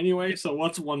time anyway, so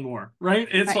what's one more, right?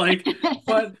 It's Right.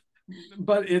 like,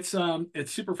 but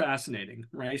it's super fascinating,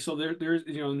 right? So there's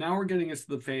now we're getting into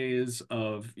the phase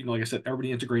of, like I said,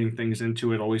 everybody integrating things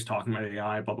into it, always talking about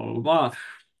AI, blah blah blah blah.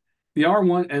 The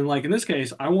R1, and like in this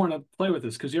case, I want to play with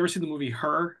this because you ever see the movie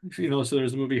Her? So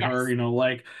there's the movie Her, Yes.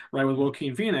 like right with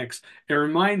Joaquin Phoenix. It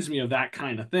reminds me of that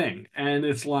kind of thing. And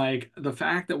it's like the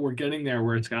fact that we're getting there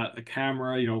where it's got a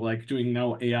camera, like doing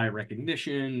no AI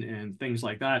recognition and things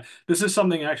like that. This is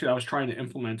something actually I was trying to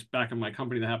implement back in my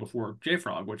company that I had before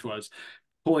JFrog, which was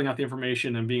pulling out the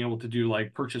information and being able to do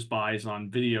like purchase buys on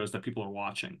videos that people are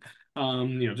watching,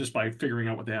 just by figuring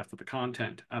out what they have for the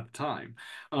content at the time.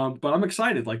 But I'm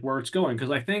excited like where it's going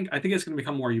because I think it's going to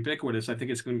become more ubiquitous. I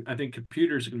think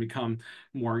computers are going to become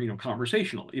more,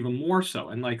 conversational, even more so.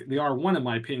 And like the R1, in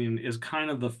my opinion, is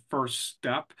kind of the first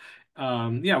step.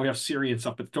 Yeah, we have Siri and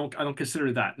stuff, but I don't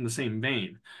consider that in the same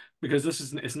vein because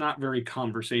it's not very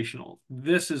conversational.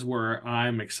 This is where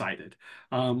I'm excited,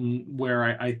 where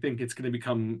I think it's going to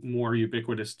become more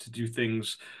ubiquitous to do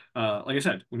things. Like I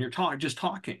said, when you're just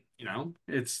talking,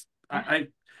 it's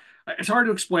it's hard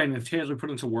to explain if tangibly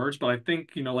put into words, but I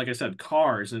think, like I said,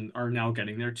 cars are now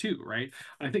getting there too, right?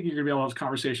 I think you're gonna be able to have a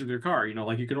conversation with your car.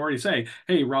 Like you can already say,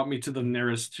 hey, route me to the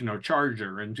nearest,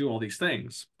 charger and do all these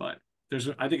things. But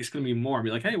I think it's gonna be more,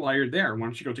 be like, hey, while you're there, why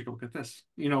don't you go take a look at this?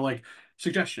 Like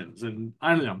suggestions. And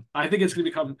I don't know. I think it's gonna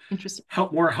become Interesting.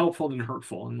 more helpful than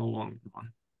hurtful in the long run.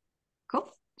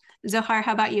 Cool. Zohar,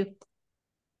 how about you?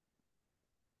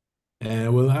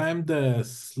 Well, I'm the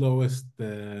slowest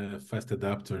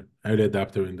early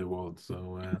adapter in the world.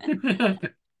 So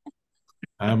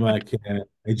I'm like,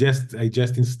 I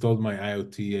just installed my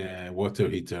IoT water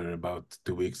heater about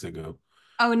 2 weeks ago,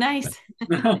 Oh, nice.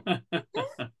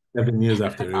 7 years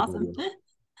after That's everybody awesome.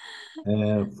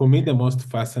 else. For me, the most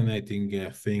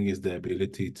fascinating thing is the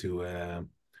ability to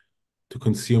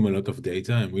consume a lot of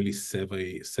data. I'm really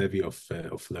savvy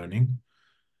of learning,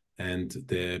 and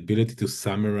the ability to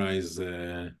summarize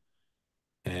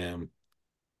um,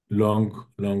 long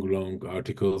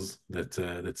articles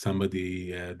that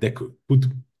somebody put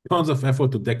tons of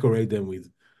effort to decorate them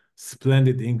with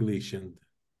splendid English and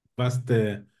vast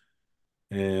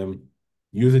um,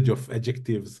 usage of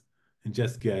adjectives, and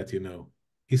just get,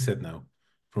 he said now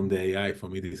from the AI. For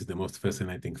me, this is the most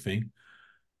fascinating thing,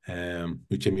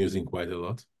 which I'm using quite a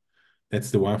lot.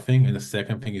 That's the one thing. And the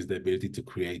second thing is the ability to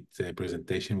create a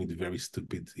presentation with very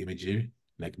stupid imagery,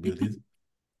 like Bill did.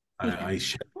 Yeah. I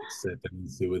shared this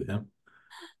tendency with him.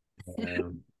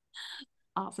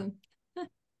 Awesome.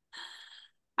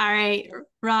 All right,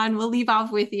 Ron, we'll leave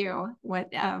off with you.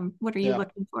 What are you Yeah.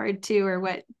 looking forward to, or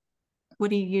what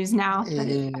do you use now that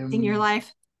is affecting your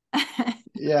life?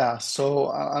 Yeah,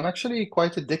 so I'm actually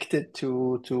quite addicted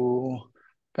to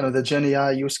kind of the Gen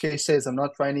AI use cases. I'm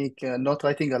not writing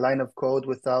a line of code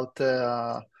without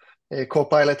a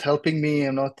Copilot helping me.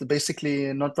 I'm not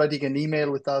writing an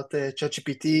email without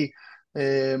ChatGPT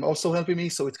also helping me.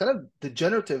 So it's kind of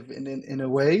degenerative in a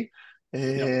way.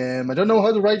 Yep. I don't know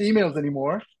how to write emails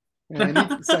anymore. I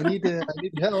need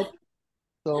help.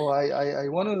 So I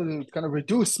want to kind of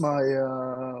reduce my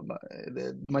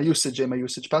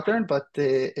usage pattern, but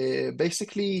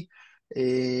basically,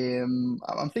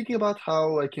 I'm thinking about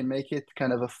how I can make it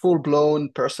kind of a full-blown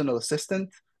personal assistant.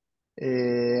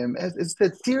 As the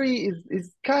theory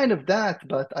is kind of that,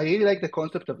 but I really like the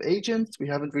concept of agents. We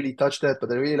haven't really touched that,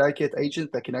 but I really like it.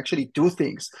 Agents that can actually do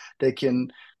things. They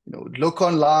can, look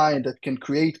online, that can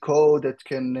create code, that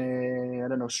can, I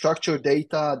don't know, structure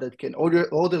data, that can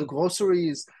order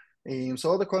groceries. So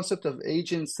all the concept of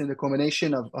agents in the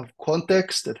combination of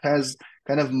context that has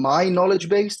kind of my knowledge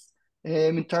base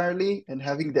entirely, and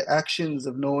having the actions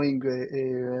of knowing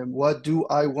what do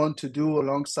I want to do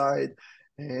alongside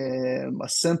a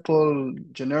simple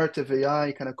generative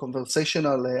AI kind of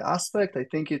conversational aspect. I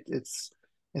think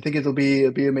it'll be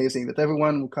amazing that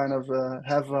everyone will kind of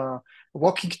have a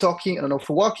walking, talking, I don't know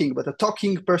for walking, but a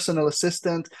talking personal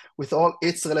assistant with all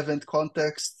its relevant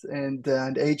context and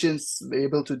agents be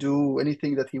able to do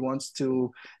anything that he wants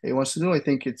to do. I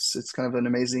think it's kind of an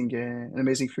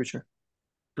amazing future.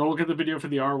 Go look at the video for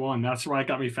the R1. That's why it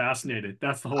got me fascinated.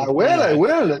 That's the whole I point will, of I it,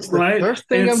 will. That's the right? first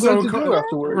thing It's I'm going so to do cool,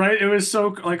 afterward. right? It was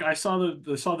so like I saw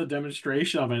the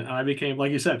demonstration of it, and I became,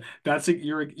 like you said,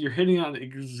 you're hitting on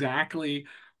exactly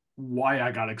why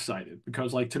I got excited,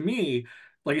 because like to me,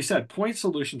 like you said, point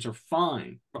solutions are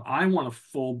fine, but I want a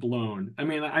full blown. I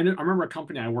mean, I remember a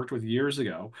company I worked with years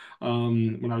ago,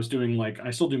 when I was doing, like,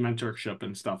 I still do mentorship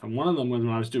and stuff, and one of them was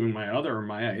when I was doing my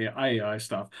AI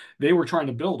stuff. They were trying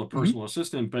to build a Mhm. personal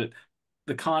assistant, but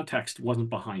the context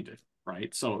wasn't behind it.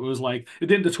 Right. So it was like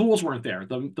the tools weren't there.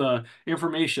 The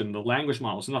information, the language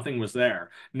models, nothing was there.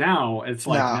 Nah. Now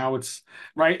it's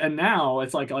right. And now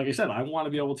it's like I said, I want to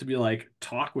be able to be like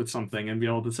talk with something and be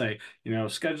able to say,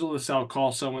 schedule this out,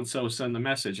 call so and so, send the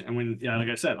message. And when, yeah, like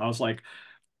I said, I was like,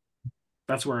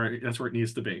 that's where it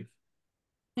needs to be.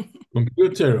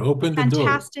 Computer, open the door.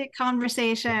 Fantastic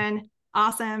conversation.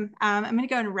 Awesome. I'm going to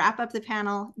go and wrap up the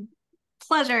panel.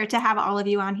 Pleasure to have all of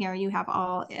you on here. You have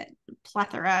all a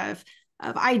plethora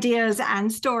of ideas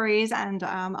and stories, and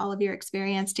all of your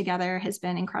experience together has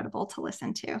been incredible to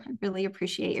listen to. I really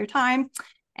appreciate your time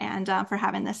and for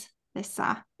having this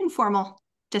informal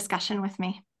discussion with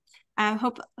me.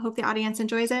 Hope the audience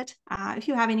enjoys it. If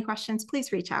you have any questions,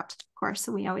 please reach out. Of course,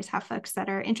 we always have folks that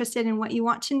are interested in what you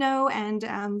want to know and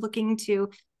looking to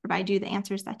provide you the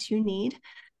answers that you need.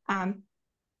 I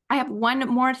have one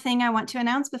more thing I want to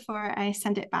announce before I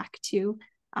send it back to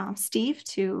Steve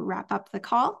to wrap up the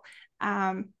call.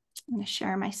 I'm going to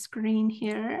share my screen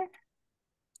here.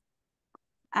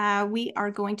 We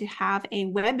are going to have a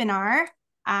webinar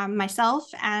Myself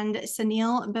and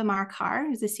Sunil Bimarkar,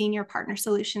 who's a Senior Partner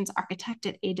Solutions Architect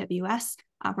at AWS.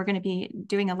 We're going to be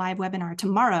doing a live webinar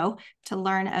tomorrow to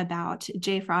learn about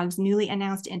JFrog's newly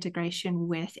announced integration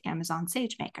with Amazon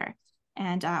SageMaker.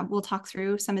 And we'll talk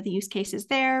through some of the use cases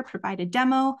there, provide a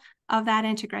demo of that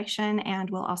integration, and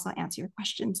we'll also answer your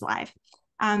questions live.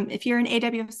 If you're an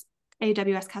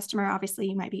AWS customer, obviously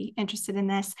you might be interested in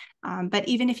this. But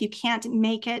even if you can't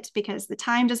make it because the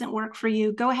time doesn't work for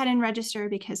you, go ahead and register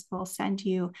because we'll send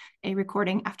you a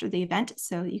recording after the event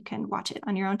so you can watch it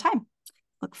on your own time.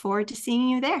 Look forward to seeing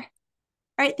you there. All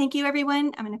right, thank you,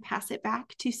 everyone. I'm going to pass it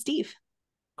back to Steve.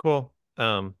 Cool.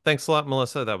 Thanks a lot,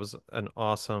 Melissa. That was an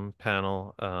awesome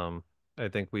panel. I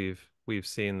think we've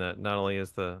seen that not only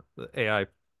is the AI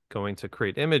going to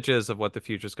create images of what the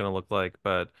future is going to look like,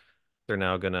 but they're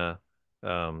now going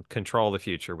to control the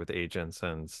future with agents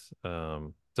and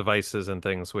devices and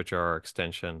things which are our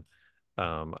extension.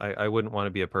 I wouldn't want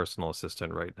to be a personal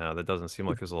assistant right now. That doesn't seem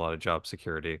like there's a lot of job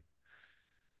security.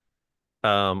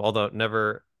 Although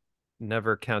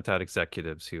never count out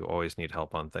executives who always need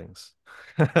help on things.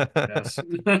 Yes.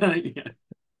 Yeah.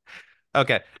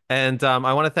 Okay. And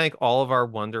I want to thank all of our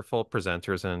wonderful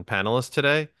presenters and panelists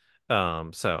today.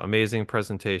 So amazing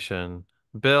presentation.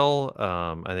 Bill,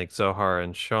 I think Zohar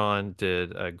and Sean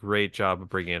did a great job of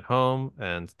bringing it home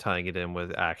and tying it in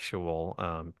with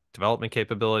actual development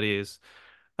capabilities.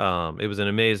 It was an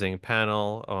amazing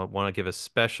panel. I want to give a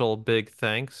special big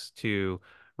thanks to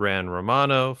Ran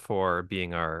Romano for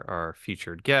being our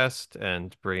featured guest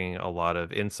and bringing a lot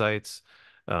of insights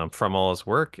from all his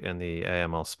work in the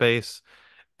AML space.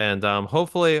 And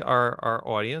hopefully our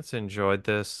audience enjoyed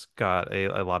this, got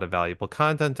a lot of valuable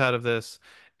content out of this,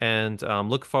 and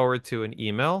look forward to an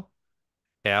email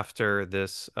after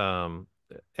this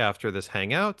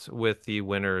hangout with the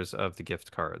winners of the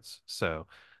gift cards. So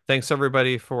thanks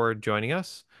everybody for joining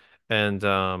us, and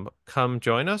come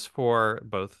join us for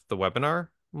both the webinar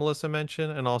Melissa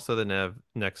mentioned and also the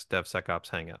next DevSecOps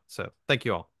Hangout. So thank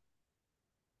you all.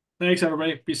 Thanks,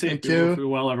 everybody. Be safe. Thank you. Be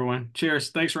well, everyone.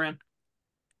 Cheers. Thanks, Rand.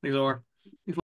 Thanks, Or.